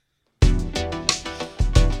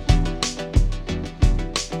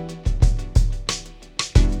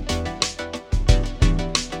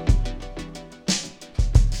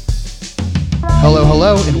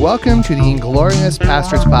Hello and welcome to the Inglorious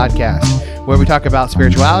Pastors Podcast, where we talk about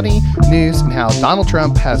spirituality, news, and how Donald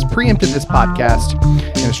Trump has preempted this podcast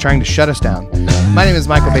and is trying to shut us down. My name is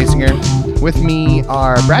Michael Basinger. With me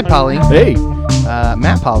are Brad Polly. Hey.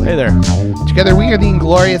 Matt Polly. Hey there. Together we are the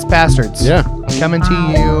Inglorious Bastards. Yeah. Coming to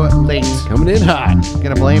you late. Coming in hot.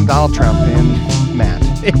 Gonna blame Donald Trump and Matt.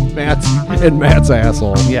 Matt's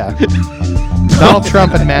asshole. Yeah. Donald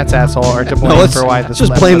Trump and Matt's asshole are to blame for why this. Let's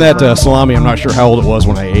just blame that salami. I'm not sure how old it was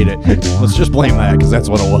when I ate it. Let's just blame that because that's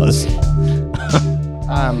what it was.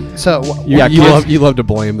 You love to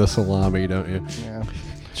blame the salami, don't you? Yeah.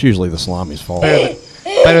 It's usually the salami's fault.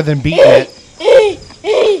 Better than beating it.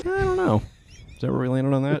 I don't know. Is that where we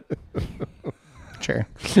landed on that? Sure.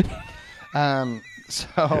 So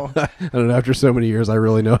I don't know. After so many years, I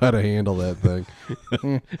really know how to handle that thing.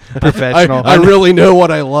 Professional. I really know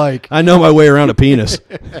what I like. I know my way around a penis.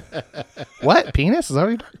 What? Penis? Is that what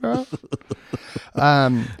you're talking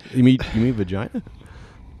about? You mean vagina?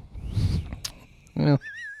 Well,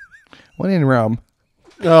 when in Rome.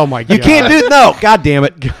 Oh my God! You can't do no. God damn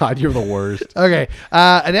it! God, you're the worst. Okay.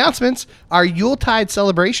 Announcements. Our Yuletide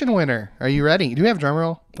celebration winner. Are you ready? Do we have a drum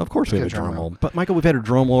roll? Of course we have a drum roll. But Michael, we've had a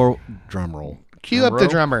drum roll. Cue up the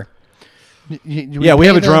drummer. Yeah, we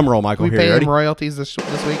have a drum roll, Michael. We Here, pay ready? him royalties this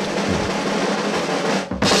week.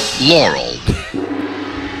 Laurel.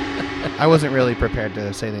 I wasn't really prepared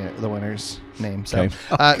to say the winner's name. So,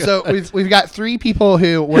 Okay. So we've got three people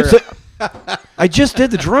who were. I just did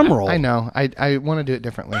the drum roll. I know. I want to do it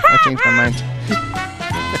differently. I changed my mind.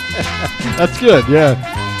 That's good. Yeah.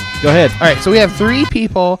 Go ahead. All right. So we have three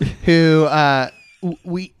people who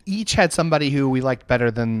we each had somebody who we liked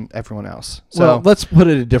better than everyone else. So Well, let's put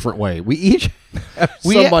it a different way. We each have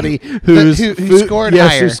We- somebody who scored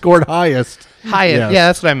higher. who scored highest. highest. Yes. Yeah,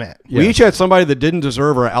 that's what I meant. We each had somebody that didn't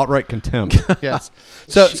deserve our outright contempt. Yes.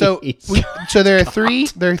 So Jeez. there are three.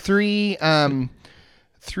 There are three.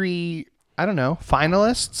 Three. I don't know,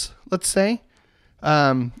 finalists. Let's say.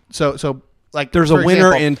 So like There's a for winner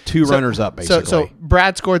example, and two runners-up, basically. So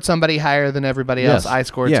Brad scored somebody higher than everybody else. I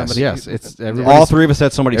scored somebody. Yes, it's Yeah. all three of us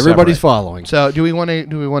had somebody. Everybody's separate. Following. So do we want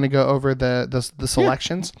to go over the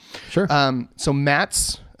selections? Sure. So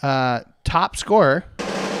Matt's top scorer,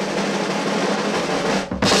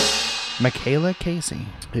 Michaela Casey.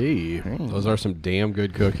 Hey, those are some damn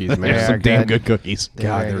good cookies, They man. are Some damn good. good cookies. They're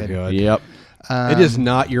God, very they're good. good. Yep. It is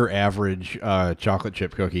not your average chocolate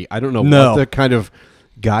chip cookie. I don't know No. what the kind of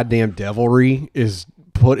goddamn devilry is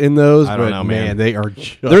put in those, I don't but know, man, they are.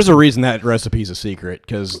 There's a reason that recipe's a secret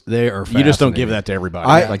because They are. you just don't fascinating. give that to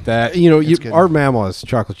everybody like that. You know, good. our Mama's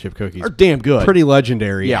chocolate chip cookies Are damn good. pretty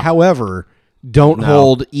legendary. Yeah. However, don't No.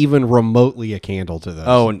 hold even remotely a candle to those.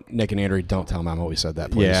 Oh, and Nick and Andrew, don't tell Mama we said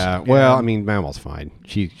that, please. yeah. Well, I mean, Mama's fine.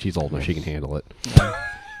 She's old enough; she can handle it.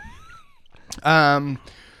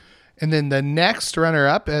 And then the next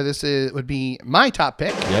runner-up, would be my top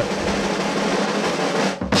pick, Yep.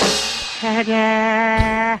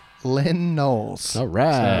 Lynn Knowles. All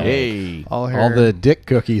right. Hey. All her, All the dick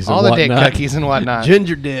cookies. all and the dick whatnot. cookies and whatnot.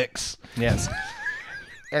 Ginger dicks. Yes.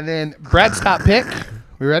 And then Brad's top pick.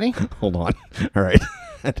 We ready? Hold on. All right.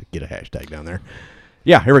 I had to get a hashtag down there.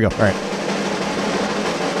 Yeah, here we go. All right.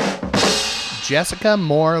 Jessica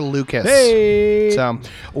Moore Lucas. Hey. So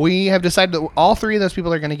we have decided that all three of those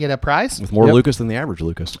people are going to get a prize. With more Yep. Lucas than the average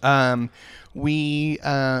Lucas.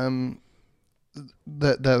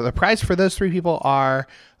 The prize for those three people are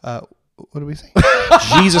what do we say?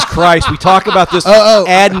 Jesus Christ. We talk about this Oh.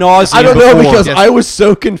 ad nauseum I don't know before. because Yes. I was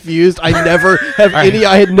so confused. I never have right. any.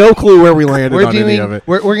 I had no clue where we landed We're on any of doing. it.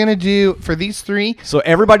 We're going to do for these three. So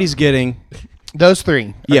everybody's getting... Those three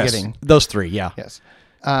are Yes. getting. Those three, yeah. Yes.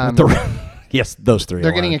 Yes, those three.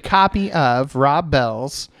 They're getting a copy of Rob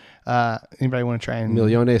Bell's. Anybody want to try and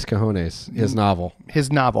Millones Cajones, his novel.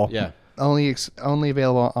 his novel? Yeah. Only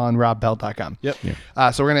available on robbell.com. Yep.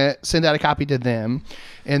 So we're gonna send out a copy to them,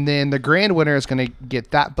 and then the grand winner is gonna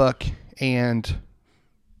get that book and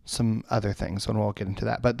some other things, and we'll get into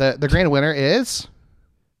that. But the grand winner is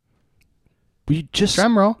We just...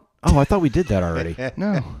 drum roll. Oh, I thought we did that already.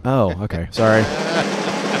 No, Oh, okay. Sorry.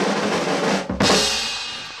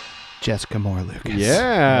 Jessica Moore Lucas.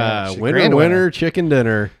 Yeah. she's a Winner, grand winner, winner. chicken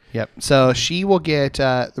dinner. Yep. So she will get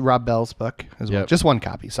Rob Bell's book as well. Yep. Just one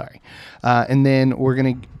copy, sorry. And then we're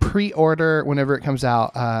going to pre-order whenever it comes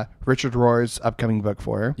out Richard Rohr's upcoming book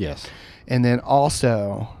for her. Yes. And then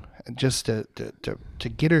also, just to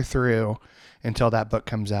get her through until that book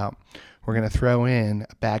comes out, we're going to throw in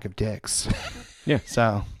a bag of dicks. Yeah.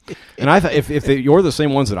 So, And I thought if you're the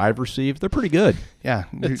same ones that I've received, they're pretty good. yeah.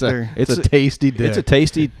 It's they're- a tasty dick. It's a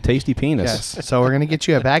tasty penis. yes. So we're going to get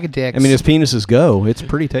you a bag of dicks. I mean, as penises go, it's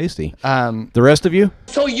pretty tasty. The rest of you?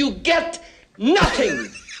 So you get nothing.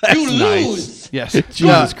 You lose. yes.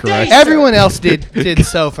 Jesus Christ. Everyone else did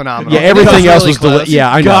so phenomenal. Yeah, It everything else really was close.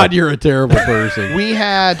 yeah, I know. God, you're a terrible person. We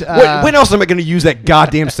had when else am I going to use that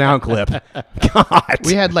goddamn sound clip? God.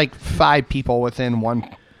 we had like 5 people within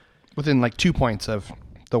like 2 points of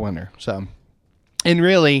the winner. So, and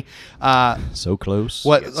really, So close.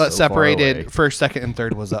 what yet so far away. separated first, second, and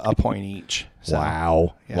third was a point each. So,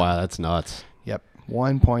 Wow. yeah. Wow, that's nuts. Yep,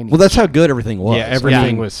 1 point. Well, that's how good everything was. Yeah,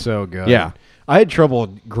 everything Yeah. was so good. Yeah. I had trouble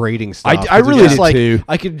grading stuff. I 'cause really it's did too.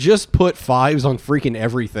 I could just put 5s on freaking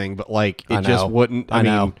everything, but like I it just know. wouldn't. I I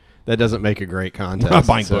mean, know. that doesn't make a great contest. We're not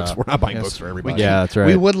buying so- books. We're not buying yes, books for we everybody. can't. Yeah, that's right.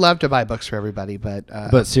 We would love to buy books for everybody, but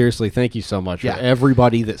But seriously, thank you so much Yeah. for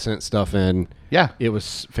everybody that sent stuff in. yeah, It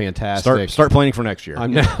was fantastic. Start planning for next year.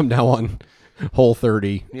 I'm now on Whole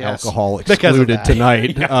 30 Yes. alcohol Because of excluded that.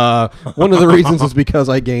 tonight. One of the reasons is because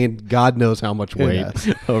I gained God knows how much weight Yes.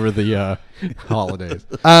 over the holidays.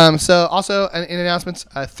 So also in announcements,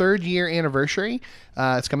 a 3rd year anniversary.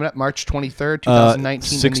 It's coming up March 23rd,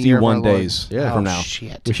 2019. in the year of our 61 Lord. days Yeah. Oh, from now.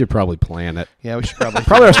 shit. We should probably plan it. Yeah, we should probably.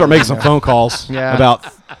 Probably ought to start making some phone calls Yeah. about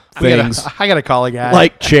We gotta- things I got to call a guy.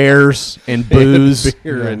 like chairs and booze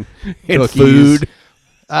Beer and and cookies. food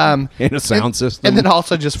um, and a sound system. and then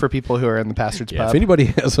also just for people who are in the pastor's Yeah, pub. if anybody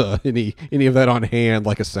has any of that on hand,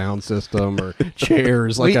 like a sound system or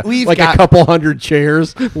chairs, like We've a got- couple hundred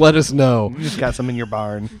chairs, let us know. You just got some in your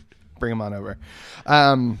barn. Bring them on over.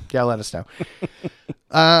 Yeah, let us know.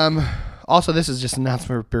 Also, this is just an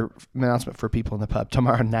announcement for people in the pub.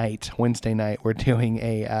 Tomorrow night, Wednesday night, we're doing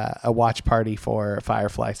a watch party for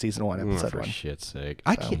Firefly season 1, episode For 1. shit's sake,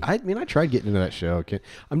 I can't. I mean, I tried getting into that show.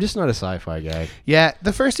 I'm just not a sci-fi guy. Yeah,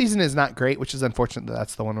 the first season is not great, which is unfortunate that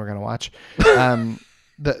that's the one we're going to watch.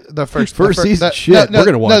 The first season? Shit, we're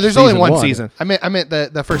gonna watch No, there's only season one 1. season. I meant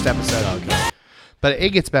the first episode. But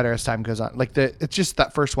it gets better as time goes on. Like it's just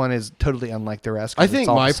that first one is totally unlike the rest. 'cause I it's think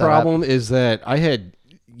all my set up. problem is that I had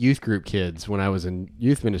youth group kids when I was in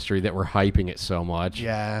youth ministry that were hyping it so much.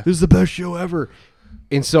 Yeah. This is the best show ever.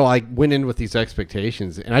 And so I went in with these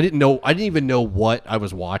expectations, and I didn't even know what I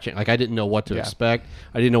was watching. Like, I didn't know what to expect.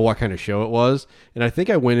 I didn't know what kind of show it was. And I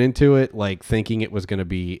think I went into it like thinking it was going to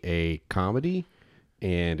be a comedy,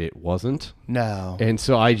 and it wasn't. No. And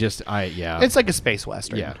so yeah. It's like a space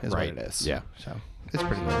western. Yeah, is right. what it is. Yeah. So it's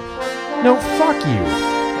pretty good. no, fuck you.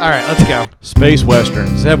 All right, let's go. Space Western.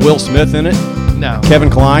 Does it have Will Smith in it? No. Kevin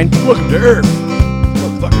Kline? Look at there.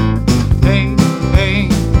 Hey, hey,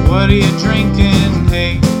 what are you drinking?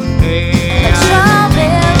 Hey, hey.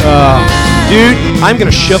 Dude, I'm going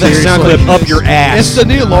to shove that sound clip up your ass. It's the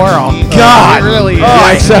new Laurel. God. It really is.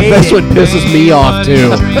 Oh, Except hate that's it. what pisses me off too.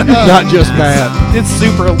 Not just Matt. It's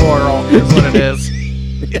super Laurel is what it is.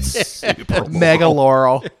 Mega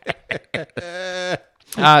Laurel.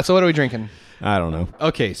 So what are we drinking? I don't know.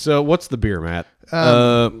 Okay, so what's the beer, Matt?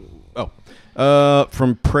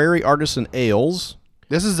 From Prairie Artisan Ales.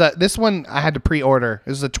 This one I had to pre-order.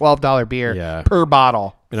 This is a $12 beer Yeah. per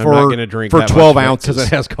bottle. And I'm For- not going to drink for that 12 much ounces. because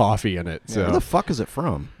it has coffee in it. So Where the fuck is it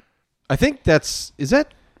from? I think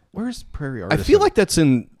where's Prairie I Artisan? feel like that's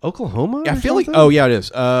in. Oklahoma. I or feel like. something? Oh, yeah, it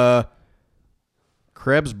is.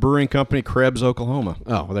 Krebs Brewing Company, Krebs, Oklahoma.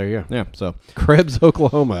 Oh, well, there you go. Yeah, so. Krebs,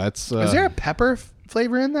 Oklahoma. That's Is there a pepper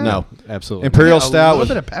flavor in there? No. absolutely Imperial Yeah, Stout a with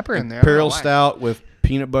little bit of pepper in there. Imperial I don't know why. Stout with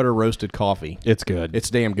peanut butter roasted coffee. It's good. It's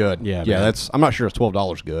damn good. Yeah, yeah. man. That's. I'm not sure it's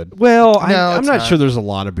 $12 good. well, No, I'm it's not not. sure. There's a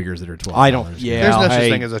lot of beers that are $12. I don't. Yeah, There's no such hey,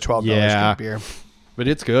 thing as a $12 yeah. good beer. but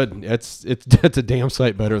it's good. It's a damn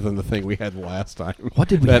sight better than the thing we had last time. What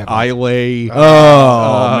did we that have? Islay?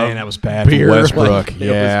 Oh man, that was bad. beer From Westbrook. like, it was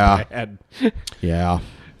yeah, bad. yeah.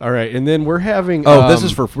 All right, and then we're having. Oh, this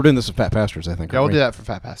is for we're doing this with Fat Bastards, I think. Yeah, we'll aren't do we? that for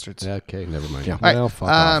Fat Bastards. Okay, never mind. Yeah. Well, All right, fuck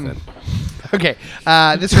off then. Okay,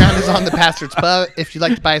 this round is on the Bastards Pub. If you'd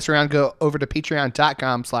like to buy us around, go over to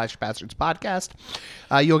patreon.com/bastardspodcast.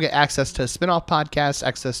 You'll get access to spin-off podcasts,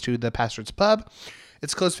 access to the Bastards Pub.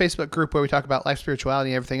 It's a closed Facebook group where we talk about life, spirituality,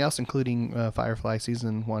 and everything else, including Firefly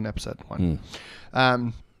Season 1, Episode 1.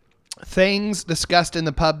 Things discussed in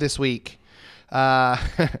the pub this week.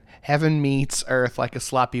 Heaven meets Earth like a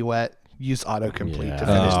sloppy wet. Use autocomplete to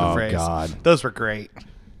finish the Oh, phrase. God. Those were great.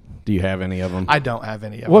 Do you have any of them? I don't have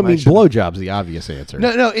any of Well, I them. mean, should- blowjob's the obvious answer.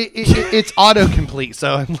 No, it's autocomplete.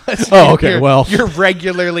 So unless Oh, okay, you're, well. you're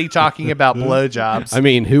regularly talking about blowjobs. I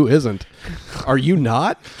mean, who isn't? Are you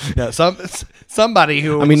not? Yeah, somebody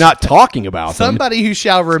who I mean, not talking about them. somebody who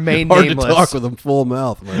shall remain Hard nameless. to talk with them full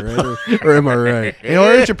mouth. Am I right? Or am I right? In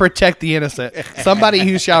order to protect the innocent, somebody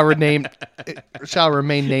who shall remain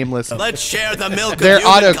nameless. Let's share the milk They're of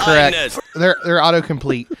human autocorrect. kindness. They're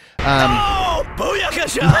autocomplete. Oh,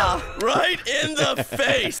 booyakasha! Right in the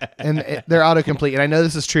face. They're autocomplete. And I know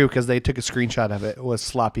this is true because they took a screenshot of it. It was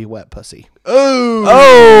sloppy wet pussy.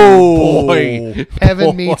 Oh, boy.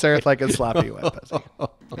 Heaven meets earth like a sloppy wet pussy.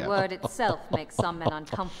 The word itself makes some men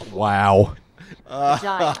uncomfortable. Wow.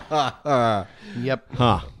 Vagina. Yep.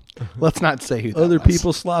 Huh. Let's not say who that Other was.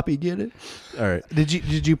 people sloppy get it. All right.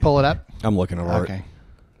 Did you pull it up? I'm looking over Okay. it.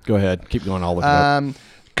 Go ahead. Keep going. I'll look it up.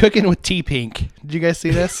 Cooking with T-Pink. Did you guys see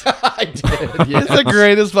this? I did. It's the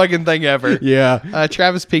greatest fucking thing ever. Yeah.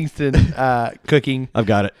 Travis Pinkston cooking, I've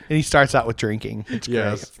got it. and he starts out with drinking. It's great.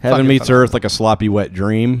 Yes. It's Heaven fucking meets phenomenal. earth like a sloppy wet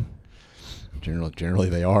dream. Generally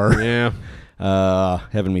they are. Yeah.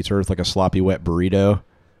 Heaven meets earth like a sloppy wet burrito.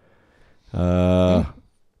 Heaven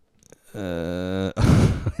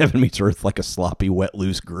meets earth like a sloppy wet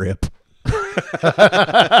loose grip.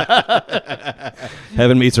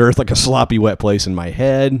 Heaven meets earth like a sloppy wet place in my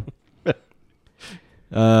head.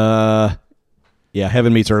 Yeah,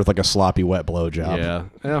 heaven meets earth like a sloppy wet blowjob. Yeah.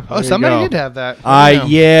 Yeah. Oh, somebody did have that. I don't know.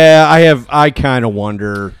 yeah, I kind of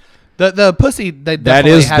wonder. The pussy. They That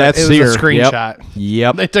definitely is had that's it was seer. a screenshot.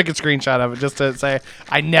 Yep. They took a screenshot of it just to say,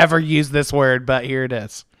 "I never use this word, but here it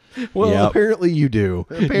is." Well, Yep. apparently you do.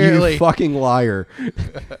 Apparently. You fucking liar.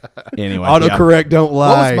 Anyway, Autocorrect don't What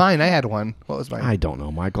lie. was mine? I had one. What was mine? I don't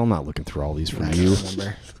know, Michael. I'm not looking through all these for you.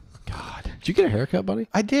 remember. Did you get a haircut, buddy?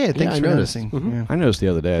 I did. Thanks I for noticed. noticing. Yeah. I noticed the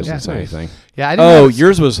other day. I didn't say nice. anything. Yeah, I didn't Oh, notice-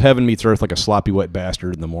 yours was heaven meets earth like a sloppy wet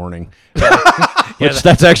bastard in the morning. Which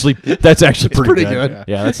that's actually pretty good.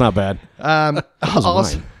 Yeah, that's not bad. That was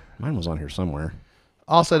also, mine. Mine was on here somewhere.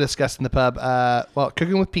 also discussed in the pub. Well,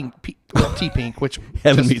 cooking with T-Pink, which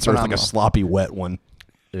Heaven just meets earth like a phenomenal. sloppy wet one.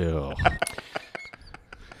 Ew.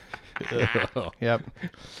 Yep.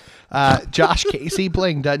 Josh Casey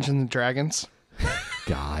playing Dungeons and Dragons.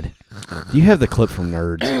 God. You have the clip from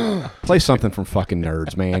Nerds. Play something from fucking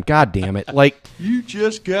Nerds, man. God damn it. Like, You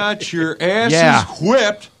just got your asses Yeah.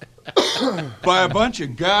 whipped by a bunch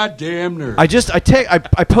of goddamn nerds.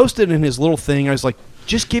 I posted in his little thing. I was like,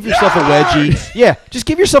 just give yourself a wedgie. Yeah, just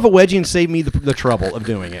give yourself a wedgie and save me the trouble of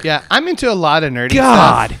doing it. Yeah, I'm into a lot of nerdy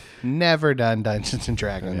God. stuff. Never done Dungeons and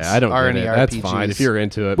Dragons. Yeah, I don't or get any it. That's RPGs. fine. If you're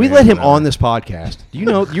into it. We man, let him whatever. on this podcast. Do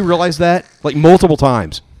you realize that? Like multiple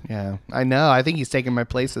times. Yeah, I know. I think he's taking my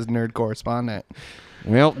place as nerd correspondent.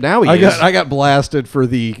 Well, now he I is. got blasted for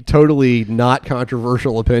the totally not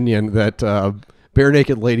controversial opinion that bare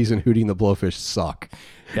naked ladies and Hootie and the Blowfish suck,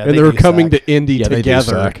 Yeah, and they they're do coming suck. to Indy Yeah, they do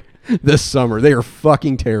together suck. this summer. They are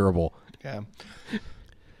fucking terrible. Yeah.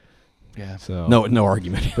 Yeah. So No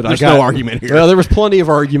argument. But There's I got, no argument here. Well, there was plenty of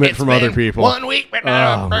argument from other people. 1 week.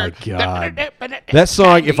 Oh my god! That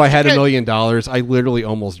song, "If I Had $1 Million," I literally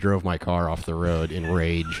almost drove my car off the road in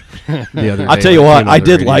rage. The other I'll day tell you when it what, came on I the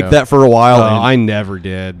did radio. like that for a while. Oh, and I never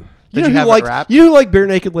did. Did you know have who it like wrapped? you know, like bare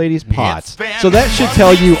naked ladies? Pots. So that should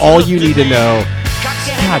tell you all you need to know.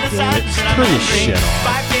 God damn it! Turn this shit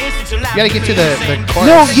off. You gotta get to the chorus.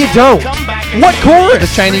 No, you don't. What The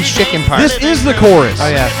chorus? Chinese chicken part. This is the chorus. Oh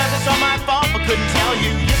yeah.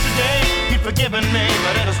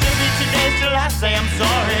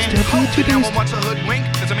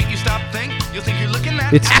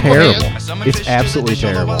 It's terrible. It's absolutely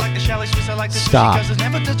terrible. Stop.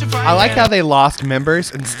 I like how they lost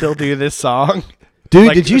members and still do this song. Dude,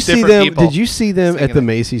 Like, did you see different them? people Did you see them singing at the it.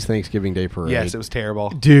 Macy's Thanksgiving Day Parade? Yes, it was terrible.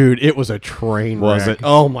 Dude, it was a train wreck. Was it?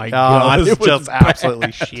 Oh my god, it was just bad.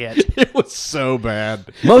 absolutely shit. It was so bad.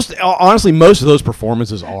 Honestly, most of those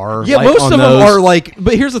performances are. Yeah, like, most on of them those- are like.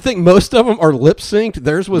 But here's the thing: most of them are lip synced.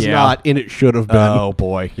 Theirs was Yeah. not, and it should have been. Oh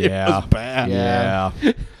boy, It yeah, was bad. yeah.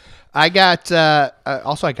 I got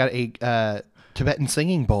also I got a Tibetan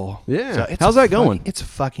singing bowl. Yeah. it's How's that fucking- going? It's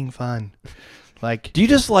fucking fun. Like Do you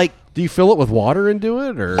just like? Do you fill it with water and do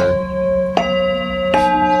it, or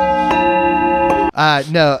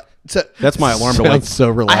no. So That's my alarm to sounds wake. so I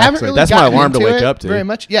relaxing? haven't really That's my gotten alarm to into wake it up to. very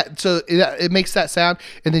much. Yeah, so it makes that sound,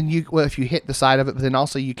 and then if you hit the side of it, but then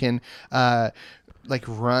also you can like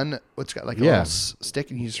run. It's got like a Yeah. little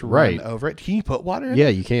stick, and you just run Right. over it. Can you put water in Yeah,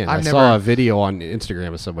 it? you can. I've I never. saw a video on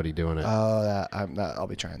Instagram of somebody doing it. I'll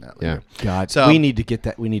be trying that later. God, So- we need to get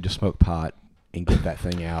that. We need to smoke pot and get that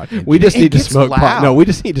thing out. and- We just It need to gets smoke pot. loud. No, we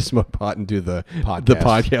just need to smoke pot and do the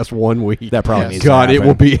podcast 1 week. That probably Yes. needs to God, it happen.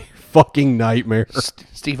 will be fucking nightmare.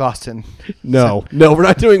 Steve Austin. No, we're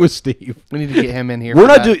not doing with Steve. We need to get him in here. We're for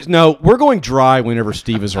not that. doing. No, we're going dry whenever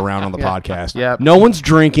Steve is around on the podcast. Yep. No one's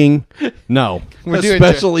drinking. No, We're doing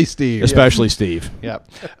Especially Steve. especially Steve. Yep.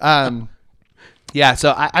 Yeah,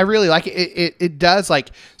 so I really like it. It does like,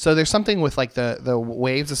 so there's something with like the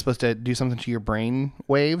waves is supposed to do something to your brain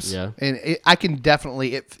waves. Yeah. And I can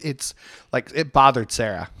definitely, it's like, it bothered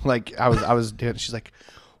Sarah. Like I was doing, she's like,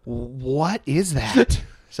 what is that?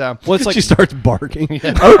 So Well, it's like she starts barking.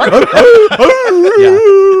 yeah.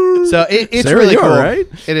 So it's Sarah, really you cool. all right?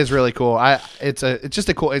 It is really cool. It's just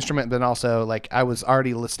a cool instrument, but also like I was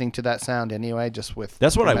already listening to that sound anyway, just with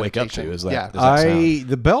That's what the I wake up meditation. to. Is that? Yeah. is that sound.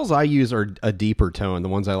 The bells I use are a deeper tone. The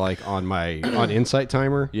ones I like on my Insight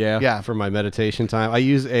Timer. Yeah. Yeah. For my meditation time, I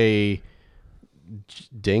use a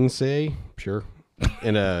Dingsei, sure,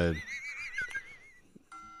 and a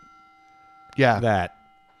Yeah. that.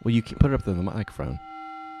 Well, you can put it up to the microphone.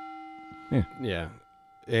 Yeah,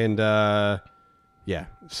 and yeah.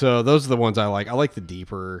 So those are the ones I like. I like the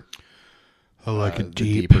deeper. I like the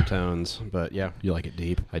deeper tones, but yeah, You like it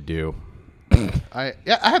deep. I do. I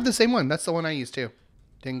have the same one. That's the one I use too.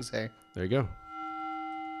 Dingsei. There you go.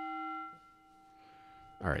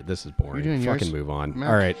 All right, this is boring. You're doing Fucking yours? move on. No.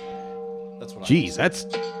 All right. Jeez, that's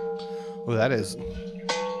Oh, that is.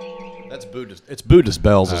 That's Buddhist. It's Buddhist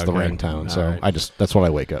bells is the Okay. ringtone. So All right. that's what I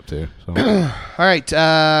wake up to. So. All right.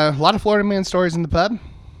 A lot of Florida man stories in the pub.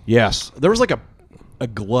 Yes, there was like a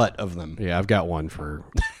glut of them. yeah. I've got one for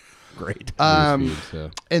Great. newsfeed,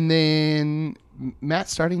 so. And then Matt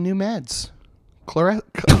starting new meds.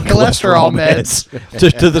 Cholesterol meds.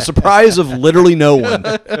 to the surprise of literally no one.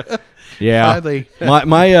 Yeah, Finally. my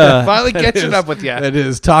Finally catching up with you. That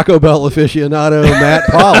is Taco Bell aficionado Matt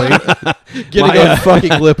Polly getting My, on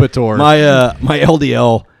fucking Lipitor. my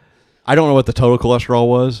LDL. I don't know what the total cholesterol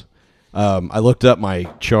was. I looked up my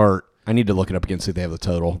chart. I need to look it up again see if they have the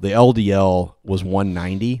total. The LDL was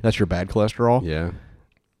 190. That's your bad cholesterol. yeah,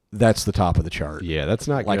 That's the top of the chart. yeah, that's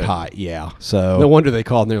not Like good. high. Yeah. So No wonder they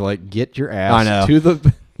called and they're like, "Get your ass I know. to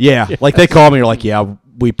the." Yeah, like they called me. They're like, "Yeah,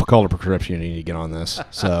 we called a prescription. You need to get on this."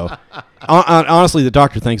 So, honestly, the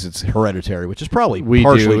doctor thinks it's hereditary, which is probably We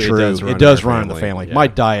partially do. It true. does run It does in our run in the family. family. Yeah. My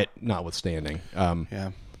diet, notwithstanding.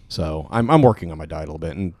 Yeah. So I'm working on my diet a little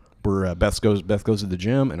bit, and we're Beth goes to the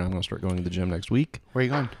gym, and I'm going to start going to the gym next week. Where are you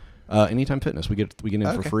going? Anytime Fitness, we get in for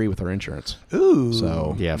Okay. free with our insurance. Ooh.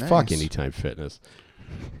 So Yeah, Nice. fuck Anytime Fitness.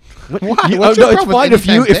 Why? You- What's oh, your no, it's problem with fine if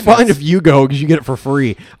you. Anytime It's fine Fitness? if you go because you get it for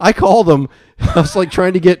free. I called them. I was like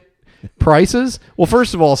trying to get prices. Well,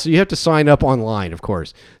 first of all, so you have to sign up online, of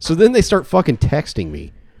course. So then they start fucking texting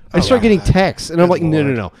me. I start getting texts, and I'm like,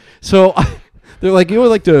 no. So they're like, you would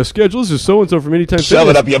like to schedule this is so and so from Anytime Shove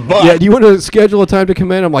Fitness. it up your butt. Yeah, do you want to schedule a time to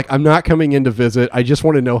come in? I'm like, I'm not coming in to visit. I just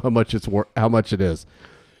want to know how much how much it is.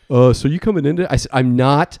 So you coming in? I said, I'm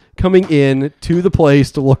not coming in to the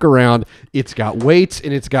place to look around. It's got weights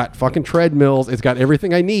and it's got fucking treadmills. It's got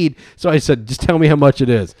everything I need. So I said, just tell me how much it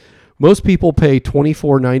is. Most people pay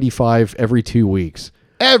 $24.95 every 2 weeks.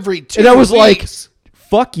 Every 2 And I was weeks. like,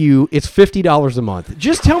 fuck you. It's $50 a month.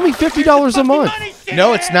 Just tell me $50 a month.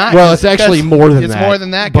 No, it's not. Well, it's actually more than it's that. It's more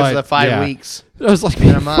than that because of but, the 5 yeah. weeks. I was like,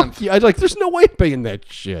 In a month. fuck you. I was like, there's no way I'm paying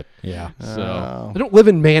that shit. Yeah. So I don't live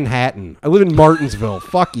in Manhattan. I live in Martinsville.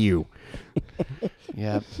 Fuck you.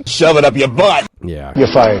 Yeah. Shove it up your butt. Yeah.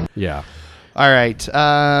 You're fired. Yeah. All right.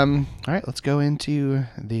 Let's go into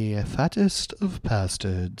the fattest of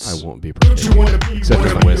bastards. I won't be prepared. Except for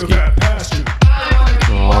the whiskey.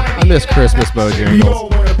 Aw, I miss Christmas Bojangles.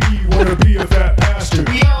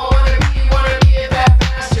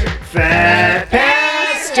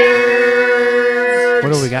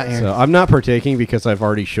 What do we got here? So I'm not partaking because I've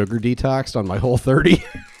already sugar detoxed on my whole 30.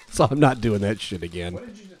 So I'm not doing that shit again. What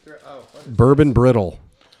did you just throw? Bourbon brittle.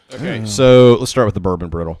 Okay. So let's start with the bourbon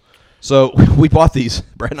brittle. So we bought these.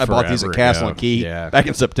 Brad and I bought these at Forever Castle ago. and Key Yeah. back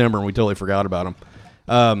in September, and we totally forgot about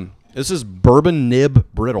them. This is bourbon nib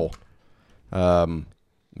brittle,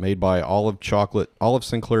 made by Olive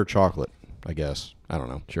Sinclair chocolate. I guess I don't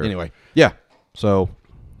know. Sure. Anyway, yeah. So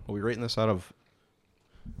are we rating this out of?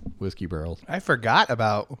 Whiskey barrels. I forgot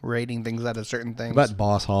about rating things out of certain things. About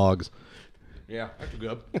Boss Hogs. Yeah, that's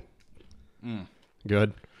good.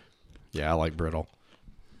 Good. Yeah, I like brittle.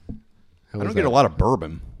 I don't get a lot of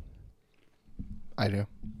bourbon. I do.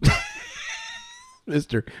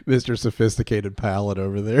 Mr. Sophisticated Palate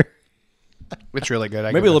over there. It's really good.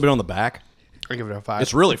 Maybe a little bit on the back. I give it a 5.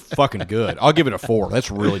 It's really fucking good. I'll give it a 4. That's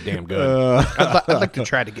really damn good. I'd like to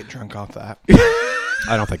try to get drunk off that.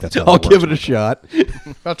 I don't think that's how I'll that give works. it a shot.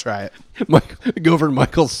 I'll try it. Go over to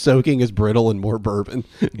Michael's soaking his brittle in more bourbon.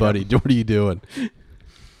 Buddy, what are you doing?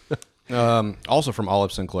 Also from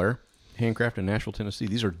Olive Sinclair, handcrafted in Nashville, Tennessee.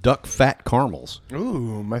 These are duck fat caramels.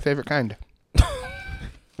 Ooh, my favorite kind.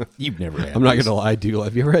 You've never had. I'm not going to lie, dude.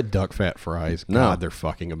 Have you ever had duck fat fries? No. God, they're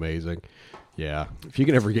fucking amazing. Yeah. If you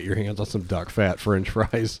can ever get your hands on some duck fat French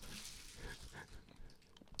fries,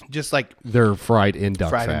 Just like they're fried in duck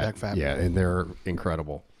Fried in fat. duck fat. Yeah, and they're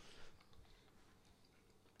incredible.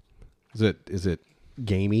 Is it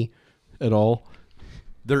gamey at all?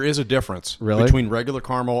 There is a difference Really? between regular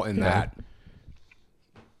caramel and that.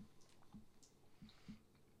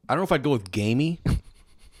 I don't know if I'd go with gamey,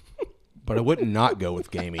 but I wouldn't not go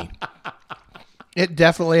with gamey. it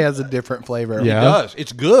definitely has a different flavor. Yeah. It does.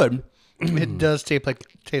 It's good. It does taste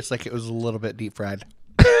like it was a little bit deep fried.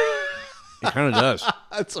 It kind of does.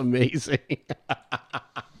 That's amazing.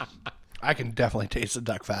 I can definitely taste the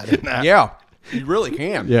duck fat in that. Yeah, you really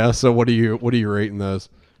can. Yeah. So what are you rating those?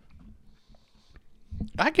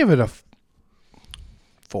 I give it a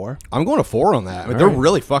 4. I'm going to 4 on that. I mean, they're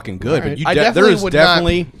really fucking good. But you I there definitely is would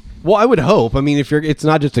definitely. Well, I would hope. I mean, it's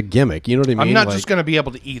not just a gimmick. You know what I mean? I'm not Like, just going to be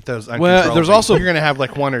able to eat those. Well, there's also- you're going to have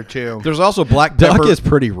like 1 or 2. There's also black duck pepper. is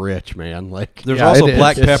pretty rich, man. Like There's Yeah, also it is.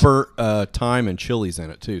 black It's- pepper, thyme, and chilies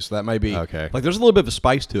in it too. So that might be Okay. Like there's a little bit of a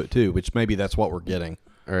spice to it too, which maybe that's what we're getting.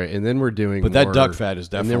 All right, and then we're doing. But that more- duck fat is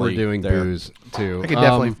And then we're definitely doing there. booze too. I can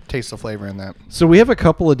definitely taste the flavor in that. So we have a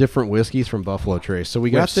couple of different whiskeys from Buffalo Trace. So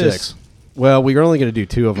we got have this. 6. Well, we're only going to do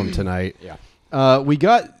 2 of them tonight. Yeah. We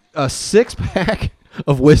got a 6-pack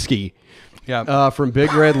of whiskey. Yeah. From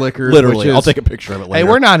Big Red Liquor. Literally, which is, I'll take a picture of it Hey, later.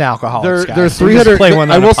 we're not alcoholics. They're guys. We just 300. play one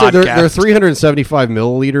I on will a say they're podcast. 375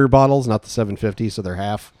 milliliter bottles, not the 750. So they're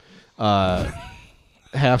half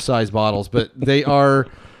size bottles, but they are.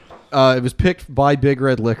 It was picked by Big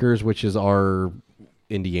Red Liquors, which is our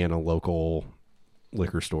Indiana local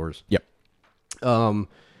liquor stores. Yep.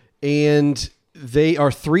 And they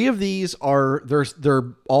are 3 of these are they're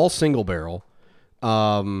all single barrel,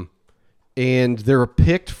 and they're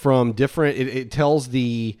picked from different. It tells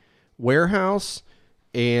the warehouse,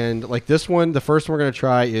 and like this one, the first one we're gonna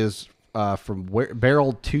try is from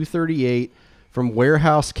barrel 238 from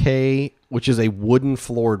Warehouse K, which is a wooden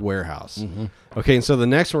floored warehouse. Okay, and so the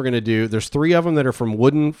next one we're going to do, there's 3 of them that are from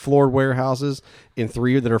wooden floored warehouses and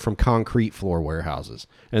 3 that are from concrete floor warehouses.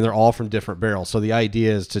 And they're all from different barrels. So the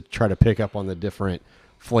idea is to try to pick up on the different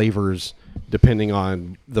flavors depending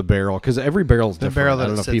on the barrel, because every barrel is different. barrel that I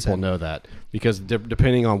don't it know if sits people in. know that, because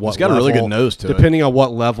depending on what It's got a really good nose to it. depending on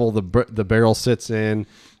what level the barrel sits in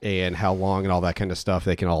and how long and all that kind of stuff,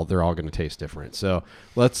 they're all going to taste different. So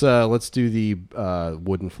let's do the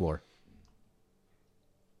wooden floor.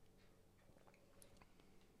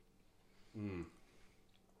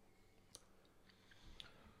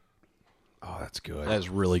 Oh, that's good. That is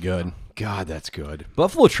really good. God, that's good.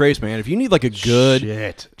 Buffalo Trace, man. If you need like a good,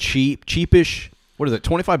 Shit. cheapish, what is it?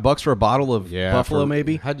 $25 for a bottle of Buffalo,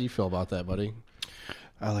 maybe. How do you feel about that, buddy?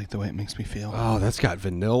 I like the way it makes me feel. Oh, that's got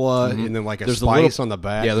vanilla and then like a There's spice a little, on the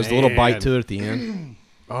back. Yeah, there's a little bite Man. to it at the end.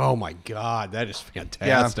 Oh my God, that is fantastic.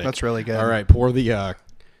 Yeah, that's really good. All right, pour the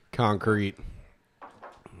concrete.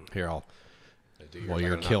 Here, while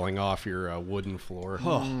you're killing off your wooden floor.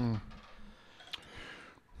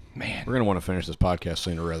 Man, We're gonna want to finish this podcast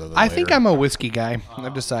sooner rather than I later. think I'm a whiskey guy.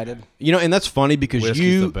 I've decided. You know, and that's funny because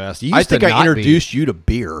Whiskey's the best. You I used to think I not introduced you to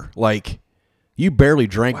beer. Like, you barely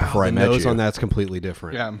drank before I the met nose you. on that's completely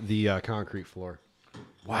different. Yeah. The concrete floor.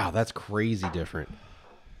 Wow, that's crazy different.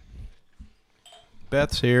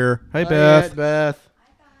 Beth's here. Hey, Beth. Beth.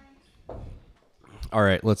 All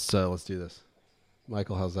right, let's do this.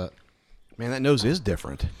 Michael, how's that? Man, that nose is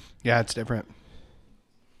different. Yeah, it's different.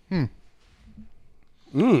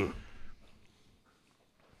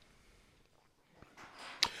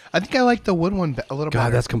 I think I like the wood one a little God,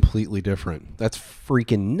 better. that's completely different. That's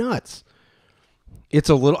freaking nuts. It's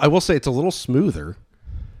a little. I will say it's a little smoother.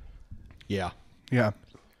 Yeah. Yeah.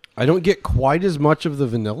 I don't get quite as much of the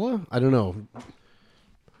vanilla. I don't know.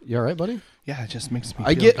 You all right, buddy? Yeah, it just makes me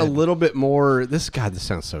I feel get good. a little bit more. This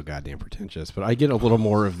sounds so goddamn pretentious, but I get a little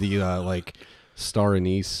more of the like star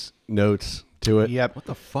anise notes to it. Yep. What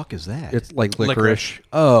the fuck is that? It's like licorice, Licorice.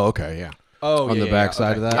 oh, okay, yeah. on the back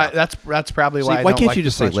side of that. That's probably See, why. I why don't can't like you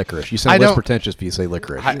just say much. licorice? You I sound less don't- pretentious if you say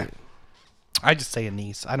licorice. I just say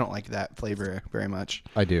anise. I don't like that flavor very much.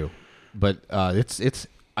 I do, but it's It's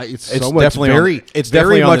so much definitely very on, it's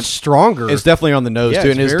very definitely on much the- stronger. It's definitely on the nose Yeah, too,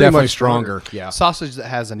 it's and it's very definitely much stronger. stronger. Yeah. Sausage that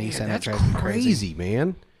has anise in it That's drives me crazy,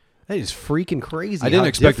 man. That is freaking crazy. I didn't how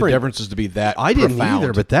expect the different- differences to be that. I didn't profound.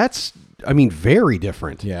 either, but that's very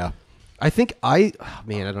different. yeah. I think I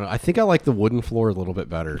don't know. I think I like the wooden floor a little bit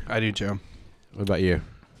better. I do too. What about you?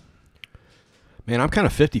 Man, I'm kind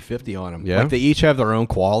of 50-50 on them. Yeah? Like they each have their own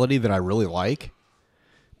quality that I really like.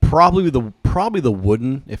 Probably the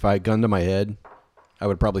wooden. If I had gun to my head, I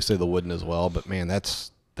would probably say the wooden as well. But man, that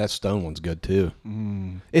stone one's good too.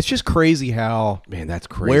 It's just crazy how that's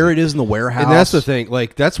crazy. where it is in the warehouse, And that's the thing.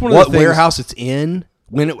 Like that's one of what the things, warehouse it's in.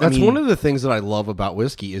 That's one of the things that I love about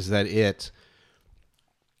whiskey is that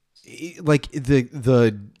like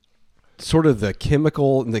the sort of the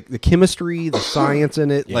chemical, the chemistry, the science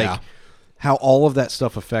in it, like how all of that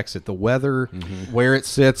stuff affects it, the weather, where it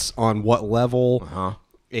sits on what level,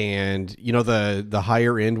 and you know the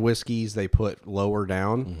higher end whiskeys they put lower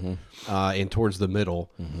down and towards the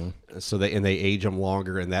middle, so they age them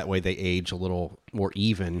longer, and that way they age a little more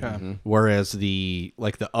even. Whereas the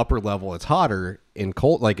upper level, it's hotter and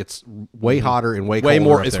cold, like it's way hotter and way colder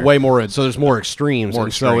more. up It's there. way more. So there's more extremes, More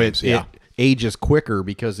and so extremes, it ages quicker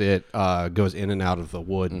because it goes in and out of the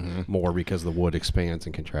wood more because the wood expands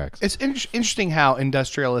and contracts. It's interesting how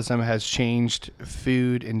industrialism has changed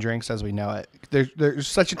food and drinks as we know it. There's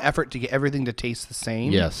such an effort to get everything to taste the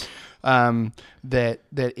same. Yes. That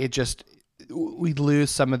it just we lose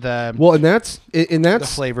some of the the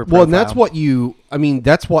flavor well, and that's profile.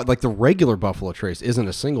 that's what like the regular Buffalo Trace isn't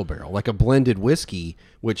a single barrel, like a blended whiskey,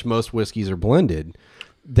 which most whiskeys are blended.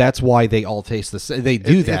 That's why they all taste the same. They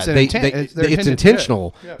do that. It's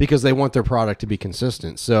intentional because they want their product to be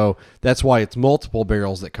consistent. So that's why it's multiple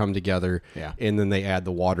barrels that come together, and then they add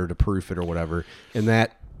the water to proof it or whatever, and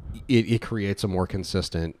that it creates a more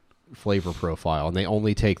consistent flavor profile. And they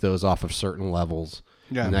only take those off of certain levels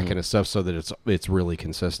and that kind of stuff, so that it's really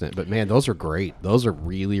consistent. But man, those are great. Those are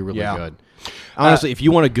really good. Honestly, if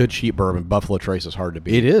you want a good cheap bourbon, Buffalo Trace is hard to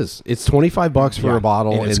beat. It is. It's $25 for a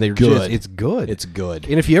bottle, and it's they're good. It's good. It's good.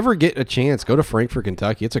 And if you ever get a chance, go to Frankfort,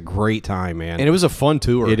 Kentucky. It's a great time, man. And it was a fun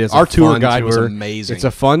tour. It is. Our a tour fun guide was tour. amazing. It's a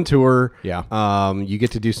fun tour. Yeah. You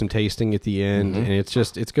get to do some tasting at the end, and it's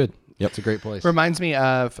good. Yep. It's a great place. Reminds me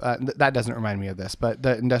of that doesn't remind me of this, but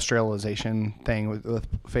the industrialization thing with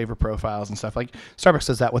flavor profiles and stuff. Like Starbucks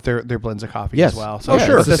does that with their blends of coffee Yes. as well. So Oh, sure.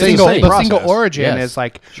 the It's the single same single process. origin Yes. is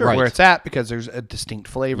like Sure. where it's at because there's a distinct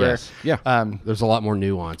flavor. Yes. Yeah. There's a lot more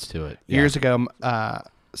nuance to it. Years ago,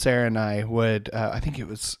 Sarah and I would I think there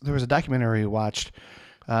was a documentary we watched.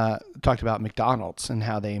 Talked about McDonald's and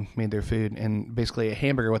how they made their food, and basically a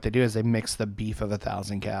hamburger. What they do is they mix the beef of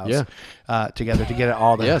 1,000 cows together to get it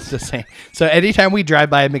all the same. So anytime we drive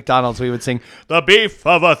by a McDonald's, we would sing The beef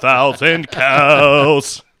of 1,000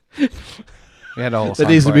 cows. we had a whole That song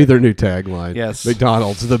needs to for be it. their new tagline. Yes.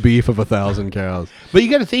 McDonald's, the beef of 1,000 cows. But you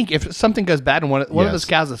got to think, if something goes bad and one of Yes. those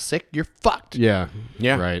cows is sick, you're fucked. Yeah.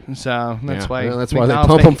 Right. So that's Yeah. why. Well, that's why they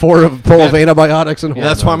McDonald's pump them full of antibiotics and Yeah,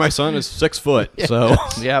 that's why hormones. my son is 6 foot. So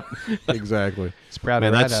Yep. Exactly.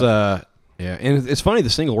 Sprouted man, right that's up. yeah. And it's funny the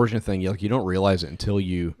single origin thing. You don't realize it until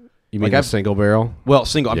you. You mean a single barrel? Well,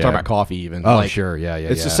 single. I'm Yeah. talking about coffee even. Oh, sure. Yeah.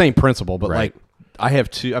 It's the same principle, but Right. like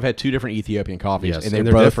I've had 2 different Ethiopian coffees, Yes, and and they're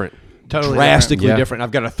they're both different. Totally drastically different. Yeah. different.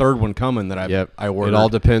 I've got a third one coming that I ordered. It all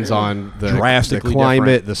depends on the Drastically climate,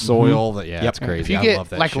 different. the soil. Yep. It's crazy. If you I get love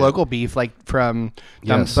that like shit. local beef, like from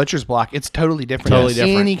Yes. Butcher's Block, it's totally different Totally than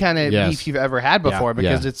different. any kind of Yes. beef you've ever had before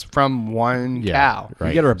because Yeah. it's from one Yeah. cow. Right.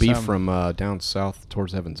 We get our beef So- from down south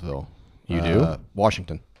towards Evansville. You do?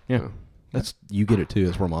 Washington. Yeah, that's you get it too.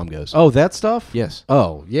 That's where Mom goes. Oh, that stuff? Yes.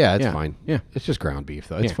 Oh, yeah, it's Yeah. fine. Yeah. It's just ground beef,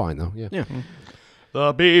 though. It's Yeah. fine, though. Yeah. Yeah.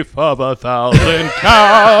 The beef of 1,000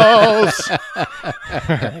 cows.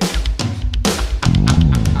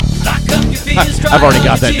 I've already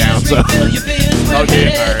got that down. So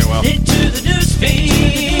Okay, very well.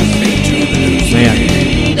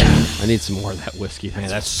 Man, I need some more of that whiskey.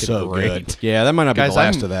 that's fucking so great. good. Yeah, that might not be Guys, the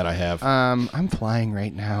last I'm- of that I have. I'm flying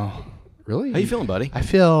right now. Really? How you feeling, buddy? I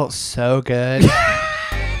feel so good.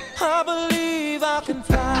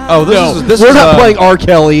 Oh, this We're is not playing R.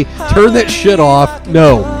 Kelly. Turn that shit off.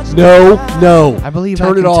 No. I believe Turn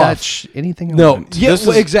I can it off. touch anything I No. want. Yeah, This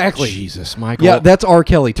well, is- exactly. Jesus, Michael. Yeah, that's R.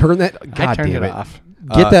 Kelly. Turn that. God I turned damn it it off.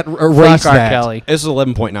 Get that. Erase Fuck R. that. Kelly. This is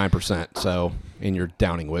 11.9%. So, and you're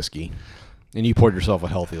downing whiskey, and you poured yourself a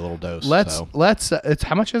healthy little dose. Let's so it's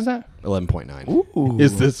how much is that? 11.9. Ooh.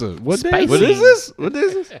 Is this a what? Spicy. What is this? What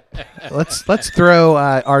is this? Let's throw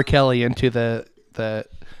R. Kelly into the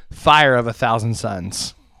fire of 1,000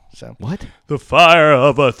 suns. So What? The fire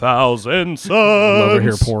of 1,000 suns. Over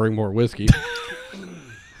here pouring more whiskey.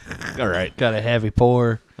 All right. got a heavy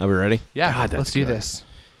pour. Are we ready? Yeah, let's do this.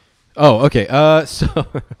 Oh, okay. So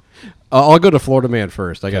I'll go to Florida Man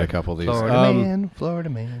first. I got a couple of these. Florida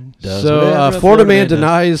man. So whatever Florida Man Man does.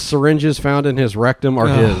 denies syringes found in his rectum are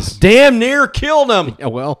his. Damn near killed him. Yeah,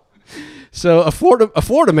 well, so a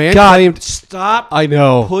Florida man God, claimed. stop I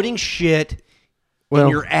know. putting shit Well, in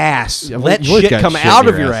your ass. yeah, Let you always shit got come shit out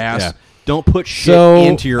in of your ass. Yeah. Don't put shit So,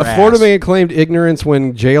 into your a ass. Florida man claimed ignorance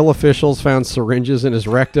when jail officials found syringes in his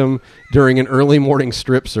rectum during an early morning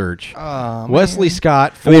strip search. Wesley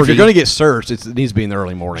Scott, 40. I mean, if you're going to get searched, it needs to be in the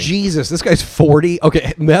early morning. Jesus, this guy's 40.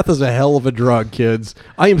 Okay, meth is a hell of a drug, kids.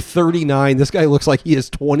 I am 39. This guy looks like he is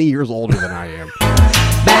 20 years older than I am.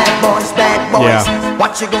 Bad boys, Yeah.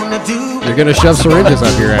 what you gonna do? You're going to shove syringes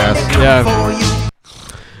up your ass. Yeah.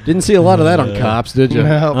 Didn't see a lot of that on Cops, did you?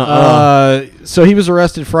 No. So he was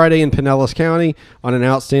arrested Friday in Pinellas County on an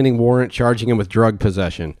outstanding warrant charging him with drug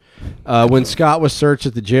possession. When Scott was searched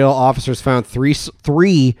at the jail, officers found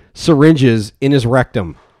three syringes in his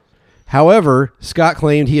rectum. However, Scott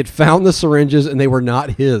claimed he had found the syringes and they were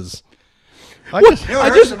not his. I just,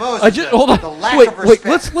 Hold on. Wait.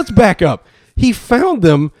 Let's back up. He found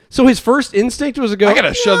them, so his first instinct was to go, I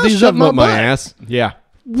gotta shove these them up my butt." ass. Yeah,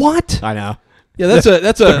 What? I know. Yeah,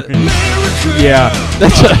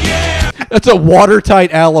 that's a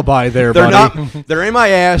watertight alibi there, They're buddy. not. They're in my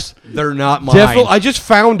ass. They're not mine. Definitely, I just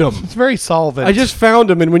found them. it's very solvent. I just found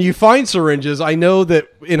them, and when you find syringes, I know that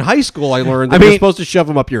in high school I learned that I you're mean- supposed to shove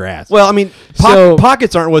them up your ass. Well, I mean, So-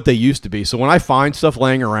 pockets aren't what they used to be. So when I find stuff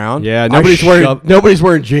laying around, yeah, I nobody's wearing shove-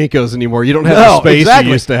 Jinkos anymore. You don't have the No, space exactly.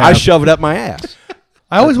 you used to have. I shove it up my ass.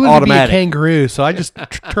 I always wanted to be a automatic. kangaroo, so I just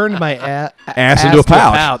turned my Ass into a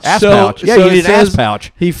pouch. Ass pouch. Yeah, you it need an ass says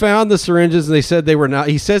pouch. He found the syringes, and they said they were not.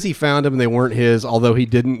 He says he found them, and they weren't his. Although he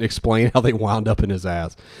didn't explain how they wound up in his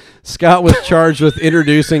ass. Scott was charged with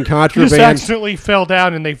introducing Just contraband. accidentally fell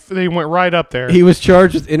down, and they went right up there. He was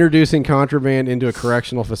charged with introducing contraband into a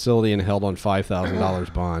correctional facility and held on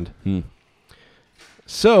 $5,000 bond.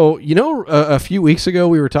 So, a few weeks ago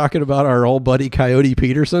we were talking about our old buddy Coyote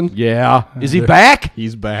Peterson. Yeah. Is he back?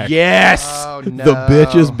 He's back. Yes. Oh, no. The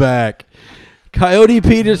bitch is back. Coyote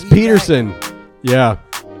Peterson. Yeah.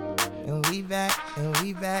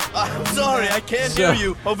 I'm sorry, I can't hear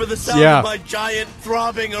you over the sound Yeah. of my giant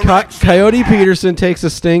throbbing erection. Coyote Peterson takes a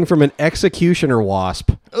sting from an executioner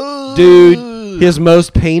wasp. Dude, his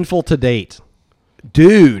most painful to date.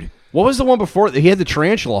 Dude. What was the one before? He had the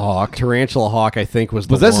tarantula hawk. Tarantula hawk, I think, was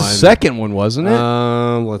the Was that one. the second one, wasn't it?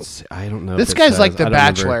 Let's see. I don't know. This if it guy's says. like I The don't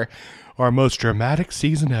remember. Bachelor. Our most dramatic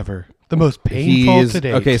season ever. The most He painful is to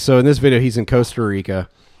date. okay. So in this video, he's in Costa Rica.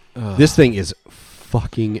 This thing is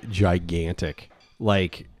fucking gigantic.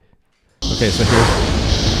 Like, okay, so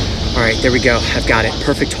here's All right, there we go. I've got it.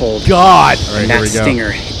 Perfect hold. God. all right. And Here that we go.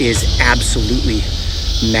 stinger is absolutely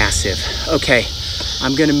massive. Okay,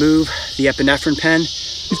 I'm gonna move the epinephrine pen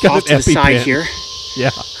got off an to the side EpiPen. here. Yeah.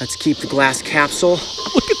 Let's keep the glass capsule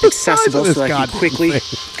Look at the accessible size of so this I can goddamn quickly thing.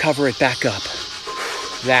 cover it back up.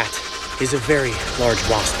 That is a very large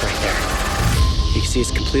wasp right there. You can see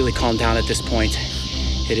it's completely calmed down at this point.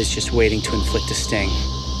 It is just waiting to inflict a sting.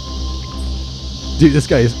 Dude, this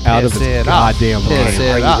guy is out of Piss his it off. goddamn Piss mind.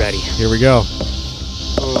 it Are you off. ready? Here we go.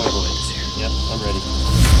 Yep, I'm ready.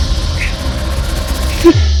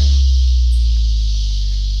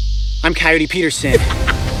 I'm Coyote Peterson.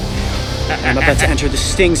 I'm about to enter the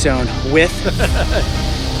sting zone with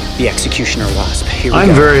the Executioner Wasp. Here we I'm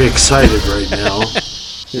go. very excited right now.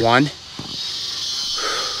 1,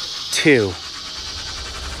 2,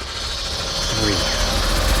 3.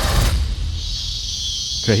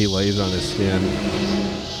 Okay, he lays on his skin.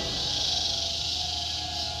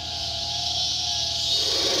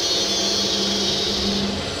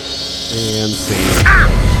 And scene.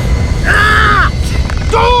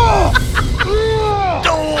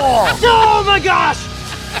 Oh my gosh!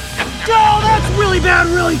 Oh, that's really bad,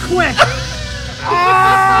 really quick.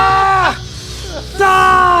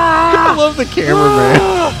 I love the cameraman.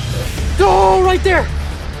 Oh, right there.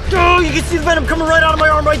 Oh, you can see the venom coming right out of my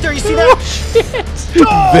arm right there. You see that?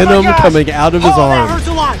 Oh, Venom my gosh. coming out of his Oh, arm. that hurts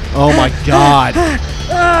a lot. Oh my god.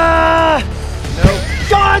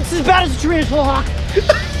 God, it's as bad as a tarantula hawk.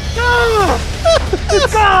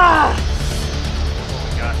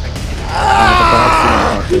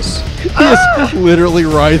 He is literally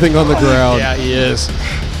writhing on the ground. Yeah, he is.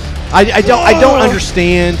 I don't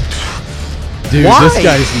understand. Dude, Why? this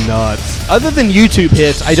guy's nuts. Other than YouTube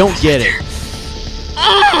hits, I don't get it.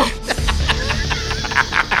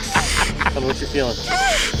 Tell me what you're feeling.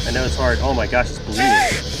 I know it's hard. Oh my gosh, it's bleeding.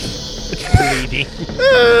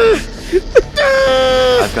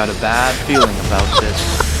 I've got a bad feeling about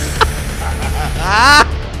this.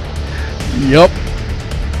 Yep.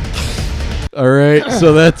 All right,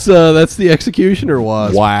 so that's the executioner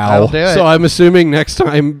wasp. Wow. do it. So I'm assuming next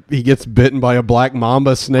time he gets bitten by a black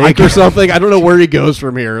mamba snake or something, I don't know where he goes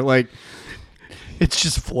from here. Like, It's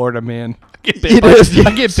just Florida, man.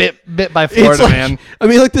 I get bit by Florida like, man. I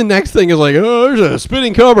mean, like the next thing is like, oh, there's a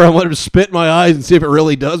spitting cobra. I'm going to spit in my eyes and see if it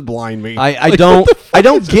really does blind me. I Like, don't what the fuck I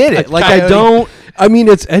don't is get this? it. Like Coyote. I don't. I mean,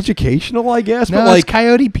 it's educational, I guess, No, but like like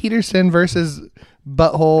Coyote Peterson versus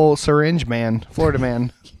Butthole Syringe Man, Florida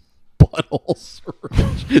man. butthole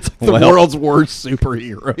syringe. It's like the world's worst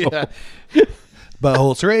superhero.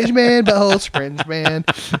 Butthole Syringe Man, Butthole Syringe Man,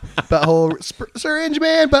 Butthole Syringe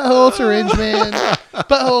Man, Butthole Syringe Man,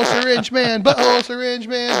 Butthole Syringe Man, Butthole Syringe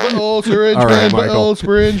Man, Butthole Syringe All right, Man, Michael. Butthole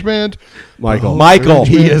Syringe Man. Michael,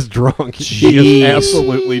 he is drunk. He is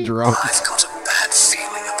absolutely drunk. I've got a bad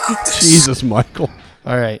feeling about this. Jesus, Michael.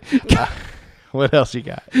 All right. What else you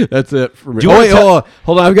got? That's it for me. Do you wanna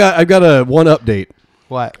Hold on. I've got a one update.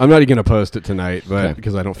 What? I'm not even gonna post it tonight, but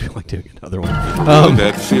because I don't feel like doing another one.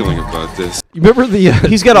 Bad feeling about this. You remember the?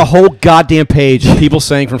 He's got a whole goddamn page of people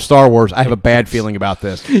saying from Star Wars, I have a bad feeling about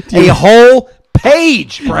this. A whole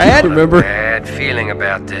page, Brad. Remember? Bad feeling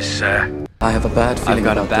about this, sir. I have a bad feeling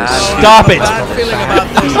about this. Stop it.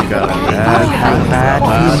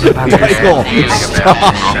 Michael, stop.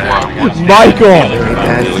 Michael.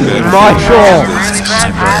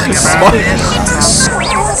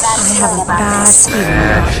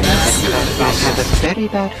 I have a very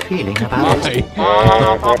bad feeling about it.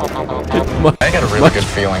 I got a really good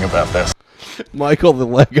feeling about this. Michael, the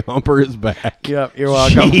leg humper is back. Yep, you're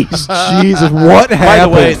welcome. Jesus, what happened? By the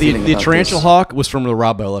way, the Tarantula Hawk was from the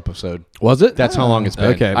Rob Bell episode. Was it? That's how long it's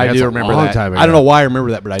been. Okay, I that's do a remember long that. time I don't ago. know why I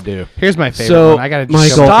remember that, but I do. Here's my favorite So, one. I gotta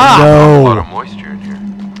Michael, stop. A lot no. of moisture in here.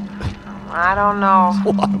 I don't know.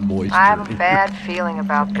 A lot of moisture. I have a bad feeling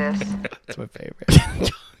about this. That's my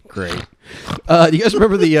favorite. Great. Do you guys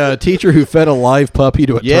remember the teacher who fed a live puppy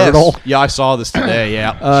to a turtle? Yeah, I saw this today.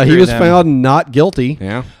 Yeah. He was them. found not guilty.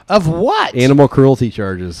 Yeah. Of what? Animal cruelty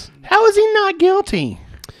charges. How is he not guilty?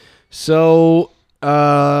 So,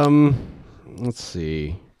 let's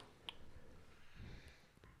see.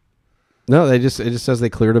 No, it just says they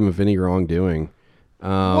cleared him of any wrongdoing.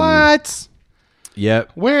 What?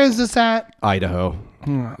 Yep, Where is this at? Idaho.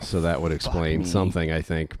 So that would explain something, I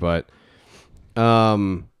think. But,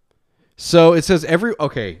 so it says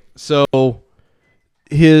so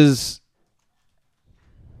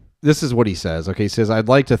this is what he says. Okay, he says, I'd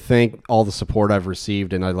like to thank all the support I've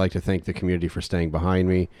received, and I'd like to thank the community for staying behind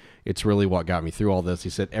me. It's really what got me through all this.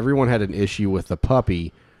 He said, everyone had an issue with the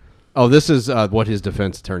puppy. Oh, this is what his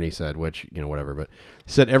defense attorney said, which, whatever. But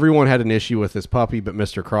he said, everyone had an issue with this puppy, but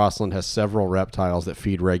Mr. Crossland has several reptiles that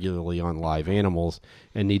feed regularly on live animals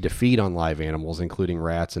and need to feed on live animals, including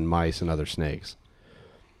rats and mice and other snakes.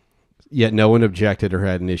 Yet no one objected or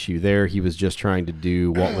had an issue there. He was just trying to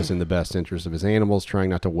do what was in the best interest of his animals, trying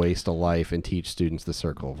not to waste a life and teach students the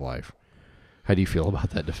circle of life. How do you feel about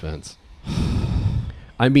that defense?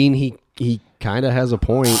 I mean, he kind of has a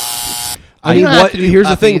point. I mean, here's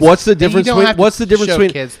the thing. What's the difference? What's the difference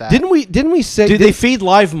between? Didn't we say? Did they feed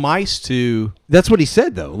live mice to? That's what he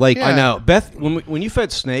said, though. Like I know, Beth. When you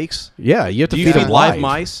fed snakes, yeah, you have to do feed you them feed live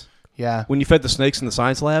mice? Yeah. When you fed the snakes in the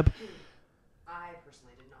science lab.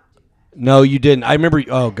 No, you didn't. I remember.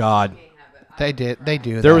 Oh God, They do.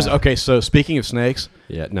 There was So speaking of snakes,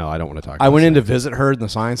 yeah. No, I don't want to talk. I went in to visit her in the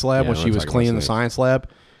science lab Yeah, when I she wanna was talk about cleaning the snakes. science lab.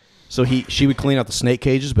 So she would clean out the snake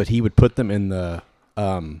cages, but he would put them in the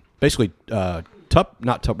basically not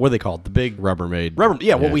tub. What are they called? The big Rubbermaid.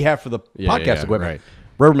 Yeah, what we have for the podcast yeah, equipment. right.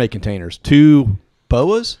 Rubbermaid containers. 2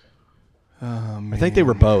 boas. Oh, I think they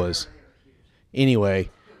were boas. Anyway,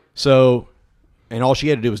 so and all she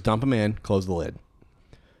had to do was dump them in, close the lid.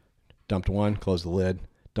 Dumped one, closed the lid.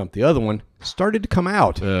 Dumped the other one. Started to come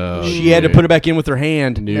out. Oh, she had to put it back in with her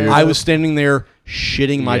hand. No. I was standing there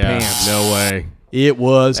shitting my Yeah, pants. No way. It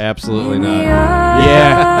was Absolutely not.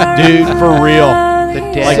 yeah, dude, for real.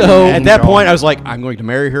 Like, So- at that point, I was like, I'm going to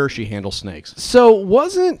marry her. She handles snakes, So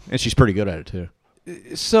wasn't and she's pretty good at it too.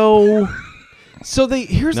 so. So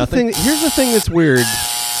here's Nothing? the thing. Here's the thing that's weird.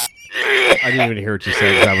 I didn't even hear what you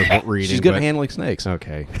said 'cause I was reading. She's good at but- handling snakes.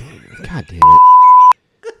 Okay. God damn it.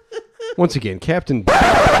 Once again, Captain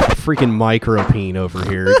freaking Micropene over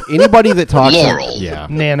here. Anybody that talks yeah.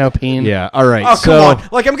 Nanopene. Yeah. All right. Oh, so come on.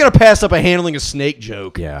 Like, I'm going to pass up a handling a snake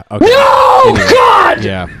joke. yeah. Okay. No, Anyway, God!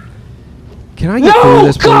 Yeah. Can I get through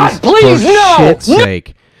this, please? God, please, For no! shit's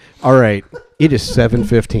sake. All right. It is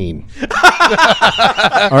 7:15.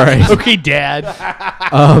 All right. Okay, Dad.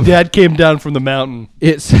 Dad came down from the mountain.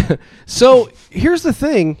 It's so. Here's the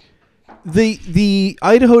thing: the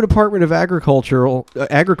Idaho Department of Agriculture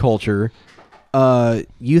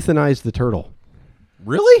euthanized the turtle.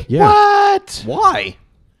 Really? Yeah. What? Why?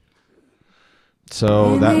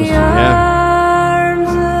 So that was yeah.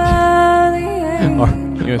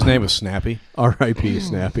 His name was Snappy. R.I.P.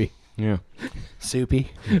 Snappy. Yeah. Soupy.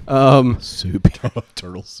 Soup.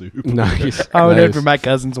 Turtle soup. Nice. I went Nice. over my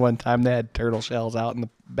cousins one time. They had turtle shells out in the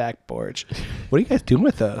back porch. What are you guys doing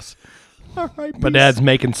with those? My dad's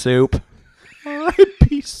making soup.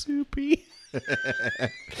 R.I.P. Soupy.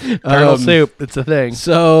 Turtle soup. It's a thing.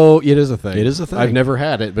 So it is a thing. It is a thing. I've never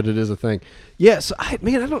had it, but it is a thing. Yes, I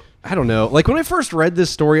don't know. Like when I first read this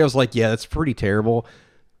story, I was like, yeah, that's pretty terrible.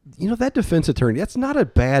 You know, that defense attorney, that's not a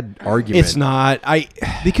bad argument. It's not.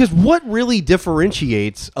 Because what really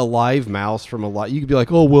differentiates a live mouse from a live? You could be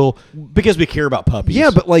like, oh well, Because we care about puppies. yeah,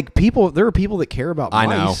 but like there are people that care about I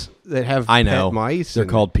know. mice that have I know. pet mice. They're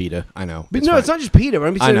and- called PETA. I know. But no, it's not just PETA. But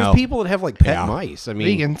I'm saying know. there's people that have like pet Yeah. mice. I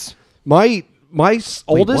mean, Vegans. my oldest.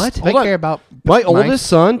 what? hold They on. care about my mice oldest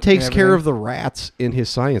son takes and care everything. of the rats in his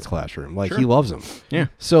science classroom. Like he loves them. Yeah.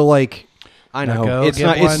 So like, I Now know go it's get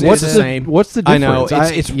not. one. It's It's what's the the same. What's the I difference? know.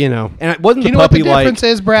 It's you know, and it wasn't Do you the know what the puppy like. difference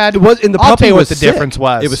is, Brad? It was, and the I'll puppy tell you was what the sick. difference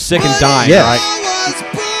was. It was sick and dying, Yes.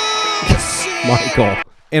 right? Michael.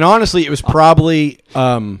 And honestly, it was probably.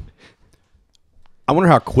 I wonder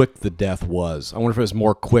how quick the death was. I wonder if it was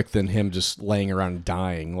more quick than him just laying around and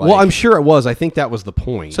dying. Like, Well, I'm sure it was. I think that was the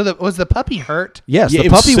point. So was the puppy hurt? yes, Yeah, the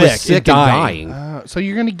it was puppy sick was sick and and dying. dying. So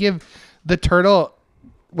you're gonna give the turtle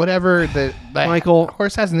whatever the Michael,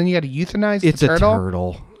 horse has, and then you got to euthanize It's the a turtle?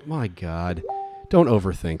 turtle. My God, don't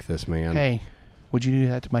overthink this, man. Hey, would you do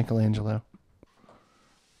that to Michelangelo?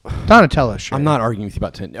 Donatello, sure. I'm not arguing with you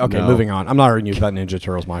about Okay, No. moving on. I'm not arguing with you about Ninja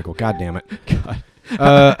Turtles, Michael. God damn it.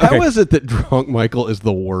 How is it that drunk Michael is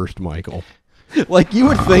the worst Michael? Like you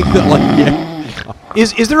would think that, like, yeah.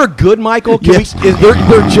 Is there a good Michael? Yes,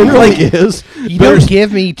 there generally is. You There's- don't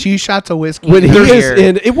give me 2 shots of whiskey. when he in is here.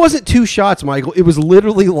 in. It wasn't 2 shots, Michael. It was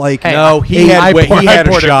literally like Hey, No, he had I wait, poured- he I had a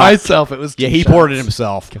poured it shot. myself. It was Yeah, 2 he shots. poured it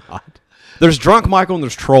himself. There's drunk Michael and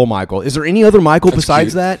there's troll Michael. Is there any other Michael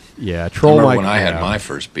besides cute. that? yeah, troll Remember Michael. when I had yeah. my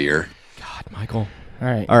first beer? God, Michael. All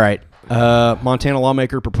right. All right. Montana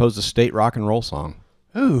lawmaker proposed a state rock and roll song.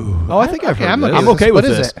 Ooh. Oh, I think I've heard I'm this. okay I'm with okay this. with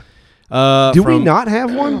What is this. it? Do we from- not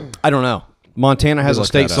have one? I don't know. Montana has a look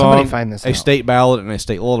state that up. song, Somebody find this a out. state ballad, and a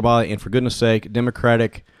state lullaby. And for goodness sake,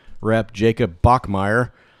 Democratic Rep. Jacob Bachmeyer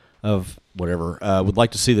of whatever would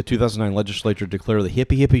like to see the 2009 legislature declare the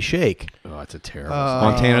Hippie Hippie Shake Oh, it's a terrible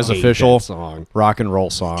Montana's hate official that song. rock and roll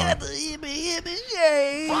song.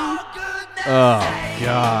 Oh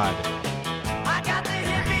God,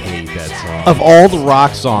 I hate that song. Of all the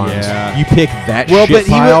rock songs, Yeah. you pick that Well, shit but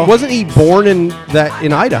he pile? wasn't he born in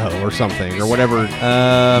Idaho or something or whatever,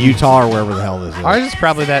 Utah or wherever the hell this is. Ours is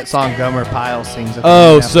probably that song Gomer Pyle sings at the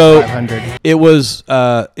Oh, Indianapolis so 500. it was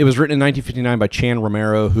written in 1959 by Chan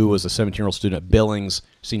Romero, who was a 17-year-old student at Billings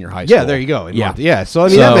Senior High School. Yeah, there you go. In Yeah. Month- yeah. So I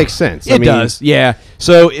mean that makes sense. It does. Yeah.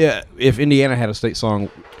 So if Indiana had a state song,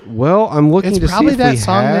 Well, I'm looking It's to probably see if that we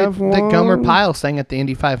song have that Gomer one. Pyle sang at the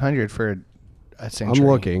Indy 500 for a century. I'm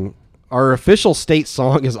looking. Our official state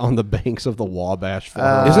song is "On the Banks of the Wabash."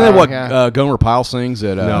 Flowing. isn't that what yeah. Gomer Pyle sings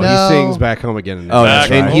at? No, No. he sings "Back Home Again." Oh, that's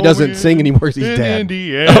and right. he doesn't sing anymore because he's dead.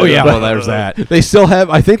 Oh yeah, well there's that. They still have.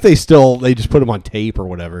 I think they just put him on tape or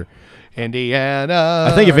whatever. Indiana.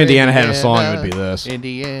 I think if Indiana had a song, it would be this.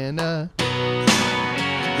 Indiana.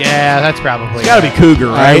 Yeah, that's probably. It's got to be Cougar,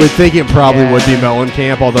 I right? would think it probably Yeah. would be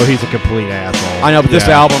Mellencamp, although he's a complete asshole. I know, but this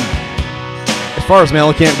Yeah. album, as far as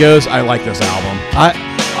Mellencamp goes, I like this album.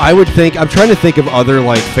 I would think. I'm trying to think of other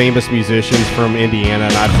like famous musicians from Indiana,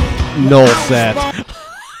 and I've null set.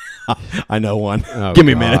 I know one. Oh, give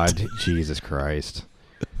me a God. minute. Jesus Christ.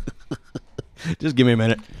 Just give me a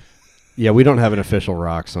minute. Yeah, we don't have an official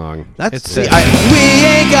rock song. That's It's- We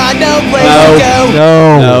ain't got no place no, to go.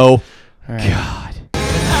 No. no, God.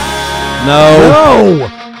 no.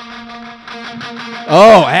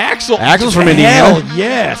 Oh, Axel. Axel's from Hell, Indiana.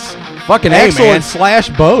 yes. Fucking Axel man. and Slash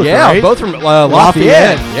both. Yeah, right? both from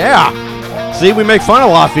Lafayette. Yeah. See, we make fun of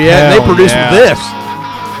Lafayette. Hell They produced yeah. this.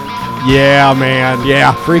 Yeah, man.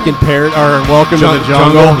 Yeah. Freaking parrot or Welcome to the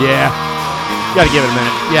Jungle. Yeah. Got to give it a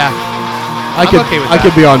minute. Yeah. I could okay with I that.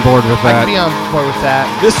 could be on board with I that. could be on board with that.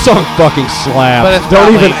 This song fucking slaps. But it's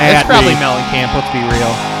Don't probably, even at it's probably me. Mellencamp. Let's be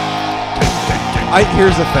real.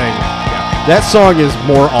 Here's the thing. That song is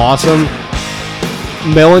more awesome.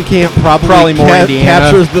 Mellencamp probably more Indiana.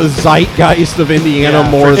 captures the zeitgeist of Indiana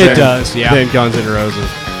Yeah, more it than, does, yeah. than Guns N' Roses.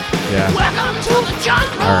 Yeah. Welcome to the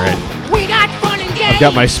jungle. All right. We got fun and games. I've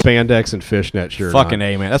got my spandex and fishnet shirt Fucking on.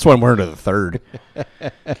 A, man. That's what I'm wearing to the third.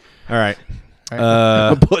 All right.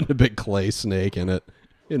 I'm putting a big clay snake in it.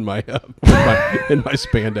 In my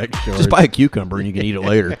spandex shorts. Just buy a cucumber and you can eat it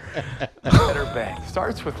later. Better bangs.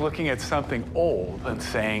 starts with looking at something old and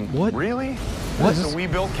saying, What? Really? What So is- we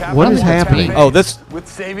built what is happening? Oh, that's- with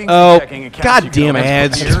savings oh, and checking accounts. You can goddamn always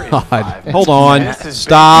ads. put here in God. 5 Hold minutes. on. This has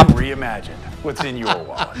Stop. been reimagined. What's in your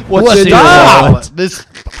wallet? What's in your Stop! wallet? This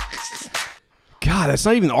God, that's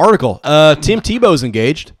not even the article. Tim Tebow's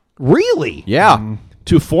engaged. Really? Yeah.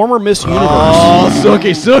 To former Miss Universe. Oh,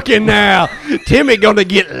 sookie now. Timmy gonna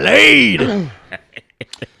get laid.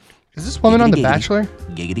 is this woman on The Bachelor?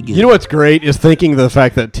 You know what's great is thinking the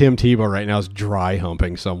fact that Tim Tebow right now is dry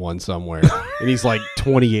humping someone somewhere, and he's like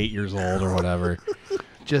 28 years old or whatever.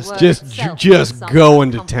 Just Just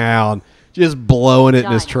going to town, just blowing it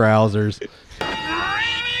in his trousers.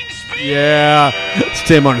 Yeah, It's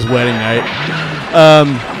Tim on his wedding night.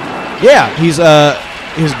 Yeah, he's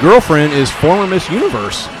his girlfriend is former Miss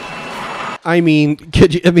Universe. I mean,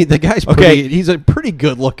 the guy's Okay. He's a pretty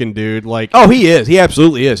good looking dude. Like, Oh, he is. He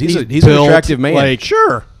absolutely is. He's an built, attractive man. Like,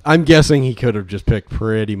 Sure. I'm guessing he could have just picked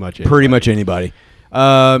pretty much anybody. Pretty much anybody.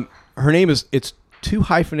 Her name is. It's 2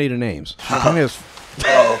 hyphenated names. Her name is.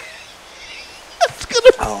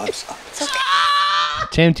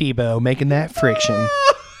 Tim Tebow making that friction.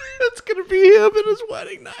 It's gonna be him at his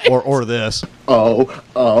wedding night. Or this. Oh.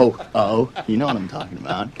 You know what I'm talking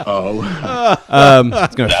about. Oh.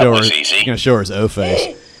 It's gonna show her. It's gonna show her his O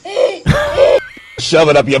face. Shove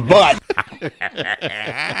it up your butt.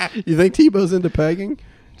 You think Tebow's into pegging?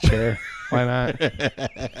 Sure, why not?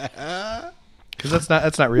 Because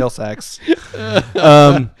that's not real sex.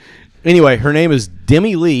 Anyway, her name is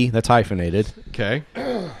Demi Lee. That's hyphenated. Okay.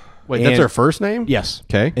 Wait, that's And- her first name? Yes.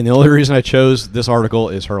 Okay. And the only reason I chose this article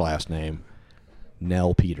is her last name,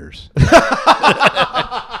 Nell Peters.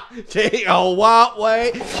 Take a walk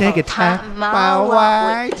way. Take a time, my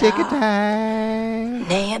way, take a time.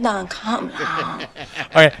 Nè đàn không lòng.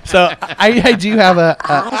 Okay, so I do have a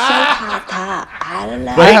I so thà I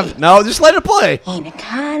Wait, like. no, just let it play. He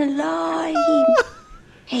kind of like.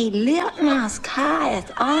 He lit my sky.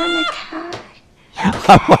 It's on the sky.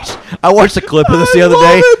 I watched a clip of this the other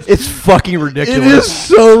day. It's fucking ridiculous. It is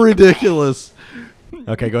so ridiculous.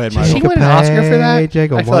 Okay, go ahead, Did she Michael. win an Oscar for that? I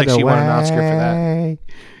feel like she won an Oscar for that.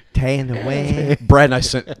 Brad and I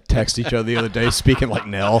sent text each other the other day speaking like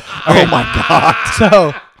Nell. Oh my god.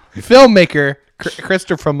 So, filmmaker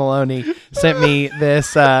Christopher Maloney sent me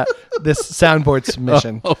this this soundboard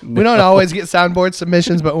submission. We don't always get soundboard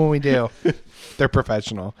submissions, but when we do, they're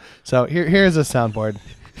professional. So here's a soundboard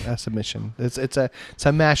submission. It's a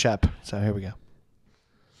mashup. So here we go.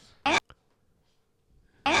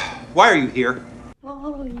 Why are you here?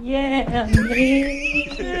 Oh, yeah,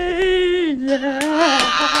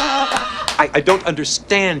 I don't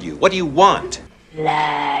understand you. What do you want?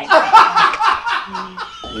 Like.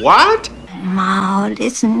 What? Mau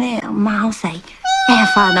listen now, Mau say,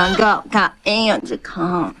 if I don't go, got ants to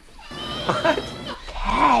come. What?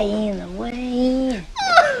 Hey, in the way.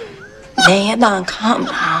 They don't come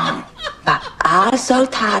home, but also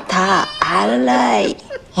ta I like.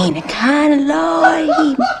 In a kind of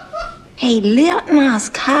Lord, he lit my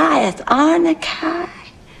sky, it's on the sky.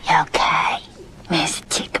 Okay, Miss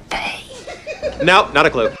Chickapee. No, not a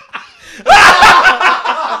clue.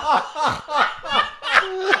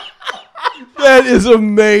 That is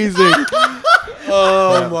amazing.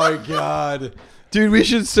 Oh my god. Dude, we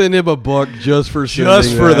should send him a book just for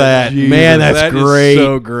that. Jesus, Man, that's that is great.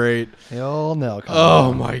 so great. Hell no.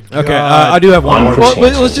 Oh my god. Okay, I do have one more. Well,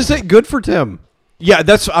 let's just say good for Tim. Yeah,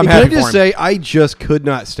 that's. I'm Can I happy for just him. say I just could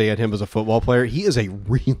not stand him as a football player. He is a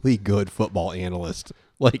really good football analyst.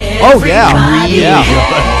 Like, oh yeah,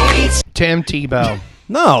 yeah. Tim Tebow.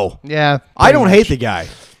 No, Yeah. I don't hate the guy.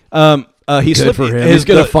 He good slipped for him. his- He's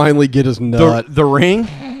gonna the- finally get his nut. The ring,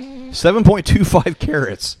 7.25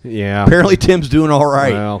 carats. Yeah. Apparently, Tim's doing all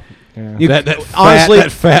right. Well, You- that honestly,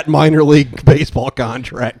 that fat minor league baseball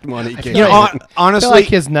contract money. Came you know, out. I feel honestly, like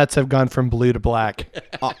his nuts have gone from blue to black.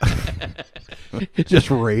 Just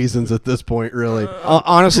raisins at this point, really.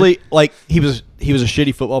 honestly, like he was a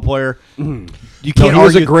shitty football player. You No, can't he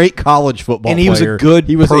was a argue- great college football And he was a player. good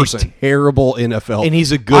He was person. a terrible NFL. And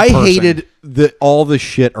he's a good I person. hated all the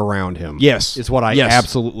shit around him. Yes. Is what I Yes.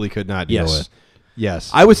 absolutely could not deal Yes. with. Yes.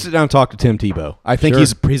 I would sit down and talk to Tim Tebow. I think Sure.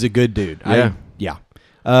 he's a good dude. Yeah. Yeah.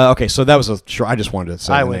 Okay, so that was a sure. I just wanted to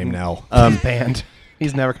say I the wouldn't. name now. He's banned.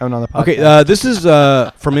 He's never coming on the podcast. Okay, this is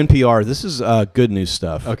from NPR. This is good news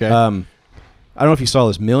stuff. Okay. I don't know if you saw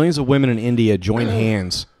this. Millions of women in India joined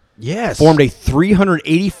hands. Yes. Formed a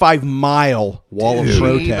 385-mile wall of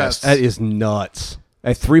protest That is nuts.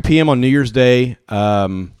 at 3 p.m. on New Year's Day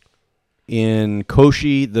in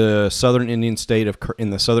Koshi, the southern Indian state of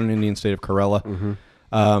Kerala.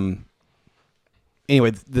 Mm-hmm.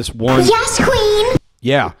 Anyway, this one. Yes, Queen.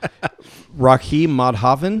 Yeah. Rakhi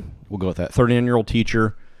Madhavan, we'll go with that, 39-year-old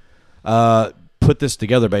teacher, put this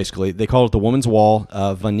together basically. They call it the Woman's Wall.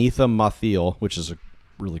 Vanitha Mathil, which is a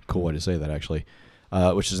really cool way to say that actually,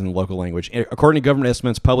 which is in the local language. According to government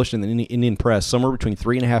estimates published in the Indian press, somewhere between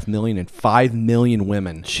 3.5 million and 5 million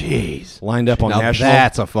women lined up on national.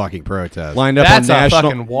 That's a fucking protest. Lined up That's on a national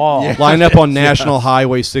fucking wall. Yeah. Lined up on National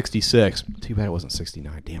Highway 66. Too bad it wasn't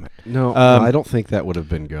 69. Damn it. No, I don't think that would have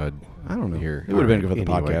been good. I don't know. Here. It would have been good for the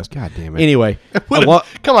Anyway, podcast. God damn it. Anyway,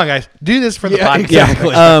 Come on, guys, do this for the podcast.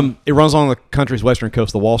 exactly. It runs along the country's western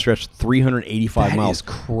coast. The wall stretches 385 miles. Is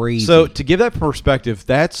crazy. So to give that perspective,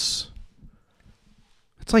 it's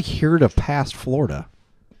like here to past Florida.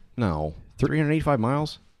 no 385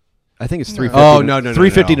 miles. I think it's 350. Oh, no.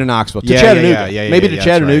 350 to Knoxville. To Yeah, Chattanooga. yeah, Maybe to that's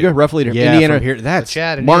Chattanooga, right. roughly to Yeah, Indiana. from here, that's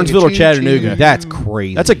Martinsville or Chattanooga. That's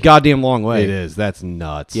crazy. That's a goddamn long way. It is. That's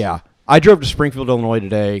nuts. Yeah. I drove to Springfield, Illinois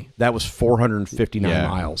today. That was 459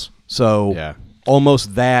 miles. So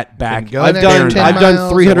almost that back. I've done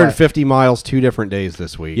 350 miles 2 different days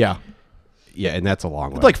this week. Yeah. Yeah, and that's a long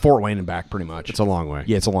way. It's like Fort Wayne and back pretty much. It's a long way.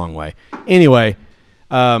 Yeah, it's a long way. Anyway,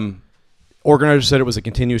 organizers said it was a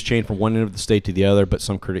continuous chain from one end of the state to the other, but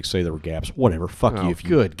some critics say there were gaps. Whatever. Fuck you. If you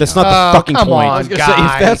good That's God. not the fucking come point. on, I was gonna guys.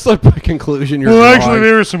 say, if that's the conclusion you're Well, drawing, actually,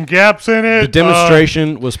 there were some gaps in it. The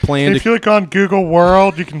demonstration was planned If you look on Google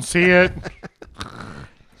World, you can see it.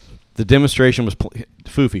 The demonstration was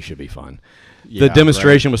Foofy should be fun. Yeah, The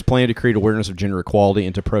demonstration was planned to create awareness of gender equality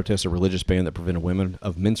and to protest a religious ban that prevented women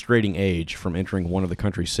of menstruating age from entering one of the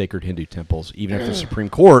country's sacred Hindu temples, even if the Supreme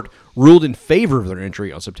Court ruled in favor of their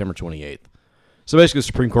entry on September 28th. So basically, the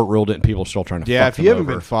Supreme Court ruled it, and people are still trying to fuck if them you haven't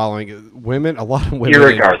over. been following women, a lot of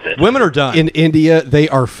women. Women are done. In India, they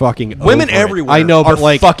are fucking Women over it. everywhere I know, but are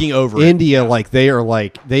like fucking over it. India, like they are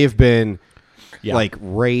like they have been like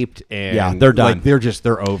raped and Yeah, they're done. Like,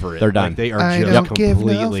 they're over it. They're done. Like, they are I just don't give no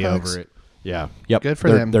completely fucks. over it. Yeah. Yep. Good for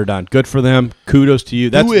They're- them. They're done. Good for them. Kudos to you.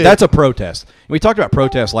 That's a protest. And we talked about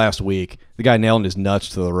protests last week. The guy nailing his nuts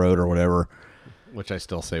to the road or whatever. Which I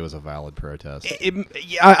still say was a valid protest.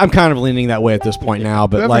 I'm kind of leaning that way at this point now,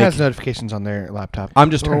 but Whoever like has notifications on their laptop, I'm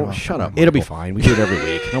just turn it off. shut up. It'll be fine. We do it every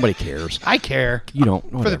week. Nobody cares. I care. You don't. For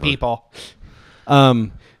the Whatever. people.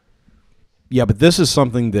 Yeah, but this is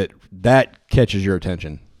something that catches your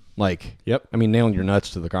attention. Like, Yep. I mean, nailing your nuts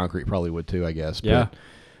to the concrete probably would too, I guess. Yeah.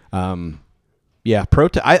 But, yeah.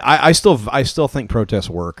 Protest. I still think protests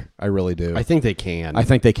work. I really do. I think they can. I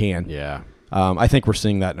think they can. Yeah. I think we're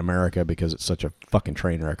seeing that in America because it's such a fucking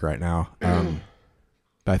train wreck right now.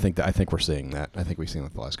 I think we're seeing that. I think we've seen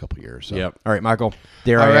that the last couple of years. So. Yep. All right, Michael.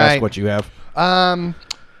 Dare All I right. ask what you have?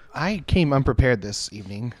 I came unprepared this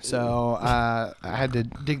evening, so I had to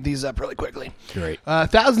dig these up really quickly. Great.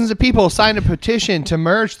 Thousands of people signed a petition to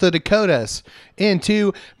merge the Dakotas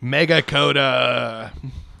into Megakota.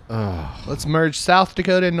 Let's merge South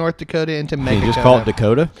Dakota and North Dakota into Megakota. Can you just call it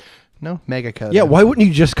Dakota? No, Megakota. Yeah, why wouldn't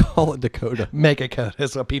you just call it Dakota? Megakota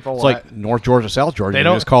is what people It's want. like North Georgia, South Georgia. They You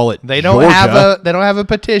don't just call it. They don't Georgia. have a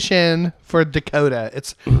petition for Dakota.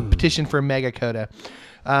 It's petition for Megakota.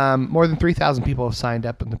 More than 3,000 people have signed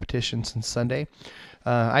up in the petition since Sunday.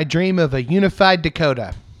 I dream of a unified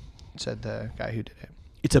Dakota, said the guy who did it.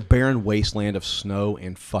 It's a barren wasteland of snow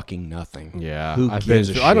and fucking nothing. Yeah. Who I've gives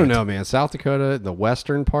been a through- I don't shit? know, man. South Dakota, the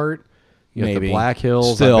western part. You got Maybe. the Black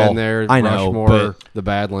Hills. Still, I've been there. I know, Rushmore, but- the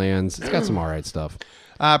Badlands. It's got some all right stuff.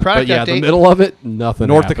 Product But yeah, update. the middle of it, nothing.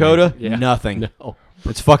 North happening. Dakota, Yeah. nothing. No.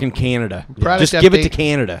 It's fucking Canada. Product Just give it to update.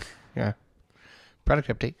 Canada. Yeah. Product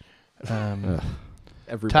update.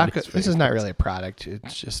 Everybody's This is not really a product.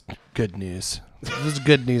 It's just good news. This is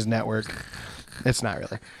Good News Network. It's not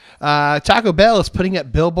really. Taco Bell is putting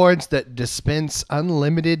up billboards that dispense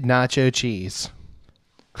unlimited nacho cheese.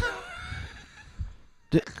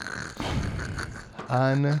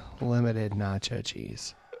 Unlimited nacho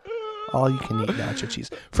cheese. All you can eat nacho cheese.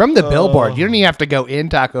 From the billboard. You don't even have to go in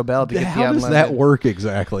Taco Bell to get the How unlimited. does that work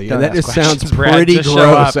exactly? Don't That ask just sounds questions, Brad. pretty Just show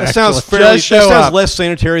gross. up. That sounds actually. fairly. Just show That sounds up. less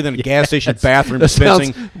sanitary than a gas station bathroom That sounds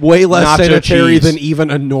dispensing way less nacho sanitary cheese. than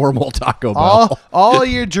even a normal Taco Bell. All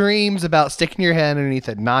your dreams about sticking your head underneath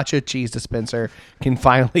a nacho cheese dispenser can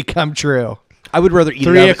finally come true. I would rather eat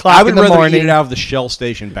 3 it out of, o'clock I would in the rather morning. eat it out of the Shell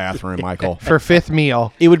station bathroom, Michael. For fifth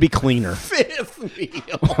meal. It would be cleaner.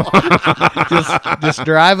 Just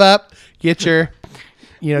drive up, get your,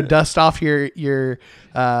 dust off your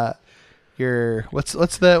what's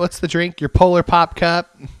the drink? Your Polar Pop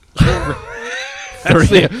cup. That's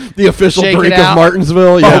the official Shake drink it of out.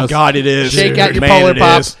 Martinsville. Yes. Oh God, it is. Shake out your Man, Polar it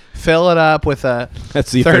Pop. is. Fill it up with a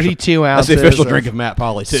That's the 32 official, ounces. That's the official drink of Matt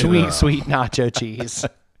Polly too. Sweet nacho cheese.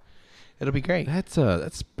 It'll be great.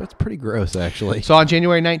 That's pretty gross, actually. So on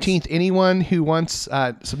January 19th, anyone who wants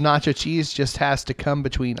some nacho cheese just has to come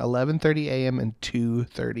between 11:30 a.m. and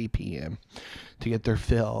 2:30 p.m. to get their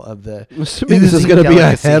fill of the. Assuming this is going to be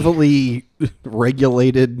a heavily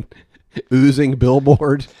regulated oozing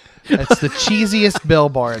billboard. It's the cheesiest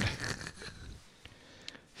billboard.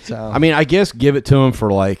 So I mean, I guess give it to them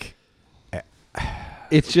for like.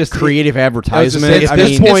 It's just creative advertisement. At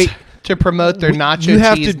this point, to promote their nacho you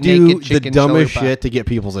have cheese, to do naked the chicken dumbest chalupa. shit to get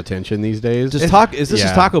people's attention these days. Is this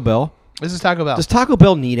Taco Bell? This is Taco Bell. Does Taco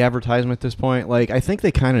Bell need advertisement at this point? Like, I think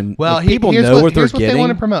they kind of people here's know what they're here's what getting. they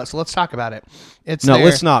want to promote. So let's talk about it. It's No, their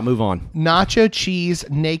let's not move on. Nacho cheese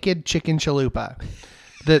naked chicken chalupa.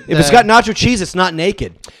 If it's got nacho cheese, it's not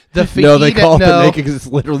naked. No, they call it the naked because it's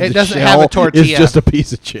literally the doesn't shell have a tortilla. is just a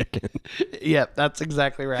piece of chicken. Yep, that's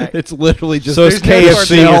exactly right. It's literally just So it's there's no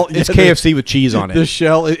KFC. shell. It's Yeah, KFC with cheese on it. The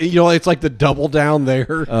shell, it's like the double down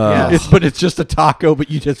there. Yes. But it's just a taco,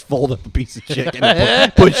 but you just fold up a piece of chicken,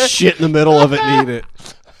 and put shit in the middle of it, and eat it.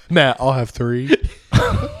 Matt, I'll have 3.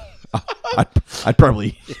 I'd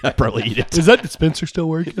probably eat it. Is that dispenser still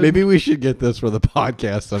working? Maybe we should get this for the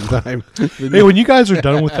podcast sometime. Hey, when you guys are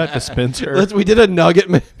done with that dispenser, We did a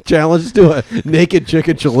nugget challenge. Let's do a naked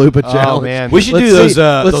chicken chalupa challenge. Man. We should Let's do those. see-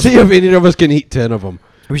 Let's see if any of us can eat 10 of them.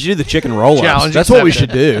 We should do the chicken roll-ups. Challenge That's what we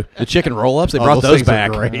accepted. should do. The chicken roll-ups. They Oh, brought those those things are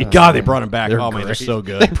back. great. God, they brought them back. They're Oh man, they're great. so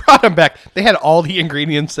they good. brought them back. They had all the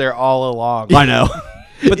ingredients there all along. I know.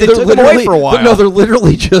 But they They're took them away literally- for a while. But no, they're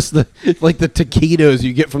literally just the taquitos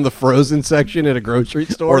you get from the frozen section at a grocery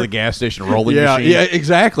store or the gas station rolling machine. Yeah,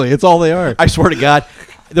 exactly. It's all they are. I swear to God,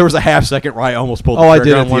 there was a half second where I almost pulled. Oh, the I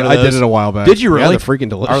trigger did on it one the- of I did those. it a while back. Did you Yeah, really? they're freaking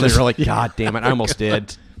delicious. Are they really? God damn it! I almost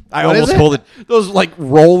did. I What is almost it? pulled it. Those like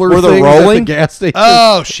roller Were they things at rolling? the gas station.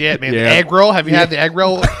 Oh shit, man! Yeah. The egg roll. Have you had the egg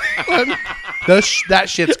roll? one? That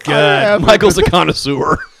shit's good. Michael's a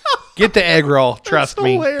connoisseur. Get the egg roll. Trust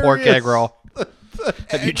me, pork hilarious. egg roll.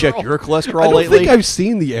 Have you checked your cholesterol I don't lately? think I've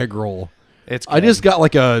seen the egg roll. It's. I just got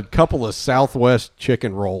like a couple of Southwest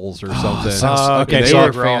chicken rolls or something. okay, They so are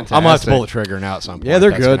I'm gonna have to fantastic. pull the trigger now at some point. Yeah,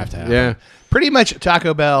 they're That's gonna good. have to happen. Yeah. pretty much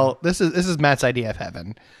Taco Bell. This is Matt's idea of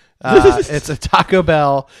heaven. It's a Taco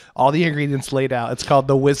Bell, all the ingredients laid out. It's called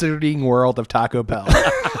the Wizarding World of Taco Bell.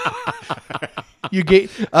 You get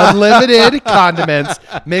unlimited condiments,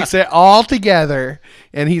 mix it all together,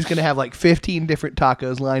 and he's gonna have like 15 different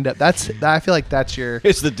tacos lined up. I feel like that's your.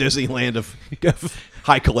 It's the Disneyland of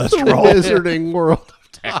high The cholesterol. Wizarding World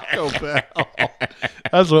of Taco Bell.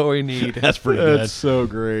 That's what we need. That's pretty good. That's so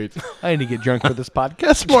great. I need to get drunk for this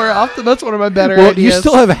podcast more often. That's one of my better Well, ideas. you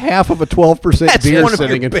still have half of a 12% That's beer one of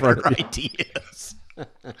sitting your in front better of you. ideas.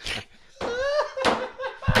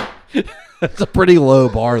 That's a pretty low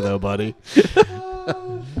bar, though, buddy.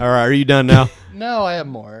 All right, are you done now? No, I have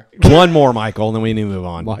more. One more, Michael, and then we need to move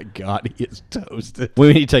on. My God, he is toasted.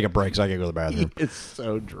 We need to take a break so I can go to the bathroom. It's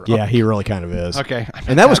so drunk. Yeah, he really kind of is. Okay.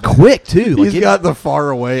 And that was quick, too. He's got the far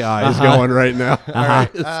away eyes going right now.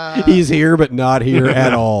 He's here, but not here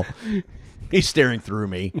at all. He's staring through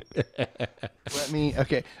me. Let me.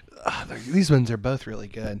 Okay. These ones are both really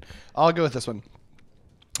good. I'll go with this one.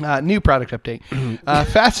 New product update.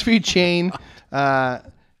 Fast food chain,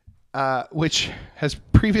 which has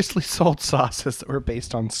previously sold sauces that were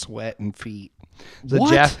based on sweat and feet. The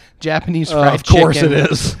What? Japanese fried chicken. Of course it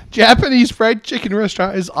is. Japanese fried chicken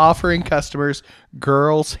restaurant is offering customers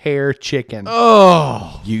girls' hair chicken.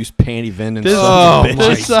 Oh. Use panty vending. This- son of a my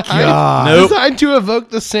bitch. designed, Nope. designed to evoke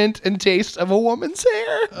the scent and taste of a woman's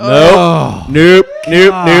hair. Nope. Nope.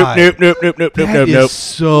 Nope. That is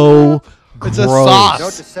so It's a gross. sauce.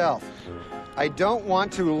 Note to self: I don't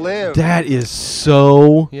want to live. That is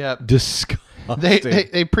so Yep. disgusting.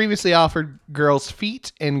 They previously offered girls'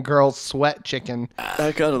 feet and girls' sweat chicken.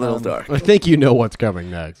 That got a little dark. I think you know what's coming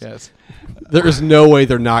next. Yes. There is no way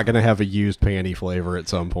they're not going to have a used panty flavor at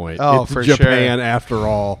some point. Oh, it's for Japan sure. after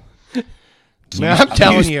all. Man, I'm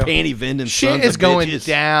telling Use you, panty vending. shit sons is of going bitches.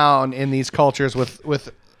 down in these cultures with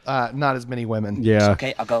not as many women. Yeah.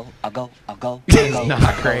 Okay, I'll go.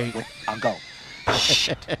 Not great. I'll go.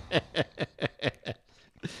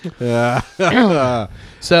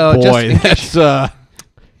 So Boy, just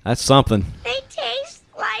That's something. They taste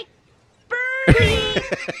like Bernie.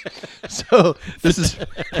 so this is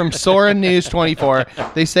from Sora News 24.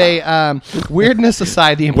 They say weirdness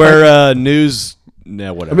aside, the important Where news.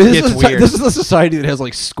 No, whatever. I mean, It's weird. this is a society that has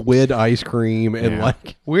like squid ice cream and Yeah.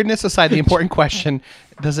 like weirdness aside, the important question: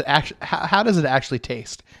 does it actually? How does it actually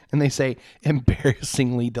taste? And they say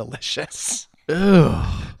embarrassingly delicious.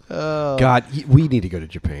 Ugh. Oh. God, we need to go to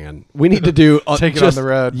Japan. We need to do Take it on the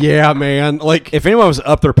road. Yeah, man. Like, if anyone was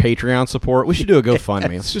up their Patreon support, we should do a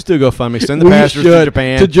GoFundMe. Let's just do a GoFundMe. Send the we pastors should to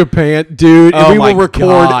Japan. To Japan, dude. And Oh we my will record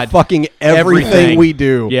God. fucking everything we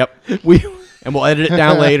do. Yep. And we'll edit it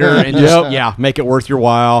down later and just make it worth your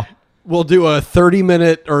while. We'll do a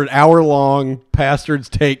 30-minute or an hour-long Bastards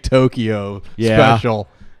Take Tokyo special.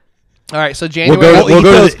 All right, so January.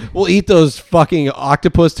 We'll eat those fucking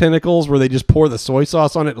octopus tentacles where they just pour the soy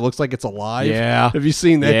sauce on it. It looks like it's alive. Yeah. Have you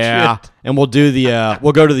seen that shit? And we'll do the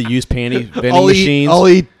we'll go to the used panty vending machines. I'll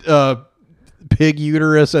eat pig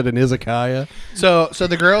uterus at an izakaya. So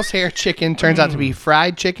the girl's hair chicken turns out to be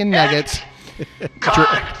fried chicken nuggets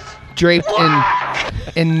draped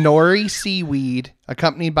in nori seaweed,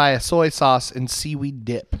 accompanied by a soy sauce and seaweed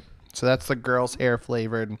dip. So that's the girl's hair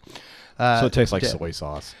flavored. So it tastes like dip. soy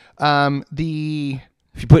sauce.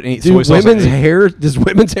 If you put any soy sauce does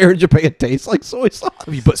women's hair in Japan taste like soy sauce?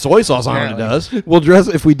 If you put soy sauce on it, it does. We'll dress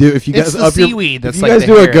if you It's guys the up seaweed if that's you like guys the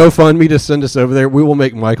do a hair. GoFundMe to send us over there, we will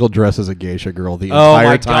make Michael dress as a geisha girl the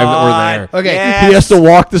entire time that we're there. Okay. He has to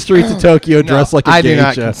walk the streets of Tokyo dressed like a I geisha. do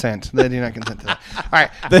not consent. They do not consent to that. All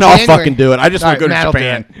right. Then I'll fucking do it. I just want to go to Matt will do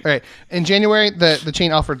Japan. it. All right. In January, the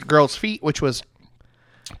chain offered girls' feet, which was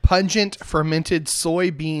pungent fermented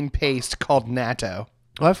soybean paste called natto.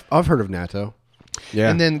 I've heard of natto. Yeah.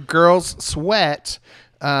 And then girls' sweat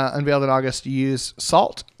unveiled in August used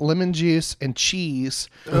salt, lemon juice, and cheese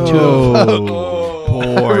to evoke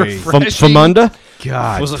boy. Famunda?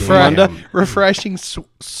 God, was it damn. Famunda? refreshing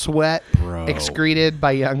sweat excreted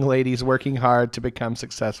by young ladies working hard to become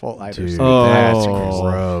successful idlers. That's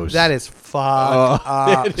gross. That is fucked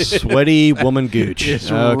up. Sweaty woman gooch.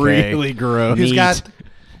 It's Okay. really gross. Who's got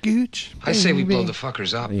gooch? I say we blow baby? the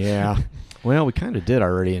fuckers up. Yeah. Well, we kind of did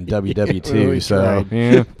already in WW2, we so tried.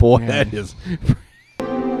 yeah. Boy, that is.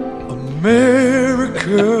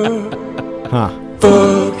 America. Huh.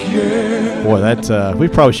 Fuck yeah. Boy, that's we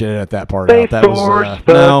probably should edit that part out. That Force, was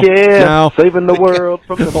fuck yeah. no. Saving the world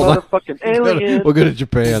from the Hold on. motherfucking aliens. We'll go to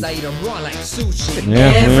Japan.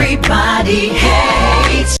 Everybody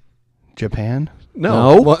hates. Japan?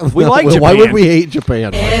 No. We like Why Japan. would we hate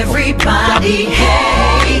Japan? Everybody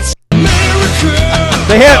hates.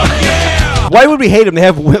 They have. Why would we hate them? They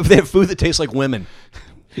have food that tastes like women.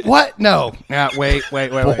 What? No. Wait.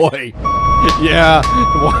 Boy. Yeah.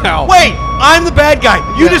 Wow. Wait, I'm the bad guy.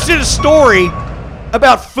 You just did a story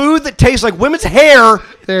about food that tastes like women's hair,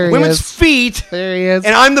 There he women's is. feet, There he is.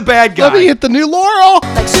 and I'm the bad guy. Let me hit the new Laurel.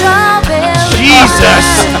 Like strawberry.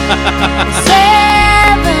 Jesus.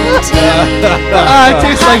 It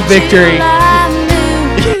tastes like victory.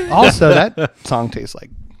 Also, that song tastes like.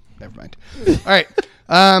 Never mind. All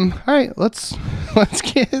right. Let's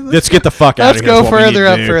get the fuck out Let's of here. go is what we need further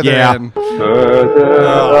to up, do. further Yeah. in.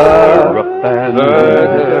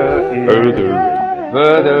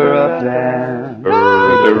 Further up and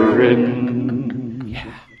further in.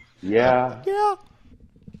 Yeah.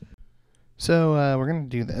 So we're gonna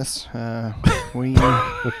do this. We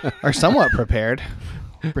are somewhat prepared.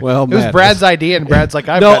 Well, it was Matt, Brad's idea, and Brad's like,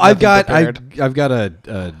 I've got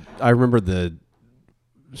a. I remember the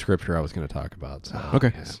scripture I was going to talk about. So.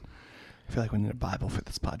 Okay. I feel like we need a Bible for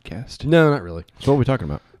this podcast. No, not really. So what are we talking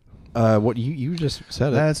about? What you just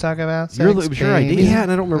said it. Let's talk about It sex, was your idea. baby. Yeah,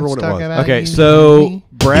 and I don't remember Let's what it talk was. about Okay, you so and me.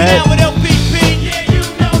 Brad.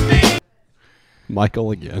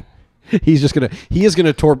 Michael again. He is gonna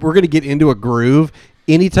we're gonna get into a groove.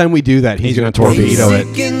 Anytime we do that, he's gonna torpedo it.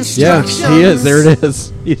 Yeah, he is. There it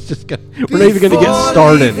is. He's just gonna. We're not even gonna get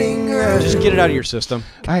started. Just get it out of your system.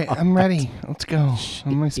 All right, I'm ready. Let's go.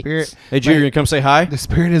 My spirit. Hey, Jude, you gonna come say hi? The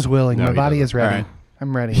spirit is willing. No, My he body doesn't. is ready. All right.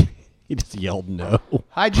 I'm ready. He just yelled no.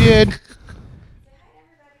 Hi, Jude.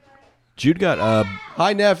 Jude got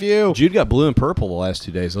Hi, nephew. Jude got blue and purple the last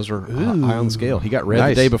 2 days. Those are high on the scale. He got red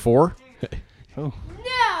Nice. the day before.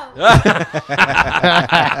 Hey,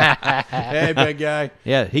 big guy.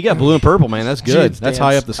 Yeah, he got blue and purple, man. That's good. Jude's That's dance.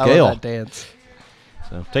 high up the I love scale. that dance.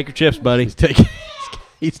 So take your chips, buddy.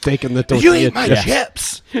 He's taking the tortilla. You eat my chips.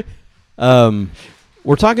 chips.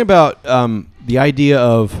 We're talking about the idea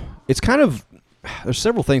of it's kind of there's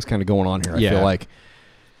several things kind of going on here. I feel like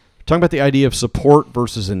we're talking about the idea of support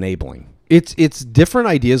versus enabling. It's different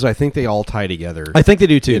ideas. I think they all tie together. I think they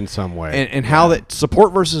do too in some way, and how that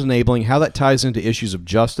support versus enabling, how that ties into issues of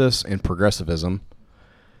justice and progressivism,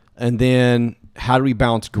 and then how do we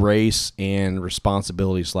balance grace and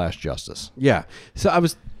responsibility / justice? Yeah. So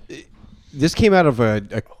this came out of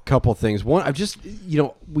a couple of things. One, I've just,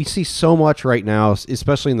 we see so much right now,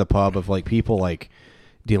 especially in the pub, of like people like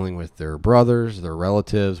dealing with their brothers, their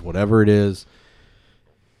relatives, whatever it is.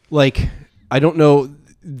 Like, I don't know.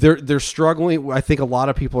 they're struggling. I think a lot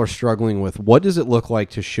of people are struggling with what does it look like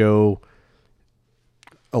to show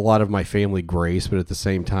a lot of my family grace, but at the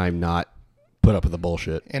same time not put up with the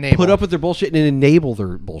bullshit. Put up with their bullshit and enable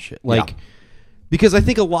their bullshit. Like, because I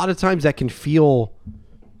think a lot of times that can feel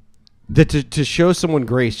that to show someone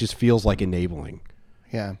grace just feels like enabling.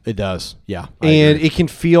 Yeah, it does. Yeah, and it can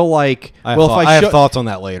feel like I have thoughts on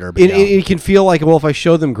that later. But it can feel like, well, if I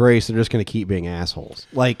show them grace, they're just going to keep being assholes.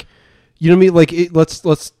 Like, you know what I mean? Like,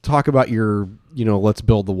 let's talk about your, let's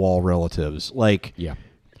build the wall relatives. Like, yeah,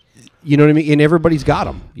 you know what I mean? And everybody's got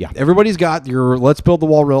them. Yeah, everybody's got your let's build the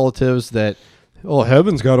wall relatives that, oh,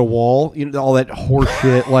 heaven's got a wall. All that horse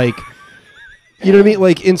shit. Like, you know what I mean?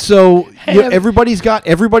 Like, and so everybody's got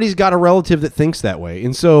a relative that thinks that way,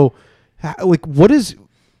 and so. Like,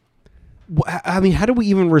 how do we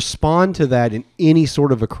even respond to that in any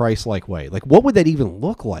sort of a Christ-like way? Like, what would that even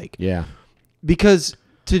look like? Yeah. Because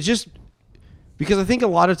I think a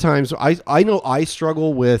lot of times, I know I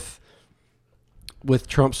struggle with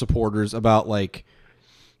Trump supporters about, like,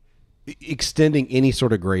 extending any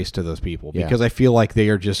sort of grace to those people. Because I feel like they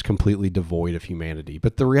are just completely devoid of humanity.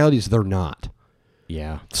 But the reality is they're not.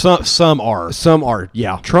 Yeah, some are.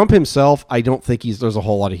 Yeah, Trump himself, I don't think there's a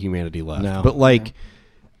whole lot of humanity left. No, but like,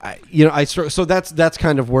 so that's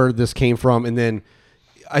kind of where this came from, and then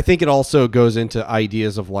I think it also goes into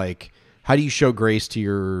ideas of like, how do you show grace to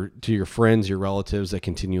your friends, your relatives that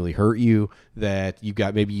continually hurt you? That you've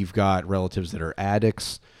got relatives that are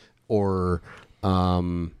addicts or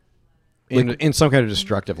in some kind of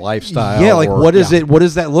destructive lifestyle. Yeah, like what is it? What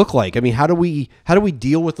does that look like? I mean, how do we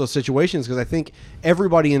deal with those situations? Because I think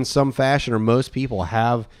everybody in some fashion or most people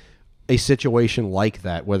have a situation like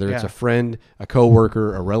that, whether it's a friend, a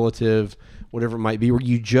coworker, a relative, whatever it might be, where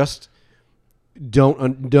you just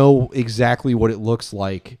don't know exactly what it looks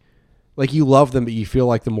like. Like, you love them, but you feel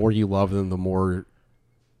like the more you love them, the more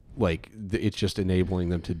like it's just enabling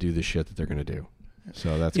them to do the shit that they're going to do.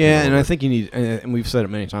 So that's and I think you need, and we've said it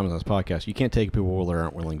many times on this podcast, you can't take people where they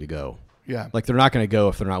aren't willing to go. Yeah, like they're not going to go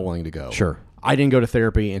if they're not willing to go. Sure, I didn't go to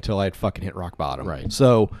therapy until I had fucking hit rock bottom. Right.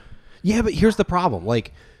 So, yeah, but here's the problem.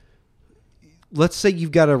 Like, let's say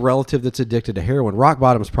you've got a relative that's addicted to heroin. Rock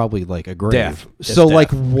bottom is probably like a grave. Death. So, death.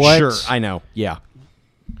 like, what? Sure, I know. Yeah.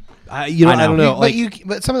 I don't know.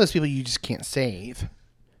 But some of those people you just can't save. You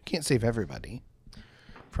can't save everybody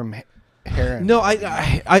from heroin. No, I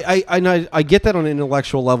get that on an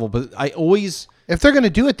intellectual level, but I always, if they're going to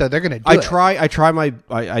do it, though, they're going to do it.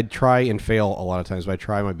 I try and fail a lot of times, but I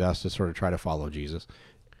try my best to sort of try to follow Jesus.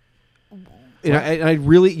 And I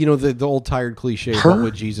really, the old tired cliche, what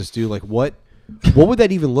would Jesus do? Like, what would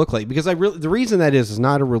that even look like? Because the reason that is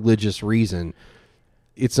not a religious reason.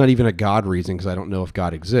 It's not even a God reason, because I don't know if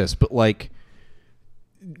God exists. But like,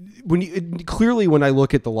 when I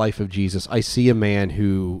look at the life of Jesus, I see a man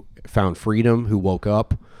who found freedom, who woke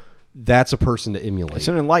up. That's a person to emulate. It's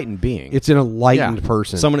an enlightened being. It's an enlightened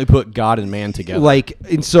person. Someone who put God and man together. Like,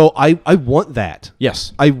 and so I want that.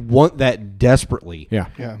 Yes. I want that desperately. Yeah.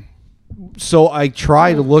 Yeah. So I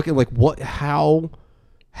try to look at like how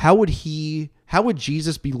would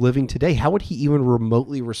Jesus be living today? How would he even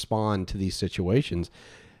remotely respond to these situations?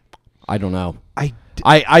 I don't know.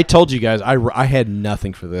 I told you guys I had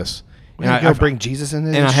nothing for this. And I bring Jesus in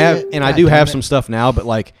there. And I do have some stuff now, but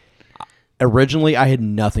like originally I had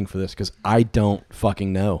nothing for this because I don't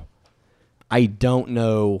fucking know. I don't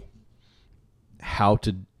know I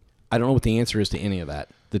don't know what the answer is to any of that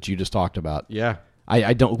you just talked about. Yeah.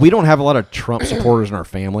 We don't have a lot of Trump supporters in our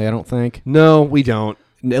family, I don't think. No, we don't.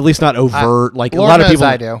 At least not overt. Like Lord a lot of knows people.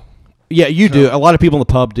 I do. Yeah, you do. A lot of people in the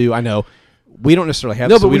pub do. I know. We don't necessarily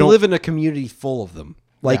have. No, but we live in a community full of them.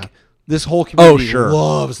 Like this whole community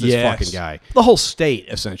loves this fucking guy. The whole state,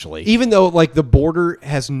 essentially. Even though like the border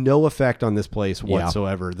has no effect on this place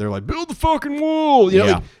whatsoever. They're like, build the fucking wall. You know,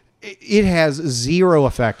 like, it has zero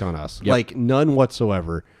effect on us. Yep. Like none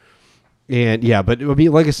whatsoever. And but I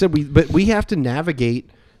mean, like I said, we have to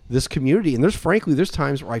navigate this community. And there's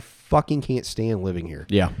times where I fucking can't stand living here.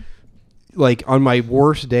 Yeah. Like on my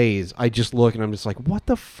worst days, I just look and I'm just like, what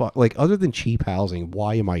the fuck? Like, other than cheap housing,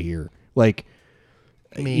 why am I here? Like,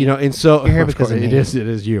 me. And so you're here because it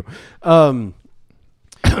is you. But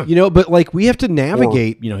like we have to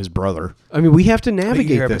navigate. Or, his brother. I mean, we have to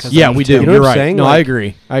navigate this. Yeah, we do. You know You're what I'm right. saying? No, like,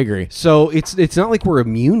 I agree. So it's not like we're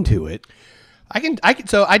immune to it. I can.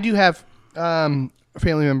 So I do have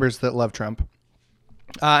family members that love Trump,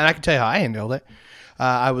 and I can tell you how I handled it.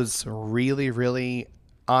 I was really, really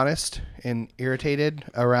honest and irritated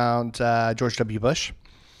around George W. Bush.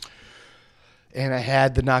 And I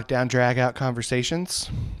had the knockdown, drag out conversations,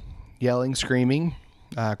 yelling, screaming,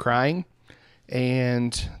 crying.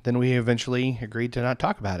 And then we eventually agreed to not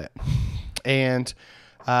talk about it. And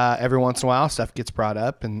every once in a while, stuff gets brought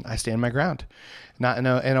up, and I stand my ground. Not in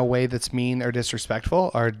a way that's mean or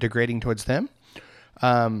disrespectful or degrading towards them.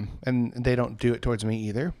 And they don't do it towards me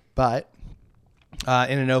either. But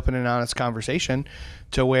in an open and honest conversation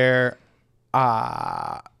to where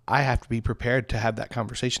I have to be prepared to have that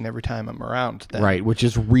conversation every time I'm around them. Right, which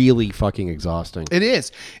is really fucking exhausting. It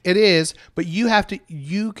is, but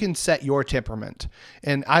you can set your temperament.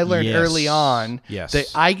 And I learned early on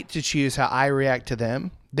that I get to choose how I react to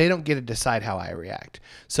them. They don't get to decide how I react.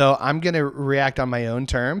 So I'm going to react on my own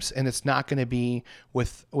terms, and it's not going to be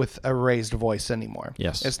with a raised voice anymore.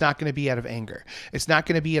 Yes. It's not going to be out of anger. It's not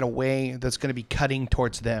going to be in a way that's going to be cutting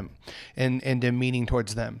towards them and demeaning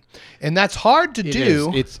towards them. And that's hard to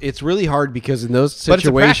do. It's really hard because in those But it's a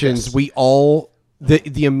situations, practice. we all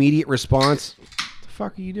the immediate response. What the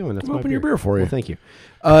fuck are you doing? That's I'm my opening your beer for you. Well, thank you.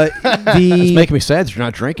 It's making me sad that you're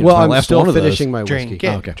not drinking. Well, It's my I'm last still one of those. finishing my whiskey. Drink it.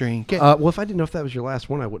 Oh, okay. Drink it. Well, if I didn't know if that was your last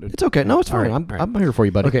one, I wouldn't. It's okay. No, it's fine. All right. I'm here for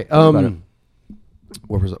you, buddy. Okay. Don't worry about it.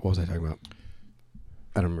 What was I talking about?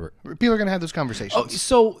 I don't remember. People are going to have those conversations. Oh,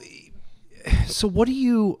 so what do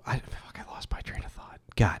you? I lost my train of thought.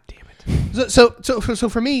 God damn it. So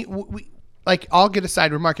for me, I'll get a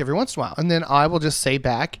side remark every once in a while, and then I will just say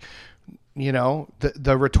back,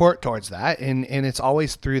 the retort towards that, and it's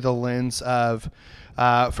always through the lens of,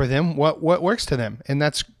 for them, what works to them, and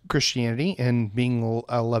that's Christianity and being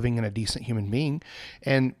a loving and a decent human being,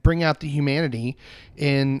 and bring out the humanity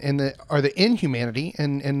in the inhumanity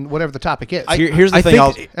and whatever the topic is. Here's the thing.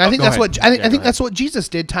 I think that's what Jesus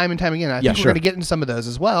did time and time again. I think we're going to get into some of those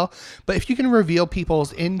as well. But if you can reveal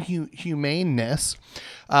people's inhumaneness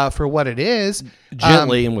for what it is,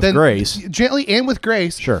 gently and with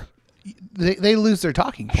grace, sure, they lose their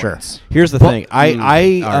talking points. Sure. Here's the thing.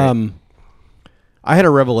 I had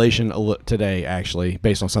a revelation today, actually,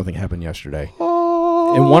 based on something that happened yesterday.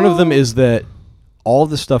 And one of them is that all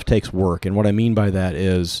of this stuff takes work. And what I mean by that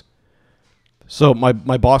is, so my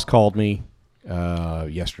boss called me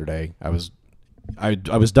yesterday. I was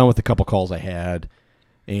done with a couple calls I had,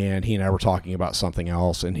 and he and I were talking about something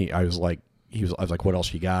else. And I was like, what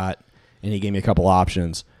else you got? And he gave me a couple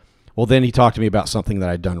options. Well, then he talked to me about something that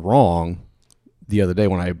I'd done wrong the other day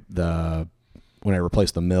when I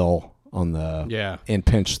replaced the mill on the and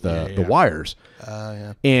pinched the wires.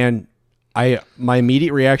 And my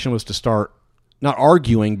immediate reaction was to start not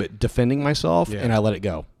arguing but defending myself, and I let it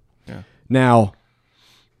go. Now,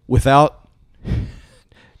 without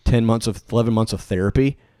 11 months of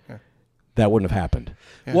therapy, that wouldn't have happened.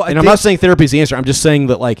 Well, and I'm not saying therapy is the answer. I'm just saying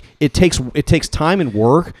that it takes time and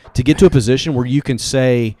work to get to a position where you can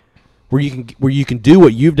say where you can do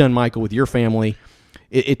what you've done, Michael, with your family.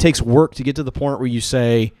 It takes work to get to the point where you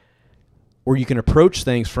say, where you can approach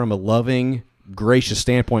things from a loving, gracious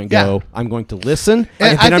standpoint and go, I'm going to listen,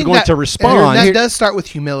 and then I'm going to respond. That does start with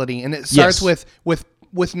humility, and it starts with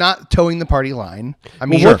not towing the party line. I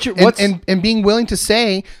mean, and being willing to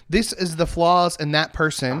say, this is the flaws in that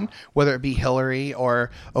person, whether it be Hillary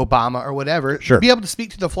or Obama or whatever, be able to speak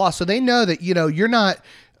to the flaws so they know that, you're not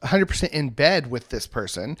 100% in bed with this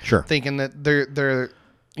person, thinking that they're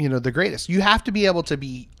the greatest. You have to be able to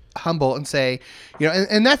be humble and say,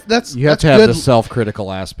 and that's you have to have the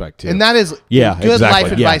self-critical aspect too, and that is good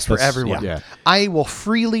life advice for everyone. Yeah. I will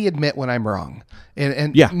freely admit when I'm wrong,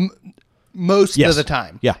 and most of the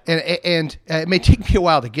time, and it may take me a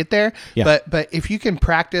while to get there, but if you can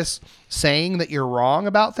practice saying that you're wrong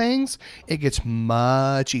about things, it gets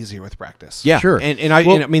much easier with practice. Yeah, sure. And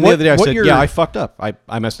I mean, the other day I said, I fucked up.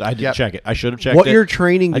 I messed. I didn't check it. I should have checked it. What you're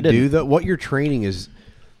training to do, though, what you're training is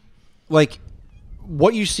like.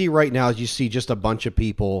 What you see right now is you see just a bunch of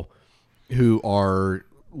people who are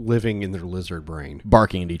living in their lizard brain,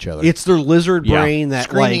 barking at each other. It's their lizard brain that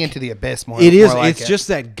screaming into the abyss. More, it is. More like it's just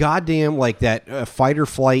that goddamn that fight or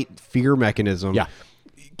flight fear mechanism.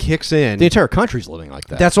 Kicks in. The entire country's living like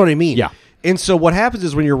that. That's what I mean. Yeah. And so what happens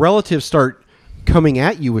is when your relatives start coming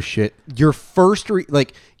at you with shit, your first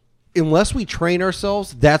unless we train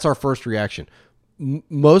ourselves, that's our first reaction.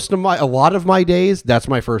 A lot of my days, that's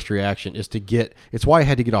my first reaction is to get. It's why I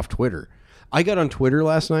had to get off Twitter. I got on Twitter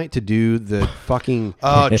last night to do the fucking.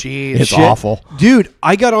 Oh, geez, it's awful, dude.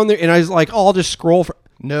 I got on there and I was like, I'll just scroll for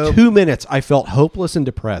 2 minutes. I felt hopeless and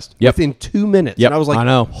depressed within 2 minutes. Yep. And I was like, I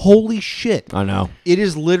know. Holy shit! I know. It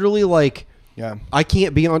is literally like. Yeah. I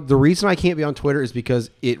can't be on. The reason I can't be on Twitter is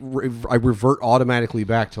because I revert automatically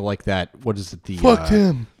back to that. What is it? Fuck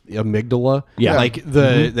him. Amygdala,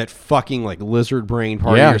 that fucking lizard brain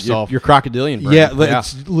part of yourself, your crocodilian brain.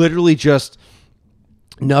 It's literally just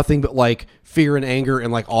nothing but fear and anger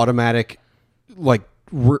and automatic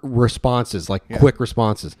responses, like quick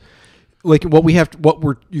responses. Like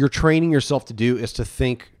you're training yourself to do is to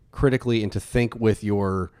think critically and to think with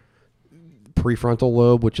your prefrontal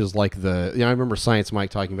lobe, which is like I remember Science Mike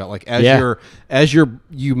talking about like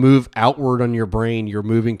you move outward on your brain, you're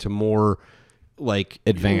moving to more like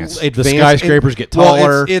advanced. The skyscrapers get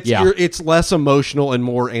taller. It's less emotional and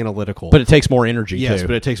more analytical, but it takes more energy. Yes, too.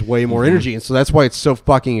 but it takes way more energy, and so that's why it's so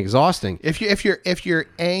fucking exhausting. If you're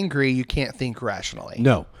angry, you can't think rationally.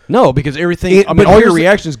 No, because everything. All your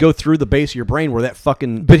reactions go through the base of your brain where that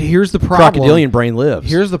fucking. But here's the problem. Crocodilian brain lives.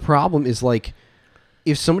 Here's the problem: is like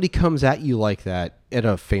if somebody comes at you like that at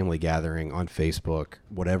a family gathering on Facebook,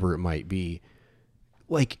 whatever it might be,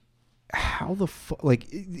 like. How the fuck? Like,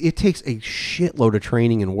 it takes a shitload of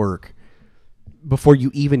training and work before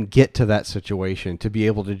you even get to that situation to be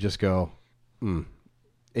able to just go,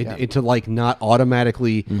 to like not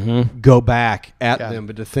automatically go back at them,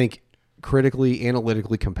 but to think critically,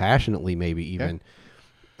 analytically, compassionately, maybe even.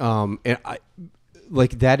 And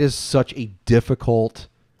like that is such a difficult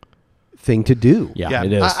thing to do. Yeah.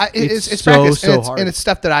 It is. It's so practice, hard. and it's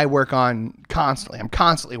stuff that I work on constantly. I'm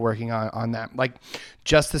constantly working on that. Like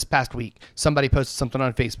just this past week, somebody posted something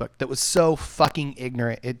on Facebook that was so fucking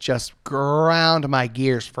ignorant. It just ground my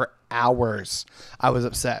gears for hours. I was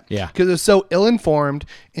upset. Yeah. Because it was so ill-informed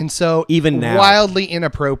and so even now, wildly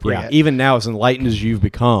inappropriate. Yeah. Even now, as enlightened as you've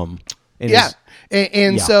become. So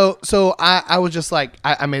I was just like,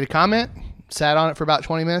 I made a comment, sat on it for about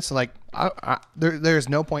 20 minutes, like, there's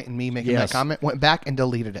no point in me making that comment. Went back and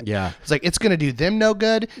deleted it. Yeah, it's like it's going to do them no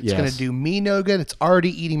good. It's going to do me no good. It's already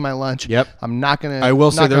eating my lunch. Yep. I'm not going to. I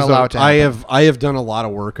will say I have done a lot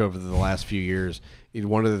of work over the last few years.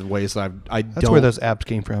 One of the ways that that's where those abs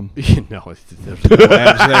came from. No, there's no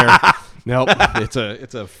abs there. Nope, it's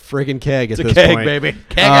a friggin' keg. It's a keg, baby.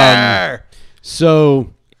 Kegger.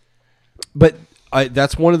 But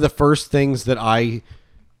that's one of the first things that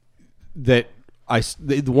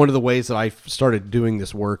one of the ways that I started doing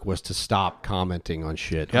this work was to stop commenting on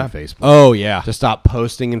shit on Facebook. Oh, yeah. To stop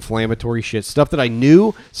posting inflammatory shit. Stuff that I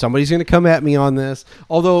knew somebody's going to come at me on this.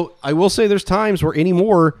 Although, I will say there's times where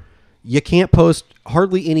anymore, you can't post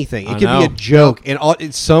hardly anything. It could be a joke. And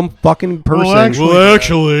it's some fucking person. Well,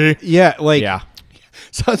 actually. Yeah, like... Yeah.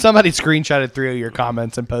 So somebody screenshotted 3 of your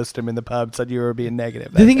comments and posted them in the pub, said you were being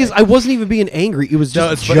negative. The thing is, I wasn't even being angry. It was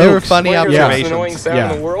just jokes. They were funny observations. The most annoying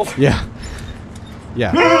sound in the world. Yeah.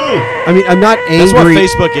 Yeah. I mean, I'm not angry. That's what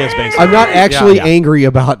Facebook is, basically. I'm not actually angry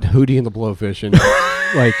about Hootie and the Blowfish and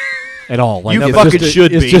like at all. Like, you fucking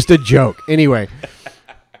should be. It's just a joke. Anyway.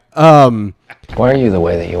 Why are you the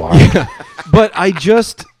way that you are? Yeah. But I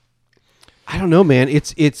don't know, man.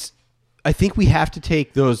 I think we have to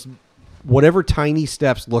take those whatever tiny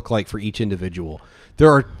steps look like for each individual.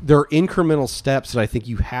 There are incremental steps that I think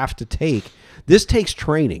you have to take. This takes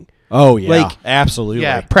training. Oh, yeah. Like, absolutely.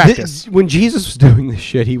 Yeah, practice. When Jesus was doing this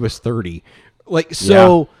shit, he was 30. Like,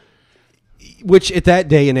 so, which at that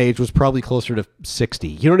day and age was probably closer to 60.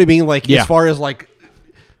 You know what I mean? Like, as far as, like,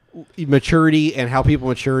 maturity and how people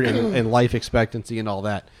matured and life expectancy and all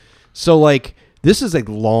that. So, like, this is a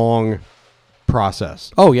long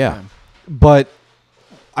process. Oh, yeah. But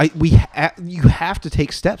you have to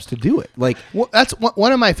take steps to do it. Like, well, that's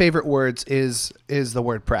one of my favorite words is the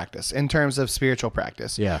word practice in terms of spiritual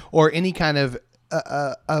practice. Yeah. Or any kind of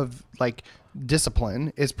like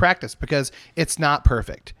discipline is practice, because it's not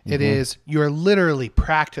perfect. Mm-hmm. It is, you're literally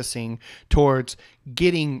practicing towards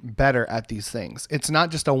getting better at these things. It's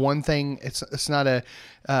not just a one thing. It's not a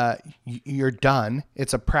you're done.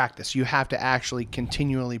 It's a practice. You have to actually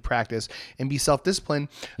continually practice and be self-disciplined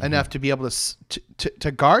enough to be able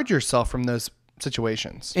to guard yourself from those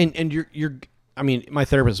situations. And you're I mean, my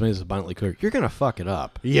therapist made this abundantly clear. You're gonna fuck it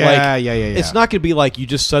up. Yeah. It's not gonna be like you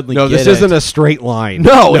just suddenly. No, this isn't a straight line.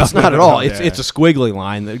 No, it's not at all. It's a squiggly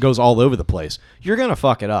line that goes all over the place. You're gonna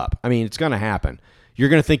fuck it up. I mean, it's gonna happen. You're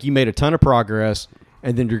gonna think you made a ton of progress,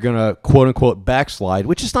 and then you're gonna quote unquote backslide,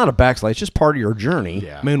 which is not a backslide. It's just part of your journey.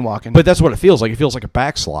 Yeah. Moonwalking. But that's what it feels like. It feels like a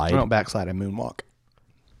backslide. I don't backslide. I moonwalk.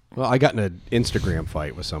 Well, I got in an Instagram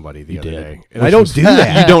fight with somebody the other day, and I don't do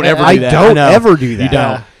that. You don't ever do that. I don't ever do that. You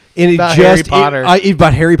don't. And about Harry Potter.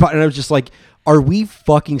 About Harry Potter. And I was just like, are we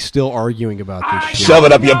fucking still arguing about this shit? Shove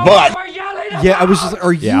it up your butt. Yeah, I was just like,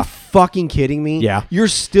 are you fucking kidding me? Yeah. You're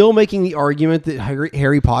still making the argument that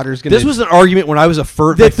Harry Potter's going to... This was an argument when I was my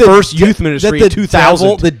first youth ministry in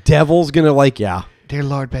 2000. The devil's going to like... Yeah. Dear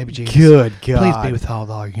Lord, baby Jesus. Good God. Please be with all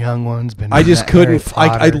our young ones. I just couldn't...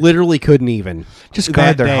 I literally couldn't even. Just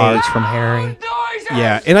guard their hearts from Harry.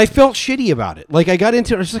 Yeah, and I felt shitty about it. Like, I got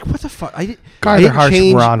into it. I was just like, what the fuck? Guard their hearts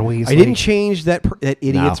from Ron Weasley. I didn't change that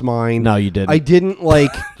idiot's mind. No, you didn't. I didn't,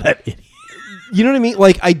 like... That idiot. You know what I mean?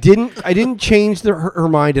 Like I didn't change her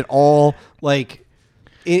mind at all. Like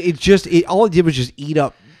all it did was just eat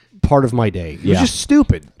up part of my day. It was just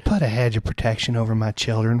stupid. Put a hedge of protection over my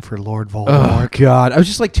children for Lord Voldemort. Oh God! I was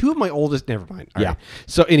just like two of my oldest. Never mind. All right.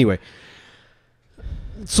 So anyway,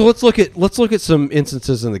 so let's look at some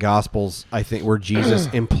instances in the Gospels. I think where Jesus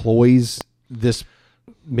employs this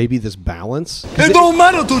balance. It don't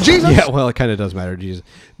matter to Jesus. Yeah, well, it kind of does matter to Jesus,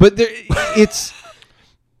 but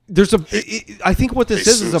I think what this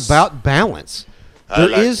is about balance.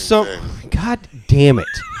 There is some. God damn it!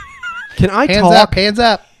 Can I talk? Hands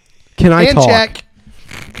up. Can I hand talk? Check.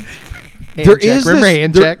 There is Remember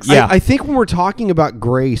hand checks. Yeah, I think when we're talking about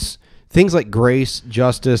grace, things like grace,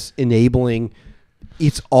 justice, enabling,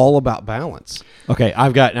 it's all about balance. Okay,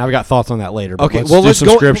 I've got thoughts on that later. But Okay, let's well, do let's some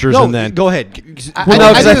go. scriptures No, and then go ahead. Well, no,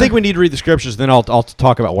 because I think we need to read the scriptures. Then I'll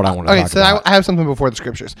talk about what I want to Okay, talk so about. I have something before the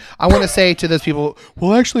scriptures. I want to say to those people,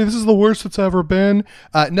 well, actually, this is the worst it's ever been.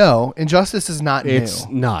 No, injustice is not new. It's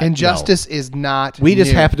not. Injustice is not We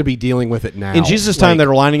just new. happen to be dealing with it now. In Jesus' time, they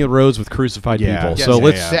were lining the roads with crucified people. Yes. So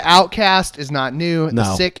let's. The outcast is not new. No.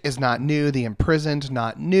 The sick is not new. The imprisoned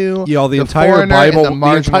not new. Yeah, the entire foreigner Bible- and the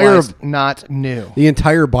the entire- marginalized not new. The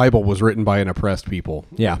entire Bible was written by an oppressed people.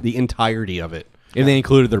 Yeah. The entirety of it. And they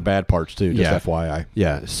included their bad parts too. Just Yeah. FYI.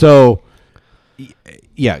 Yeah. So,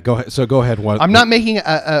 yeah, go ahead. So go ahead. I'm not making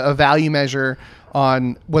a value measure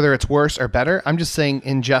on whether it's worse or better. I'm just saying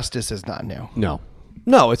injustice is not new.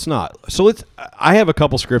 No, it's not. So I have a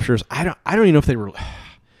couple scriptures. I don't even know if they were.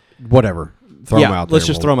 Whatever. Throw them out there. Let's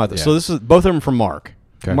just throw them out there. Yeah. So this is both of them from Mark.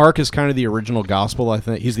 Okay. Mark is kind of the original gospel. I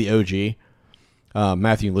think he's the OG.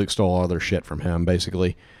 Matthew and Luke stole all their shit from him,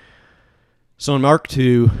 basically. So in Mark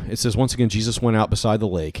 2, it says, once again, Jesus went out beside the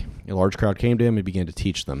lake. A large crowd came to him and began to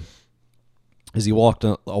teach them. As he walked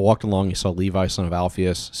along, he saw Levi, son of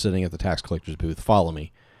Alphaeus, sitting at the tax collector's booth. Follow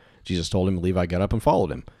me. Jesus told him, Levi got up and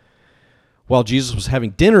followed him. While Jesus was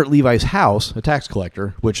having dinner at Levi's house, a tax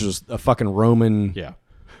collector, which is a fucking Roman... Yeah.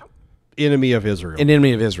 Enemy of Israel. An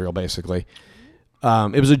enemy of Israel, basically.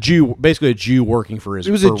 It was a Jew, basically a Jew working for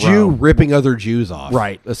Israel. It was a Jew ripping other Jews off.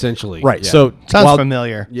 Right. Essentially. Right. Yeah. So Sounds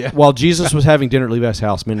familiar. Yeah. While Jesus was having dinner at Levi's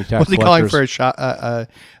house, many tax Was he collectors... calling for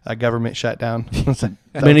a government shutdown?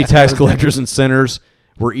 Many tax collectors and sinners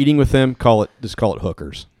were eating with them. Just call it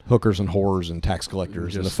hookers and whores and tax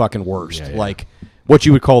collectors and the fucking worst. Yeah, yeah. Like what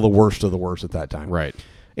you would call the worst of the worst at that time. Right.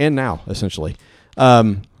 And now, essentially.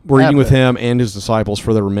 We're eating with him and his disciples,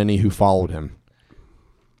 for there were many who followed him.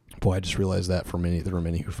 Boy, I just realized that there were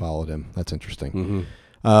many who followed him. That's interesting.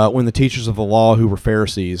 Mm-hmm. When the teachers of the law, who were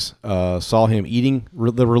Pharisees, saw him eating,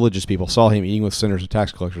 the religious people saw him eating with sinners and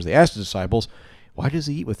tax collectors, they asked the disciples, why does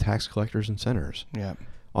he eat with tax collectors and sinners? Yeah.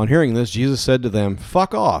 On hearing this, Jesus said to them,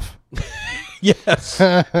 fuck off. Yes.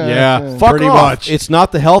 Yeah. Fuck pretty off. much. It's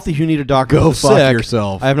not the healthy who need a doctor. Go but the fuck sick.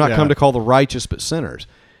 yourself. I have not Yeah. come to call the righteous, but sinners.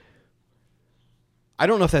 I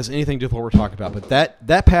don't know if that's anything to do with what we're talking about, but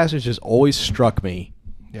that passage has always struck me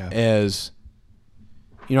as,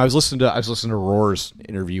 you know, I was listening to Roar's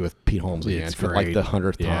interview with Pete Holmes again It's for great. like the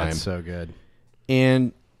 100th Yeah, time. it's so good.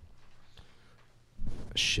 And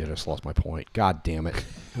shit, I just lost my point. God damn it.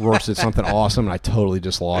 Roar said something awesome, and I totally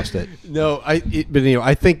just lost it. No, I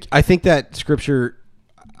think that scripture,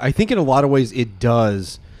 I think in a lot of ways it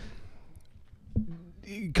does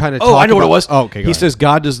kind of. Oh, I know what it was. Oh, okay. He says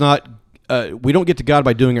God does not. We don't get to God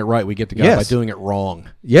by doing it right. We get to God by doing it wrong.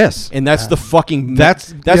 Yes, and that's the fucking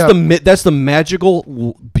that's the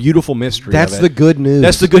magical, beautiful mystery. That's of it. the good news.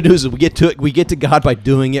 That's the good news. We get to God by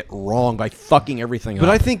doing it wrong, by fucking everything up. But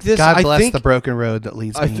I think this. God I bless think, the broken road that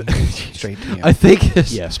leads me straight to you. I think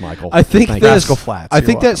this. Yes, Michael. I think Thank this. Rascal Flats, I you're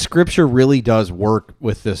think welcome. that scripture really does work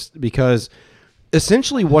with this, because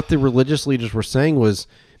essentially what the religious leaders were saying was,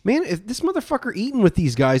 man, if this motherfucker eating with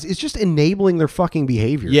these guys is just enabling their fucking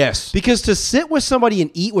behavior. Yes. Because to sit with somebody and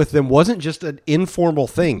eat with them wasn't just an informal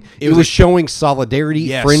thing. It was showing solidarity,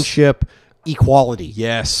 Yes. friendship, equality.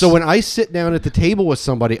 Yes. So when I sit down at the table with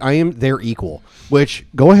somebody, I am their equal. Which,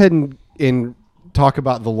 go ahead and talk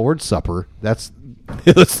about the Lord's Supper. That's,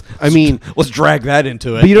 let's drag that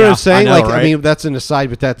into it. but you know what Yeah, I'm saying? I know, I right? mean, that's an aside,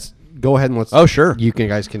 but that's, go ahead and let's. Oh, sure. You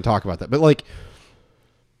guys can talk about that. But like,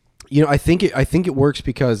 you know, I think it works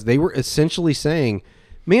because they were essentially saying,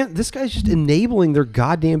 man, this guy's just enabling their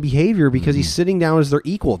goddamn behavior because he's sitting down as their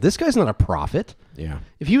equal. This guy's not a prophet. Yeah.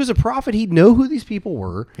 If he was a prophet, he'd know who these people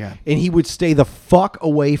were. Yeah. And he would stay the fuck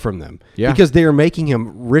away from them. Yeah. Because they are making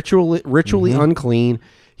him ritually unclean.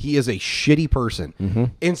 He is a shitty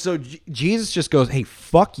person. And so Jesus just goes, hey,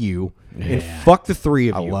 fuck you and fuck the three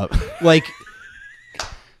of you. love like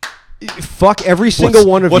Fuck every single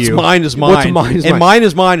one of what's you. Mine is mine. What's mine is And mine. mine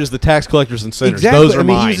is mine is the tax collectors and sinners. Exactly. Those are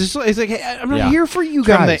mine. He's like, hey, I'm not Yeah. here for you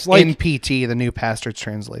From guys. the Like, NPT, the New Pastor's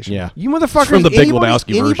Translation. Yeah. you motherfuckers. From the Big Lebowski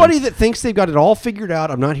version. Anybody that thinks they've got it all figured out,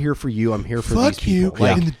 I'm not here for you. I'm here for these Fuck you. people.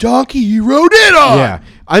 Like, And the donkey you rode in on. yeah,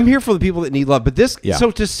 I'm here for the people that need love. But this, Yeah. so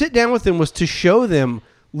to sit down with them was to show them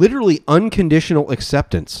literally unconditional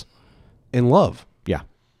acceptance and love. Yeah.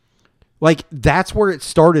 Like that's where it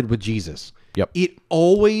started with Jesus. Yep. It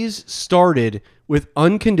always started with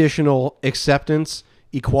unconditional acceptance,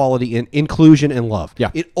 equality, and inclusion and love.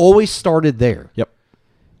 Yeah. It always started there. Yep.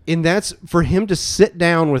 And that's for him to sit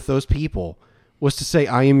down with those people was to say,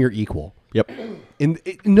 I am your equal. Yep. And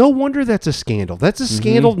no wonder that's a scandal. That's a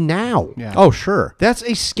scandal now. Yeah. Oh, sure. That's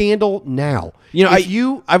a scandal now. You know,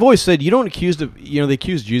 If I've always said you don't they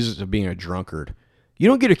accuse Jesus of being a drunkard. You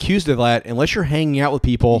don't get accused of that unless you're hanging out with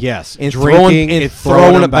people. Yes, and drinking throwing, and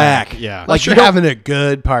throwing them it back. Yeah. Like Like you're you don't- having a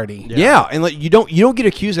good party. Yeah, and like you don't get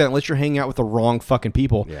accused of that unless you're hanging out with the wrong fucking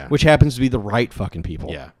people, Yeah. which happens to be the right fucking people.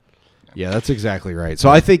 Yeah. Yeah, that's exactly right. So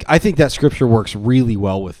I think that scripture works really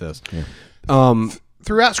well with this.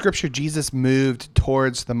 Throughout Scripture, Jesus moved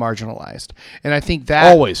towards the marginalized, and I think that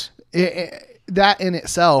Always. that in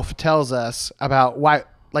itself tells us about why.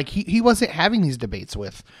 Like he wasn't having these debates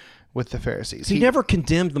with the Pharisees. He never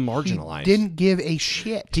condemned the he marginalized. didn't give a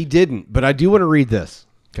shit. He didn't, but I do want to read this.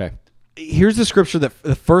 Okay. Here's the scripture that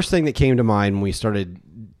the first thing that came to mind when we started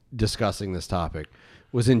discussing this topic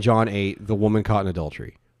was in John 8, the woman caught in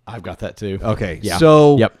adultery. I've got that too. Okay. Yeah.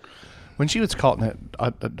 So Yep. When she was caught in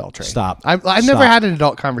adultery. Stop. I've never Stop. had an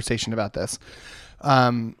adult conversation about this.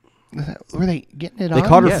 Were they getting it They on?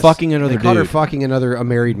 caught her Yes. fucking another They caught her dude. fucking a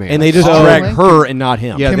married man. And they just So- drag her and not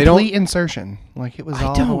him. Yeah, they don't- Complete insertion. Like it was I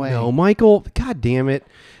all the don't way. know, Michael. God damn it.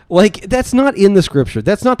 Like that's not in the scripture.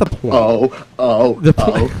 That's not the point. The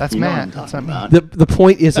point. That's You know what Matt. I'm That's talking not about. The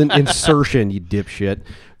point isn't insertion, you dipshit.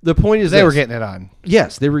 The point is They were this. getting it on.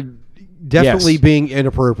 Yes, they were definitely Yes. being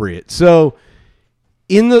inappropriate. So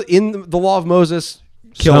in the law of Moses,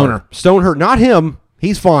 kill Stone her. her. Stone her, not him.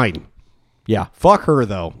 He's fine. Yeah. Fuck her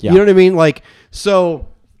though. Yeah. You know what I mean? Like so.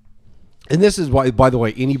 And this is why, by the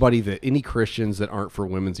way, any Christians that aren't for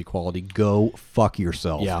women's equality, go fuck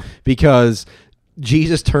yourself. Yeah. Because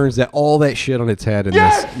Jesus turns all that shit on its head in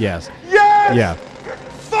this. Yes. Yes! Yeah.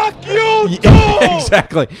 Fuck you!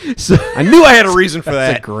 Exactly. So I knew I had a reason for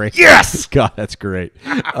that's that. great. Yes! God, that's great.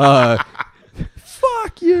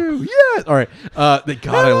 Fuck you. Yeah. All right. God,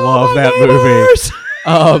 I love that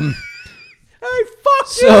movie. Hey, fuck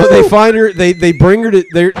So they find her. They bring her to.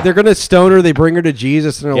 They're gonna stone her. They bring her to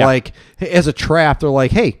Jesus, and they're Yeah. like, hey, as a trap. They're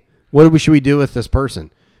like, hey, should we do with this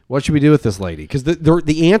person? What should we do with this lady? Because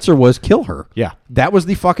the answer was kill her. Yeah. That was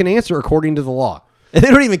the fucking answer according to the law. And they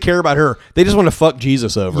don't even care about her. They just want to fuck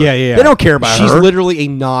Jesus over. Yeah. They don't care about She's her. literally a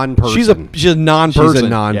non-person. She's a non-person. She's a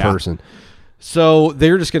non-person. So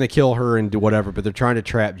they're just going to kill her and do whatever, but they're trying to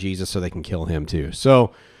trap Jesus so they can kill him too.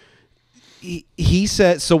 So he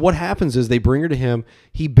said, so what happens is they bring her to him.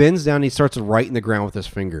 He bends down and he starts to write in the ground with his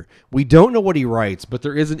finger. We don't know what he writes, but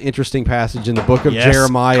there is an interesting passage in the book of Yes.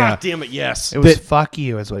 Jeremiah. God damn it, yes. It was fuck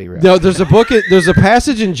you is what he wrote. No, there's a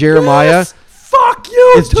passage in Jeremiah. Yes, fuck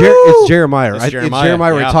you, It's Jeremiah. It's It's Jeremiah,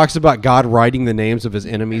 Jeremiah where yeah. it talks about God writing the names of his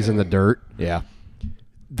enemies in the dirt. Yeah.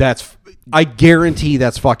 I guarantee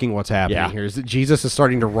that's fucking what's happening Yeah. here. Is that Jesus is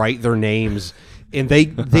starting to write their names, and they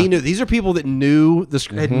knew these are people that knew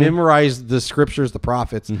had memorized the scriptures, the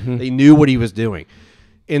prophets. They knew what he was doing,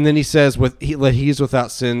 and then he says, "Let he is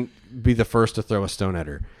without sin be the first to throw a stone at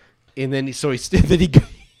her," and then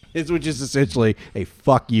which is essentially a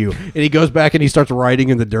fuck you, and he goes back and he starts writing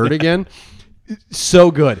in the dirt again.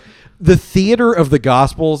 So good. The theater of the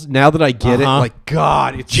Gospels, now that I get it, like,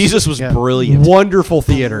 God, it's Jesus was brilliant. Wonderful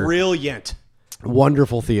theater. Brilliant.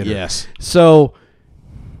 Wonderful theater. Yes. So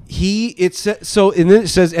and then it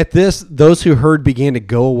says, at this, those who heard began to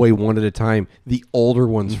go away one at a time, the older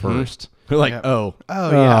ones first. They're like, Yep. oh.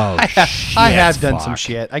 Oh yeah, I have done some fuck.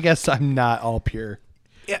 shit. I guess I'm not all pure.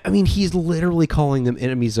 Yeah, I mean, he's literally calling them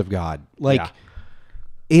enemies of God. Like,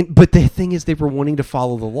 Yeah. but the thing is, they were wanting to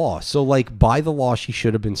follow the law. So, like, by the law, she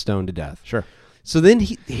should have been stoned to death. Sure. So then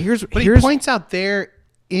he points out their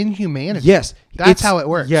inhumanity. Yes, that's how it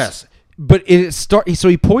works. Yes, but so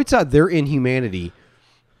he points out their inhumanity.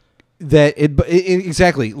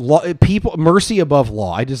 Exactly. People, mercy above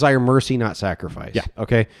law. I desire mercy, not sacrifice. Yeah.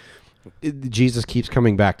 Okay. Jesus keeps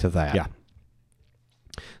coming back to that. Yeah.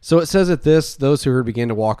 So it says at this, those who heard began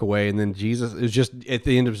to walk away, and then Jesus, it was just at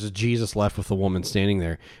the end, it was just Jesus left with the woman standing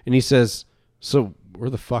there, and he says, "So where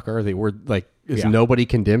the fuck are they? Is Yeah. nobody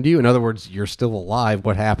condemned you? In other words, you're still alive.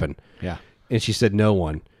 What happened?" Yeah. And she said, "No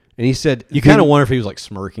one." And he said, You kind of wonder if he was like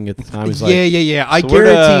smirking at the time. He's like, yeah. I "So where'd,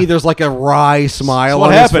 guarantee there's like a wry smile what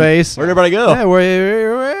on happened? his face. Where'd everybody go? Yeah,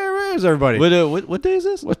 where's everybody? What day is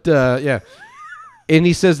this? Yeah. And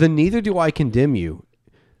he says, then neither do I condemn you.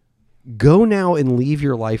 Go now and leave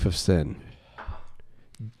your life of sin.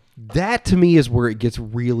 That to me is where it gets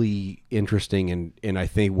really interesting, and I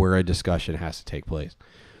think where a discussion has to take place.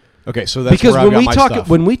 Okay, so that's because where I've got my stuff.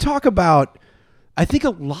 when we talk about, I think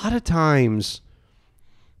a lot of times,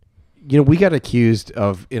 we got accused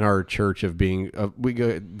of in our church of being we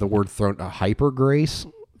got the word thrown hyper grace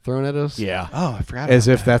thrown at us. Yeah. Oh, I forgot. As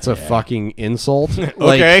about if that. that's a fucking insult.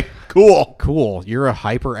 Okay, cool. You're a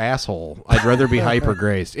hyper asshole. I'd rather be hyper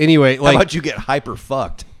graced. Anyway, How about you get hyper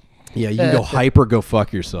fucked? Yeah, you can go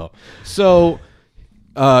fuck yourself. So,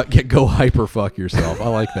 go hyper fuck yourself. I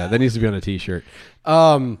like that. That needs to be on a t-shirt.